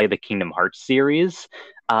would play the Kingdom Hearts series.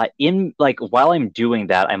 In like while I'm doing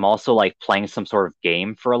that, I'm also like playing some sort of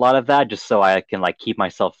game for a lot of that, just so I can like keep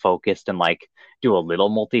myself focused and like do a little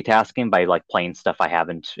multitasking by like playing stuff I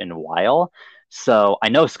haven't in a while. So I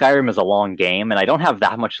know Skyrim is a long game, and I don't have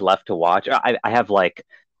that much left to watch. I have like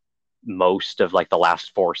most of like the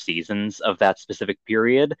last 4 seasons of that specific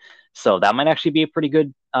period, so that might actually be a pretty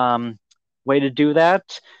good way to do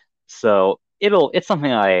that. So it's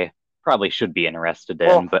something I probably should be interested in,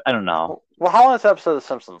 Well, but I don't know. well, how long is the episode of The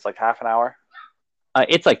Simpsons? Like half an hour?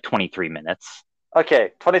 It's like 23 minutes.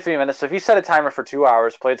 Okay, 23 minutes. So if you set a timer for 2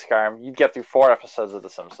 hours, played Skyrim, you'd get through 4 episodes of The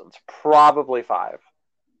Simpsons. Probably five.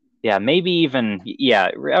 Yeah, maybe even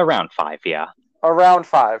around 5. Yeah, Around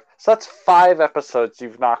five. So that's 5 episodes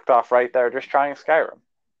you've knocked off right there just trying Skyrim.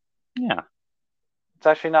 yeah. It's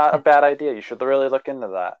actually not a bad idea. You should really look into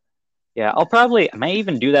that. Yeah, I might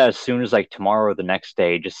even do that as soon as like tomorrow or the next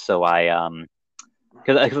day, just so I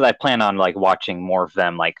because I plan on like watching more of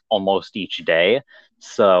them like almost each day.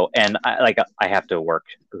 So and I have to work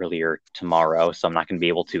earlier tomorrow, so I'm not going to be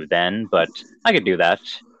able to then, but I could do that.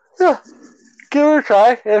 Yeah, give it a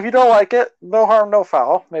try. If you don't like it, no harm, no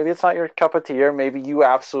foul. Maybe it's not your cup of tea, or maybe you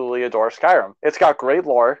absolutely adore Skyrim. It's got great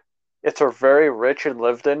lore. It's a very rich and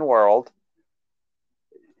lived-in world.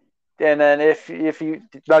 And then if you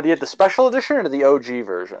now, do you have the special edition or the OG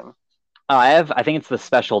version? I think it's the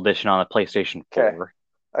special edition on the PlayStation Okay. 4.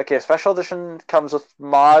 Okay, special edition comes with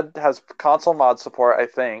has console mod support, I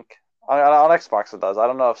think. On Xbox it does. I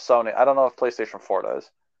don't know if PlayStation 4 does.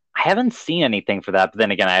 I haven't seen anything for that, but then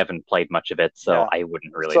again, I haven't played much of it, so Yeah. I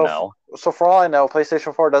wouldn't really So, know. so for all I know,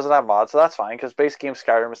 PlayStation 4 doesn't have mods, so that's fine because base game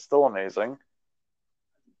Skyrim is still amazing.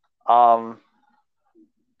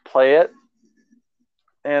 Play it,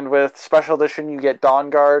 and with special edition, you get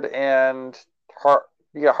Dawnguard and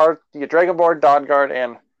you get Dragonborn, Dawnguard,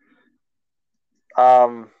 and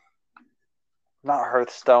not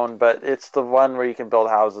Hearthstone, but it's the one where you can build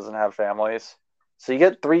houses and have families. So you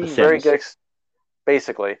get three The very Sims. good.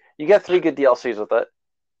 Basically, you get 3 good DLCs with it.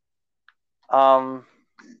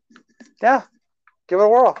 Yeah, give it a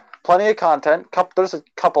whirl. Plenty of content. There's a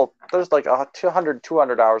couple. There's like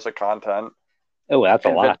 200 hours of content Oh, that's a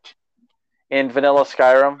lot. in vanilla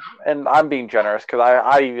Skyrim, and I'm being generous because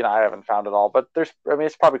I haven't found it all, but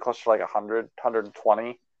it's probably close to like 100,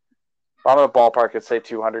 120. I'm gonna ballpark it, say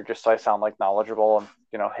 200, just so I sound like knowledgeable and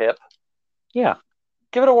hip. Yeah.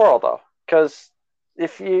 Give it a whirl though, because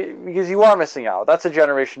you are missing out. That's a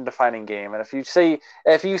generation defining game, and if you say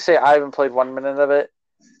I haven't played 1 minute of it,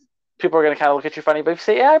 people are gonna kind of look at you funny. But if you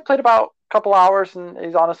say, yeah, I played about a couple hours and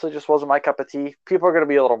it honestly just wasn't my cup of tea, people are gonna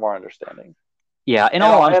be a little more understanding. Yeah, in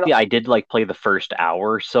all honesty, I did like play the first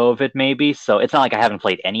hour or so of it, maybe. So it's not like I haven't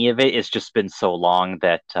played any of it. It's just been so long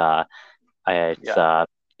that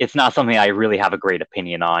it's not something I really have a great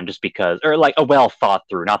opinion on, just because, or like a well thought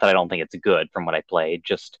through. Not that I don't think it's good from what I played,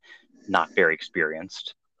 just not very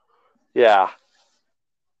experienced. Yeah,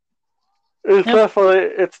 it's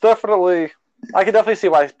definitely. I can definitely see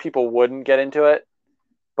why people wouldn't get into it,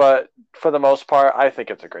 but for the most part, I think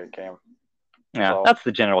it's a great game. Yeah, So, that's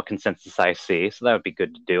the general consensus I see. So that would be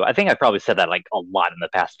good to do. I think I probably said that like a lot in the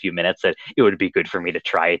past few minutes, that it would be good for me to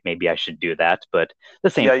try it. Maybe I should do that, but the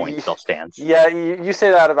same point still stands. Yeah, you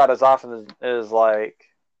say that about as often as like,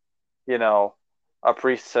 a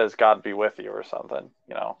priest says God be with you or something,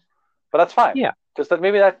 But that's fine. Yeah. Just that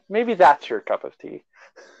maybe that's your cup of tea.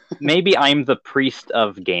 Maybe I'm the priest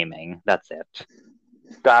of gaming. That's it.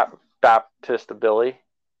 Baptist Billy.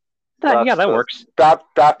 That works.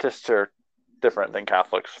 Baptists are different than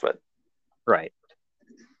Catholics, but right.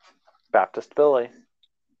 Baptist Billy.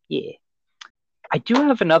 Yeah. I do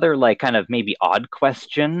have another like kind of maybe odd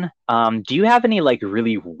question. Do you have any like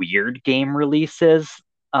really weird game releases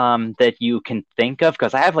that you can think of?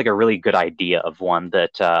 Because I have like a really good idea of one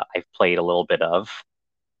that I've played a little bit of.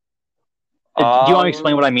 Do you want to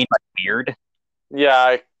explain what I mean by weird?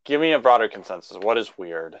 Yeah, give me a broader consensus. What is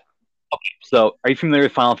weird? Okay, so are you familiar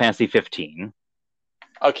with Final Fantasy 15?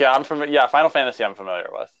 Okay, Final Fantasy I'm familiar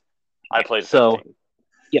with. I played 15.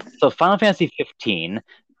 Yep. So Final Fantasy 15,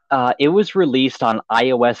 It was released on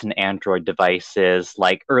iOS and Android devices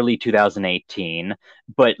like early 2018,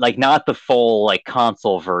 but like not the full like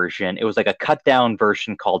console version. It was like a cut down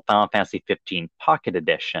version called Final Fantasy 15 Pocket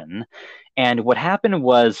Edition. And what happened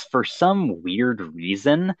was, for some weird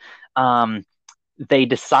reason, um, they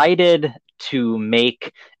decided to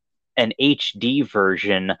make an HD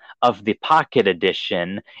version of the Pocket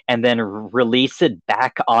Edition and then release it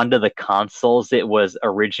back onto the consoles it was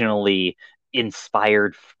originally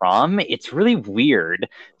inspired from. It's really weird.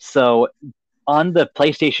 So on the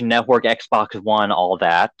PlayStation Network, Xbox One, all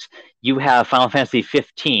that, you have Final Fantasy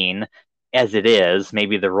 15 as it is,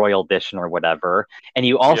 maybe the Royal Edition or whatever, and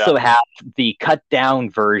you Yeah. also have the cut down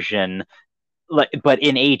version, but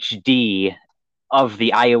in HD of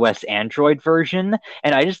the iOS Android version.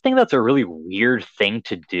 And I just think that's a really weird thing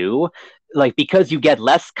to do. Like, because you get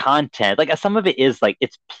less content, like some of it is like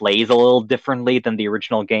it plays a little differently than the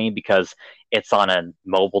original game because it's on a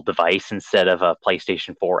mobile device instead of a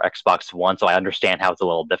PlayStation 4, Xbox One. So I understand how it's a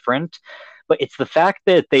little different. But it's the fact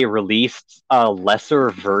that they released a lesser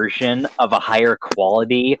version of a higher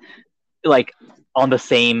quality, like on the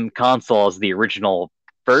same console as the original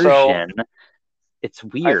So version. It's I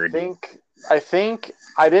weird. think I think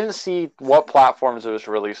I didn't see what platforms it was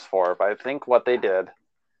released for, but I think what they did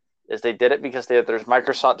is they did it because there's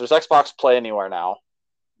Xbox Play Anywhere now,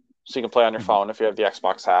 so you can play on your phone if you have the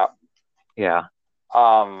Xbox app. Yeah.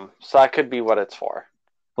 So that could be what it's for.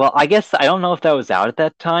 Well, I guess I don't know if that was out at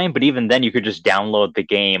that time, but even then you could just download the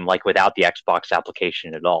game like without the Xbox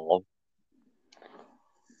application at all.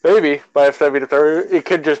 Maybe, but it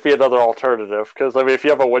could just be another alternative. Because I mean, if you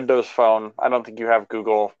have a Windows phone, I don't think you have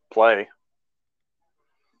Google Play.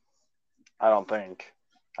 I don't think.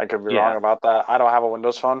 I could be Yeah. wrong about that. I don't have a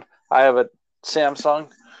Windows phone. I have a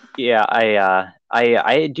Samsung. Yeah,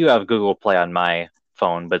 I do have Google Play on my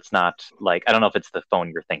phone, but it's not like I don't know if it's the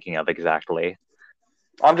phone you're thinking of exactly.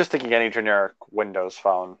 I'm just thinking any generic Windows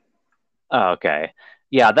phone. Oh, okay.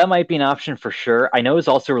 Yeah, that might be an option for sure. I know it's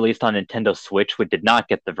also released on Nintendo Switch, which did not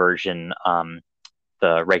get the version,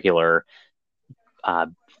 the regular uh,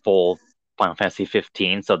 full Final Fantasy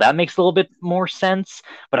 15. So that makes a little bit more sense.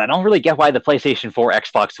 But I don't really get why the PlayStation 4,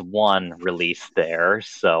 Xbox One released there.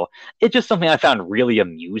 So it's just something I found really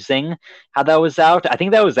amusing how that was out. I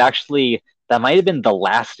think that was actually that might have been the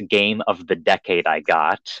last game of the decade I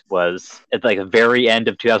got. Was at like the very end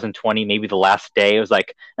of 2020, maybe the last day. It was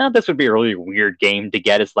like, oh, this would be a really weird game to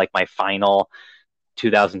get as like my final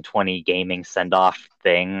 2020 gaming send off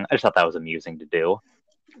thing. I just thought that was amusing to do.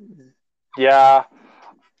 Yeah,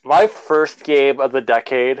 my first game of the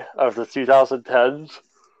decade of the 2010s.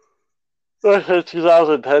 The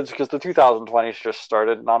 2010s because the 2020s just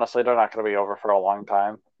started, and honestly, they're not going to be over for a long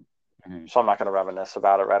time. Mhm. So I'm not going to reminisce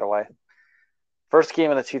about it right away. First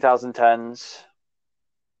game in the 2010s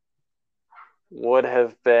would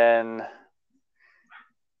have been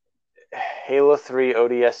Halo 3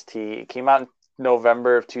 ODST. It came out in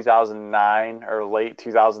November of 2009 or late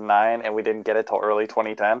 2009, and we didn't get it till early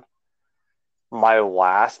 2010. My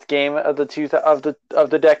last game of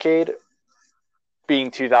the decade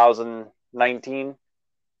being 2019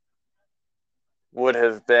 would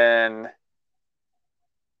have been.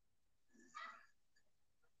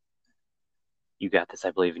 You got this.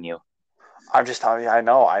 I believe in you. I'm just telling you. I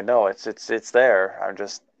know. It's there. I'm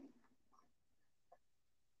just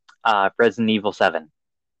Resident Evil 7.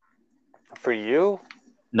 for you.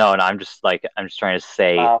 No, I'm just trying to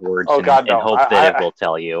say words Oh God, and no! hope that it will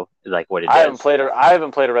tell you like what it I is.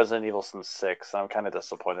 haven't played a Resident Evil since 6. I'm kind of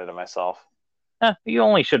disappointed in myself. You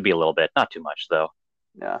only should be a little bit, not too much though.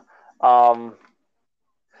 Yeah. I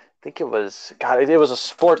think it was God. It was a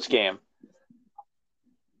sports game.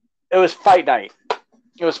 It was Fight Night.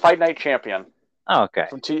 It was Fight Night Champion. Oh, okay.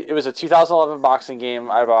 It was a 2011 boxing game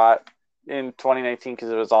I bought in 2019 because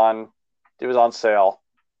it was on sale.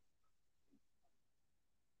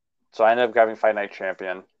 So I ended up grabbing Fight Night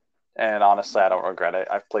Champion, and honestly, I don't regret it.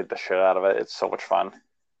 I've played the shit out of it. It's so much fun.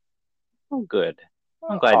 Oh, good.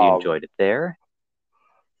 I'm glad you enjoyed it there.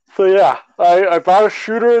 So yeah, I bought a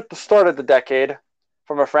shooter at the start of the decade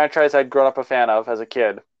from a franchise I'd grown up a fan of as a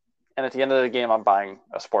kid, and at the end of the game, I'm buying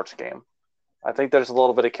a sports game. I think there's a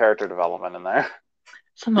little bit of character development in there.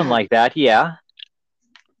 Something like that, yeah.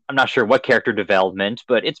 I'm not sure what character development,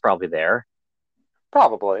 but it's probably there.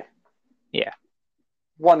 Probably. Yeah.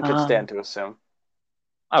 One could stand to assume.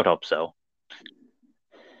 I would hope so.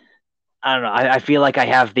 I don't know. I feel like I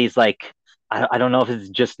have these like I don't know if it's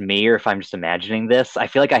just me or if I'm just imagining this. I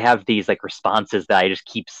feel like I have these like responses that I just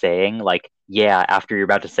keep saying, like, yeah, after you're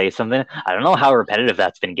about to say something. I don't know how repetitive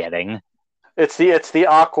that's been getting. It's the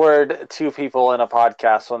awkward two people in a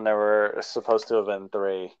podcast when there were supposed to have been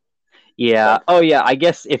three. Yeah. But Oh, yeah. I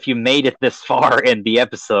guess if you made it this far in the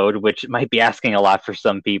episode, which might be asking a lot for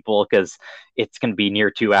some people because it's going to be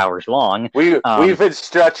near 2 hours long. we've been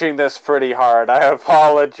stretching this pretty hard. I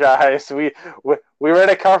apologize. We were in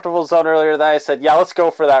a comfortable zone earlier. Then I said, "Yeah, let's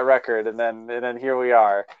go for that record," and then here we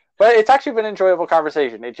are. But it's actually been an enjoyable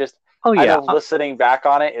conversation. It just Oh, I know yeah. listening back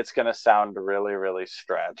on it, it's gonna sound really really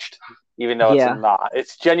stretched, even though it's Yeah. not.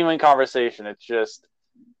 It's genuine conversation. It's just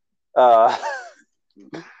uh,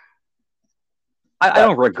 I but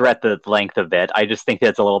don't regret the length of it. I just think that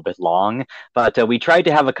it's a little bit long. But we tried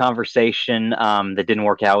to have a conversation that didn't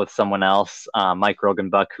work out with someone else, Mike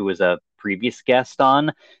Rogenbuck, who was a previous guest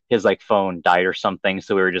on. His like phone died or something,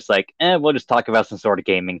 so we were just like, we'll just talk about some sort of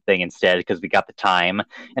gaming thing instead because we got the time.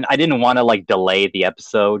 And I didn't want to like delay the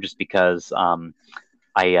episode just because I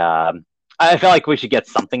I felt like we should get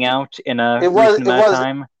something out in a it was recent it amount of was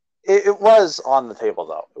time. it was on the table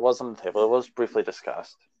though. It was on the table. It was briefly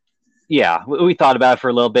discussed. Yeah, we thought about it for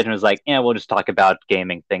a little bit and was like, we'll just talk about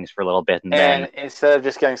gaming things for a little bit, and then And instead of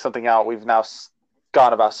just getting something out, we've now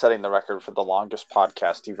gone about setting the record for the longest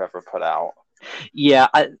podcast you've ever put out. yeah,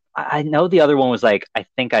 I know the other one was like, I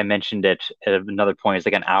think I mentioned it at another point. It's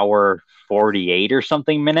like an hour 48 or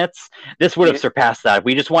something minutes. This would have surpassed that.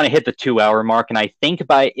 We just want to hit the 2 hour mark, and I think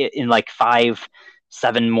in like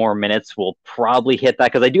 7 more minutes we'll probably hit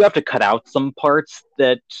that because I do have to cut out some parts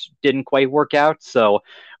that didn't quite work out. So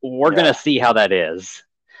we're gonna see how that is.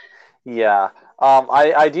 Yeah.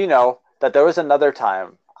 I do know that there was another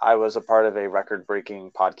time I was a part of a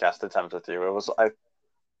record-breaking podcast attempt with you.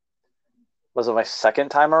 Was it my second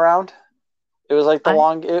time around? It was like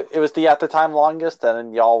it was the at the time longest, and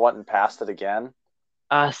then y'all went and passed it again.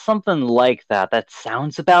 Something like that. That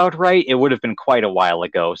sounds about right. It would have been quite a while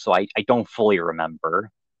ago, so I don't fully remember.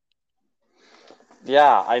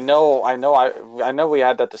 Yeah, I know we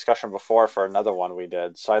had that discussion before for another one we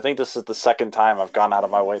did. So I think this is the second time I've gone out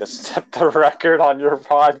of my way to set the record on your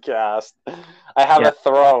podcast. I have a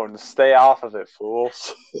throne. Stay off of it,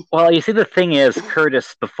 fools. Well, you see, the thing is,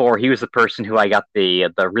 Curtis, before he was the person who I got the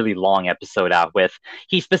really long episode out with.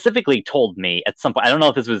 He specifically told me at some point. I don't know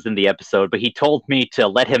if this was in the episode, but he told me to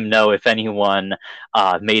let him know if anyone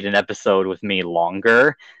made an episode with me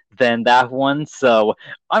longer than that one. So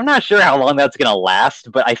I'm not sure how long that's gonna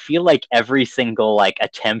last, but I feel like every single like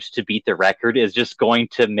attempt to beat the record is just going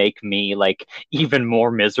to make me like even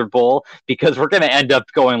more miserable because we're gonna end up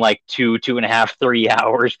going like 2.5, 3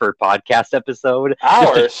 hours per podcast episode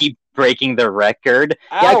just to Hours. keep breaking the record.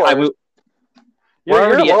 Hours. Yeah,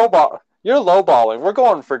 you're lowballing. We're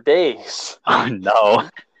going for days. Oh no.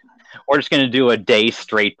 We're just gonna do a day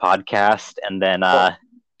straight podcast and then the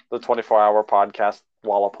 24-hour podcast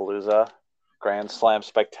Wallapalooza Grand Slam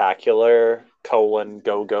Spectacular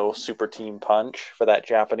Go Super Team Punch for that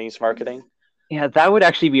Japanese marketing. Yeah, that would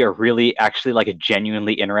actually be actually like a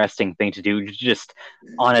genuinely interesting thing to do. Just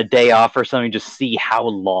on a day off or something, just see how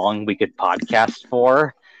long we could podcast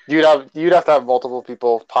for. You'd have to have multiple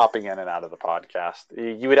people popping in and out of the podcast.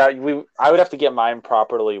 I would have to get mine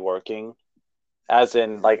properly working, as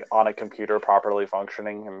in like on a computer properly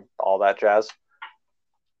functioning and all that jazz.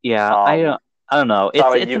 Yeah, I don't know.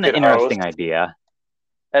 It's an interesting idea.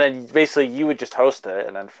 And then basically you would just host it,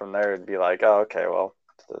 and then from there it'd be like, oh, okay, well.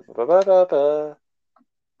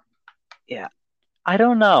 Yeah, I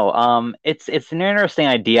don't know. It's an interesting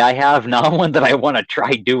idea I have, not one that I want to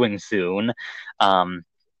try doing soon.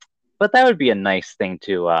 But that would be a nice thing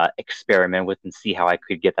to experiment with and see how I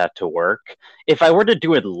could get that to work. If I were to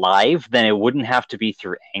do it live, then it wouldn't have to be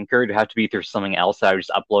through Anchor. It'd have to be through something else I would just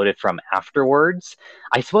upload it from afterwards.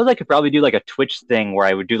 I suppose I could probably do like a Twitch thing where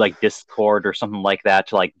I would do like Discord or something like that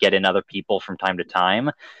to like get in other people from time to time.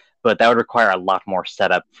 But that would require a lot more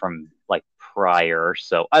setup from like prior.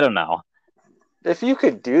 So I don't know. If you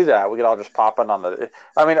could do that, we could all just pop in on the.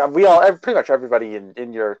 I mean, pretty much everybody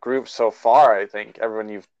in your group so far. I think everyone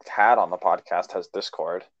you've had on the podcast has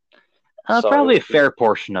Discord. So probably a fair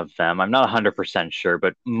portion of them. I'm not 100% sure,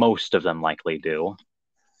 but most of them likely do.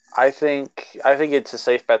 I think it's a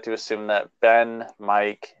safe bet to assume that Ben,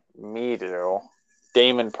 Mike, me do.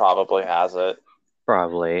 Damon probably has it.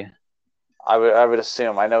 Probably. I would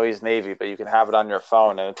assume. I know he's Navy, but you can have it on your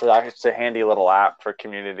phone, and it's a handy little app for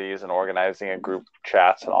communities and organizing a group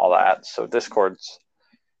chats and all that. So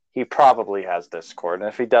he probably has Discord, and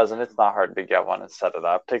if he doesn't, it's not hard to get one and set it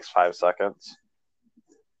up. It takes 5 seconds.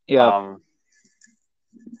 Yeah.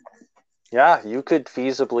 Yeah, you could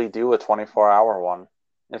feasibly do a 24-hour one.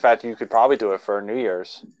 In fact, you could probably do it for New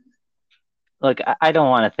Year's. Look, I don't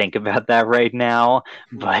want to think about that right now,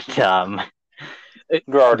 but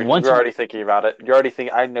You're already thinking about it.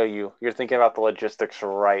 I know you. You're thinking about the logistics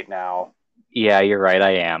right now. Yeah, you're right.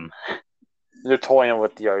 I am. You're toying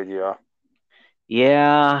with the idea.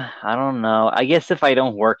 Yeah, I don't know. I guess if I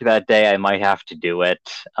don't work that day, I might have to do it.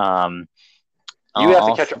 Um, You I'll, have to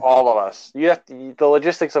I'll catch all of us. You have to, the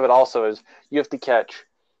logistics of it also is you have to catch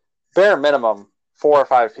bare minimum 4 or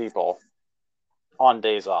 5 people on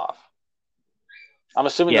days off. I'm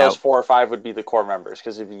assuming yeah. those 4 or 5 would be the core members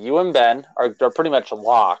because if you and Ben are pretty much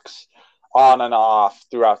locks on and off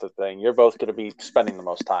throughout the thing, you're both going to be spending the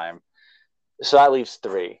most time. So that leaves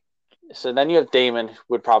 3. So then you have Damon who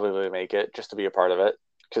would probably make it just to be a part of it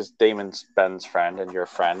because Damon's Ben's friend and your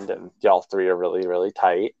friend, and y'all 3 are really really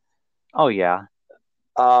tight. Oh yeah.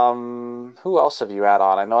 Who else have you had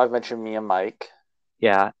on? I know I've mentioned me and Mike.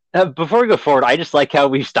 Yeah. Before we go forward, I just like how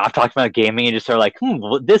we stopped talking about gaming and just are like,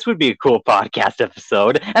 well, this would be a cool podcast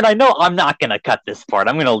episode. And I know I'm not gonna cut this part.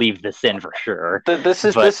 I'm gonna leave this in for sure. This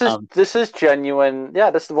is But this is genuine.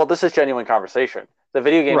 Yeah, this is genuine conversation. The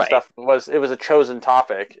video game right. stuff was a chosen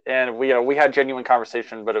topic, and we had genuine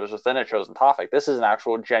conversation, but it was within a chosen topic. This is an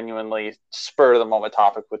actual genuinely spur of the moment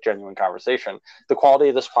topic with genuine conversation. The quality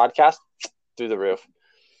of this podcast through the roof.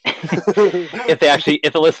 if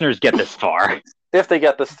the listeners get this far. If they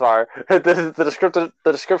get this far, the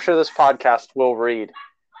description of this podcast will read: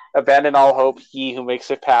 "Abandon all hope, he who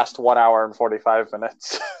makes it past 1 hour and 45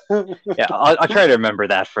 minutes." Yeah, I'll try to remember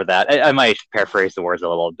that for that. I might paraphrase the words a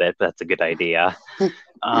little bit, but that's a good idea.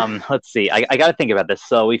 Let's see. I got to think about this.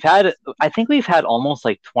 So I think we've had almost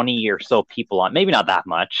like 20 or so people on, maybe not that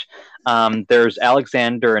much. There's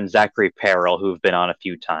Alexander and Zachary Perrell who've been on a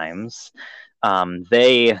few times.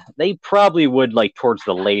 They probably would like towards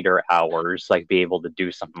the later hours, like be able to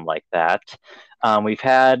do something like that. We've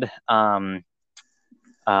had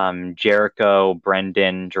Jericho,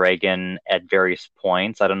 Brendan, Dragon at various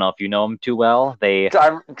points. I don't know if you know them too well.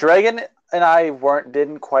 Dragon and I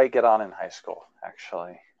didn't quite get on in high school,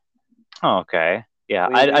 actually. Oh, okay. Yeah,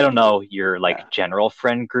 I don't know your like general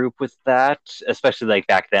friend group with that, especially like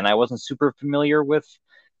back then. I wasn't super familiar with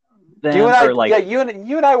them. You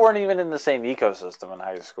and I weren't even in the same ecosystem in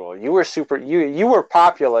high school. You were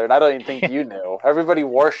popular, and I don't even think you knew. Everybody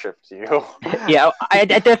worshipped you. Yeah, I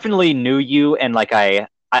definitely knew you, and like I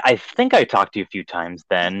think I talked to you a few times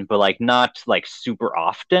then, but like not like super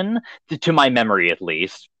often, to my memory at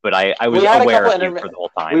least. But I was aware of you for the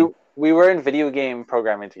whole time. We were in video game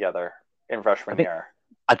programming together in freshman year.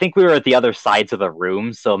 I think we were at the other sides of the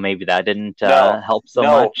room, so maybe that didn't help so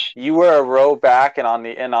much. You were a row back, and on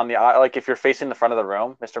the like if you're facing the front of the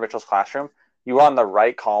room, Mr. Mitchell's classroom, you were on the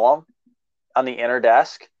right column on the inner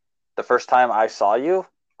desk. The first time I saw you,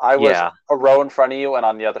 I was a row in front of you and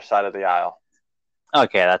on the other side of the aisle.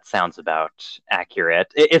 Okay, that sounds about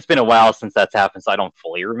accurate. It's been a while since that's happened, so I don't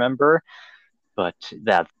fully remember. But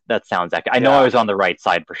that sounds accurate. I know I was on the right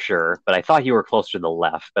side for sure, but I thought you were closer to the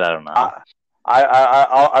left, but I don't know.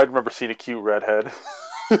 I remember seeing a cute redhead.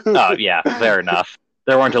 Oh yeah, fair enough.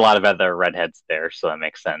 There weren't a lot of other redheads there, so that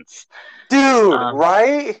makes sense. Dude,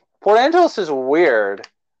 right? Port Angeles is weird.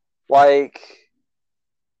 Like,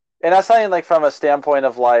 and that's not even like from a standpoint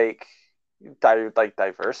of like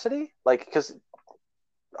diversity. Like, because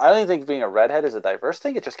I don't even think being a redhead is a diverse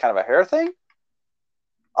thing. It's just kind of a hair thing.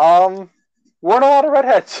 Weren't a lot of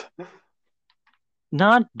redheads.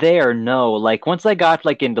 Not there, no. Like once I got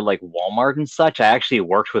like into like Walmart and such, I actually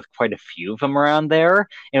worked with quite a few of them around there.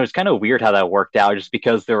 And it was kind of weird how that worked out just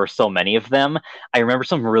because there were so many of them. I remember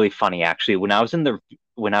something really funny actually. When I was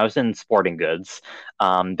in sporting goods,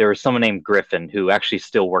 there was someone named Griffin who actually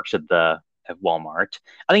still works at Walmart.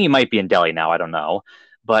 I think he might be in Delhi now, I don't know.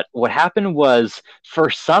 But what happened was,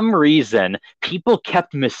 for some reason, people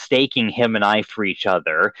kept mistaking him and I for each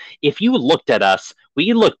other. If you looked at us,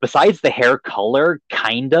 we look, besides the hair color,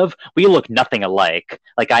 kind of, we look nothing alike.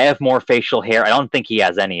 Like, I have more facial hair. I don't think he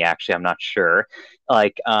has any, actually. I'm not sure.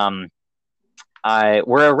 Like, we're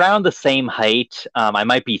around the same height. I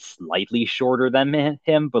might be slightly shorter than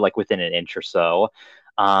him, but like within an inch or so.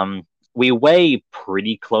 We weigh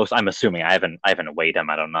pretty close. I'm assuming I haven't weighed him.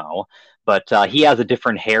 I don't know, but he has a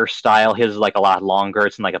different hairstyle. His is like a lot longer.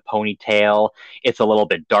 It's in like a ponytail. It's a little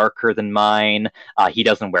bit darker than mine. He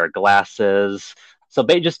doesn't wear glasses. So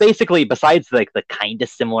just basically, besides like the kind of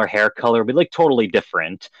similar hair color, we look totally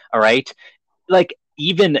different. All right, like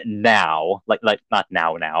even now, like not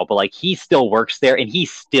now, but like he still works there, and he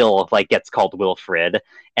still like gets called Wilfred,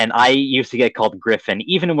 and I used to get called Griffin,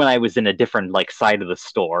 even when I was in a different like side of the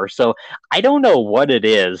store. So I don't know what it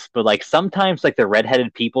is, but like sometimes like the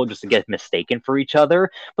redheaded people just get mistaken for each other.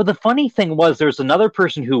 But the funny thing was, there's another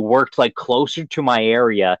person who worked like closer to my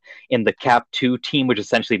area in the Cap 2 team, which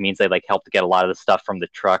essentially means they like help to get a lot of the stuff from the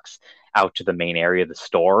trucks out to the main area of the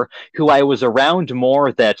store, who I was around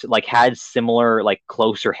more that like had similar like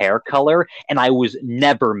closer hair color, and I was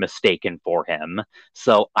never mistaken for him.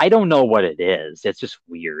 So I don't know what it is. It's just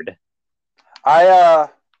weird. My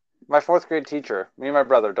fourth grade teacher, me and my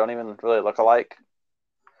brother don't even really look alike.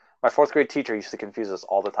 My fourth grade teacher used to confuse us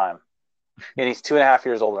all the time. And he's 2.5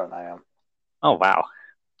 years older than I am. Oh wow.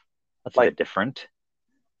 That's a bit different.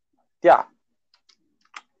 Yeah.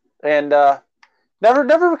 And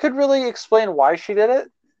never could really explain why she did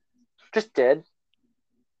it. Just did.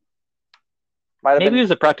 Maybe it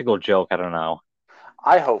was a practical joke. I don't know.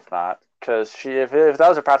 I hope not, because if that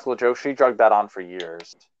was a practical joke, she drugged that on for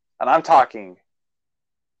years, and I'm talking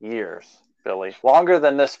years, Billy, longer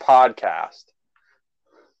than this podcast.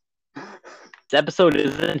 This episode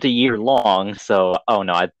isn't a year long, so oh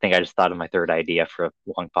no, I think I just thought of my third idea for a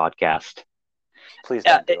long podcast. Please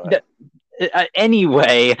don't do it.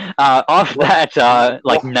 Anyway, off that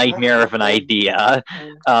like nightmare of an idea,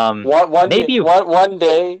 one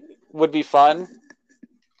day would be fun,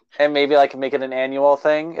 and maybe I can make it an annual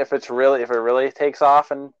thing if it really takes off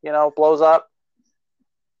and blows up.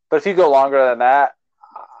 But if you go longer than that,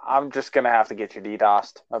 I'm just gonna have to get you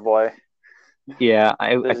DDoSed, my boy. Yeah,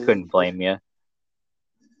 I couldn't blame you.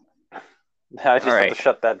 I just have to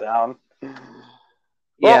shut that down.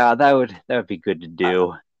 Yeah, that would be good to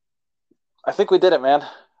do. I think we did it, man.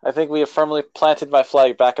 I think we have firmly planted my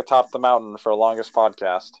flag back atop the mountain for a longest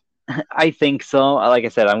podcast. I think so. Like I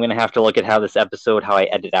said, I'm gonna have to look at how I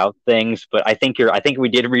edit out things, but I think we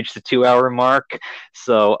did reach the 2-hour mark.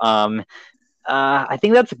 So I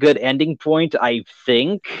think that's a good ending point. I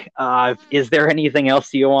think. Is there anything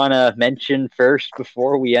else you want to mention first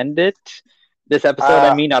before we end it? This episode,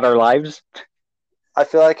 I mean, not our lives. I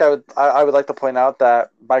feel like I would like to point out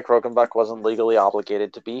that Mike Rogenbuck wasn't legally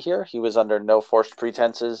obligated to be here. He was under no forced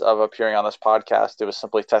pretenses of appearing on this podcast. It was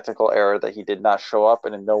simply technical error that he did not show up,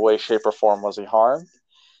 and in no way, shape, or form was he harmed.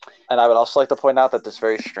 And I would also like to point out that this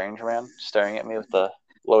very strange man staring at me with the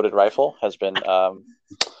loaded rifle has been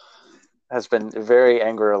very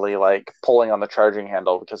angrily like pulling on the charging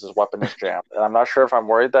handle because his weapon is jammed. And I'm not sure if I'm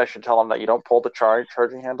worried that I should tell him that you don't pull the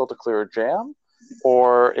charging handle to clear a jam,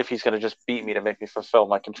 or if he's going to just beat me to make me fulfill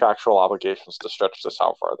my contractual obligations to stretch this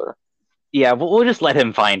out further. Yeah, we'll just let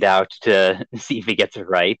him find out to see if he gets it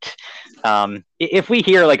right. If we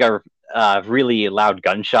hear like a really loud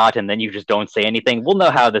gunshot and then you just don't say anything, we'll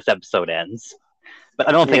know how this episode ends. But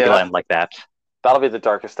I don't think it'll end like that. That'll be the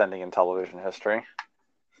darkest ending in television history.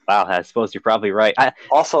 Wow, I suppose you're probably right.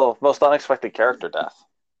 Also, most unexpected character death.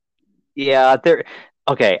 Yeah,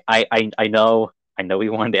 okay, I know we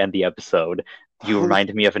wanted to end the episode. You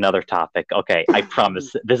reminded me of another topic. Okay, I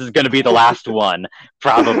promise this is going to be the last one,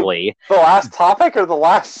 probably. The last topic or the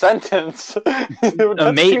last sentence?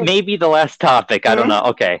 Maybe the last topic. I don't know.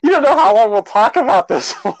 Okay. You don't know how long we'll talk about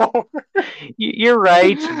this for. You're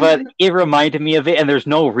right, but it reminded me of it, and there's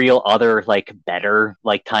no real other like better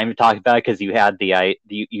like time to talk about it because you had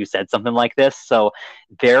you said something like this. So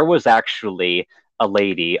there was actually a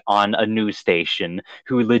lady on a news station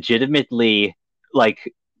who legitimately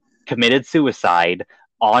like committed suicide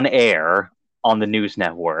on air on the news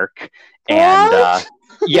network. And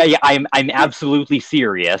yeah, I'm absolutely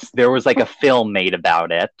serious. There was like a film made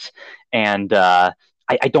about it, and I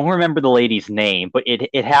don't remember the lady's name, but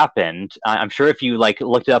it happened. I'm sure if you like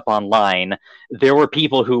looked it up online, there were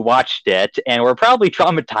people who watched it and were probably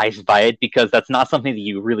traumatized by it because that's not something that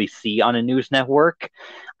you really see on a news network.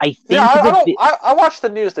 I think I watch the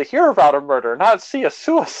news to hear about a murder, not see a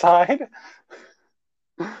suicide.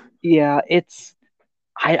 Yeah,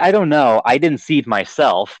 I don't know. I didn't see it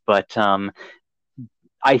myself, but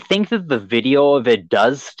I think that the video of it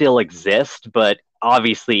does still exist, but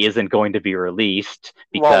obviously isn't going to be released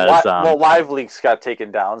because Live Leaks got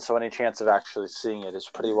taken down, so any chance of actually seeing it is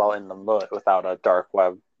pretty well in the mud without a dark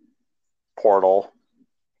web portal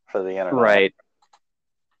for the internet. Right.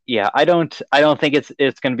 Yeah, I don't think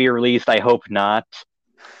it's going to be released. I hope not.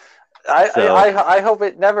 I hope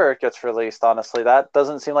it never gets released, honestly. That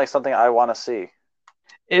doesn't seem like something I want to see.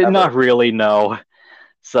 Not really, no.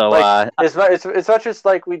 So it's not just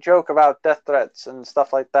like we joke about death threats and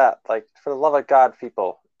stuff like that. Like, for the love of God,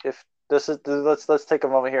 people, if this is let's take a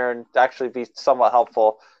moment here and actually be somewhat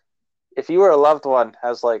helpful. If you or a loved one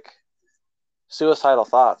has like suicidal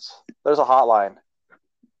thoughts, there's a hotline.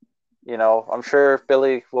 I'm sure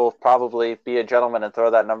Billy will probably be a gentleman and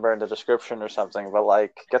throw that number in the description or something, but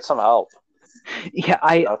like, get some help. Yeah,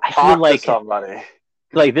 I talk feel like to somebody.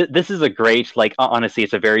 like this is a great, like, honestly,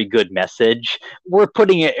 it's a very good message. We're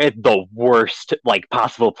putting it at the worst like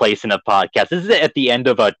possible place in a podcast. This is at the end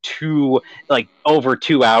of a over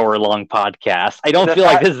 2 hour long podcast. I don't The feel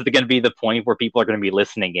like fact, this is going to be the point where people are going to be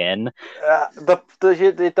listening in.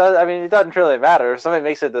 it does. I mean, it doesn't really matter. If somebody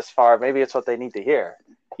makes it this far, maybe it's what they need to hear.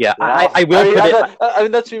 Yeah, You know? I will put it. I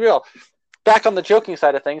mean, let's be real. Back on the joking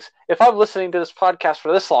side of things, if I'm listening to this podcast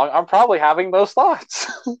for this long, I'm probably having those thoughts.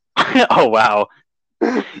 Oh wow.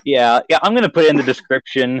 Yeah, I'm going to put it in the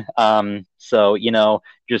description. So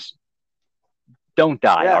just don't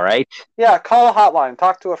die. Yeah. All right. Yeah, call a hotline,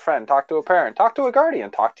 talk to a friend, talk to a parent, talk to a guardian,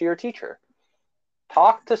 talk to your teacher,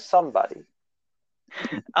 talk to somebody.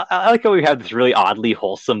 I like how we have this really oddly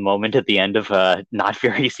wholesome moment at the end of a not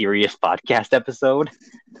very serious podcast episode.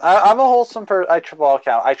 I'm a wholesome person. I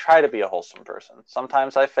try to be a wholesome person.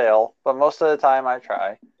 Sometimes I fail, but most of the time I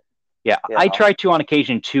try. Yeah, I try to on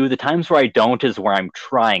occasion too. The times where I don't is where I'm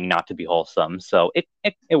trying not to be wholesome. So it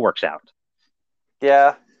works out.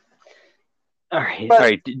 Yeah. All right. But all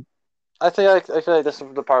right. I feel like this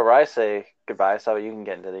is the part where I say goodbye, so you can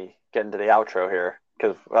get into the outro here,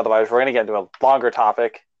 because otherwise we're gonna get into a longer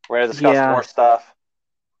topic. We're gonna discuss more stuff.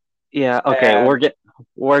 Yeah. Okay. And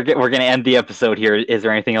we're gonna end the episode here. Is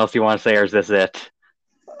there anything else you want to say, or is this it?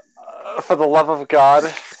 For the love of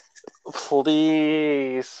God,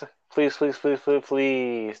 please, please, please, please, please,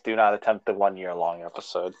 please, do not attempt the 1 year long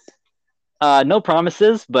episode. No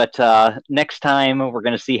promises, but next time we're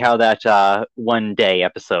gonna see how that 1 day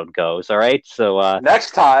episode goes. All right. So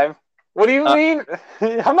next time. What do you mean?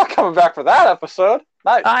 I'm not coming back for that episode.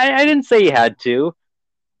 I didn't say you had to.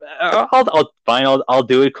 I'll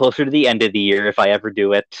do it closer to the end of the year if I ever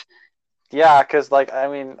do it. Yeah, because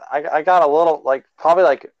I got a little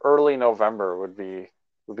probably early November would be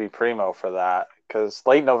primo for that, because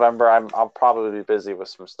late November I'll probably be busy with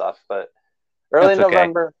some stuff, but early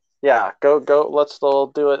November, yeah, go. Let's still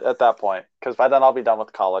do it at that point, because by then I'll be done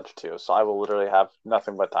with college too, so I will literally have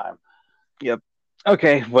nothing but time. Yep.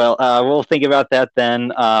 Okay, well, we'll think about that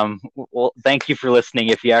then. Well, thank you for listening.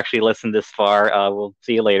 If you actually listened this far, we'll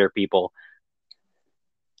see you later, people.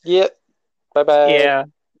 Yep. Bye-bye. Yeah.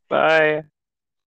 Bye.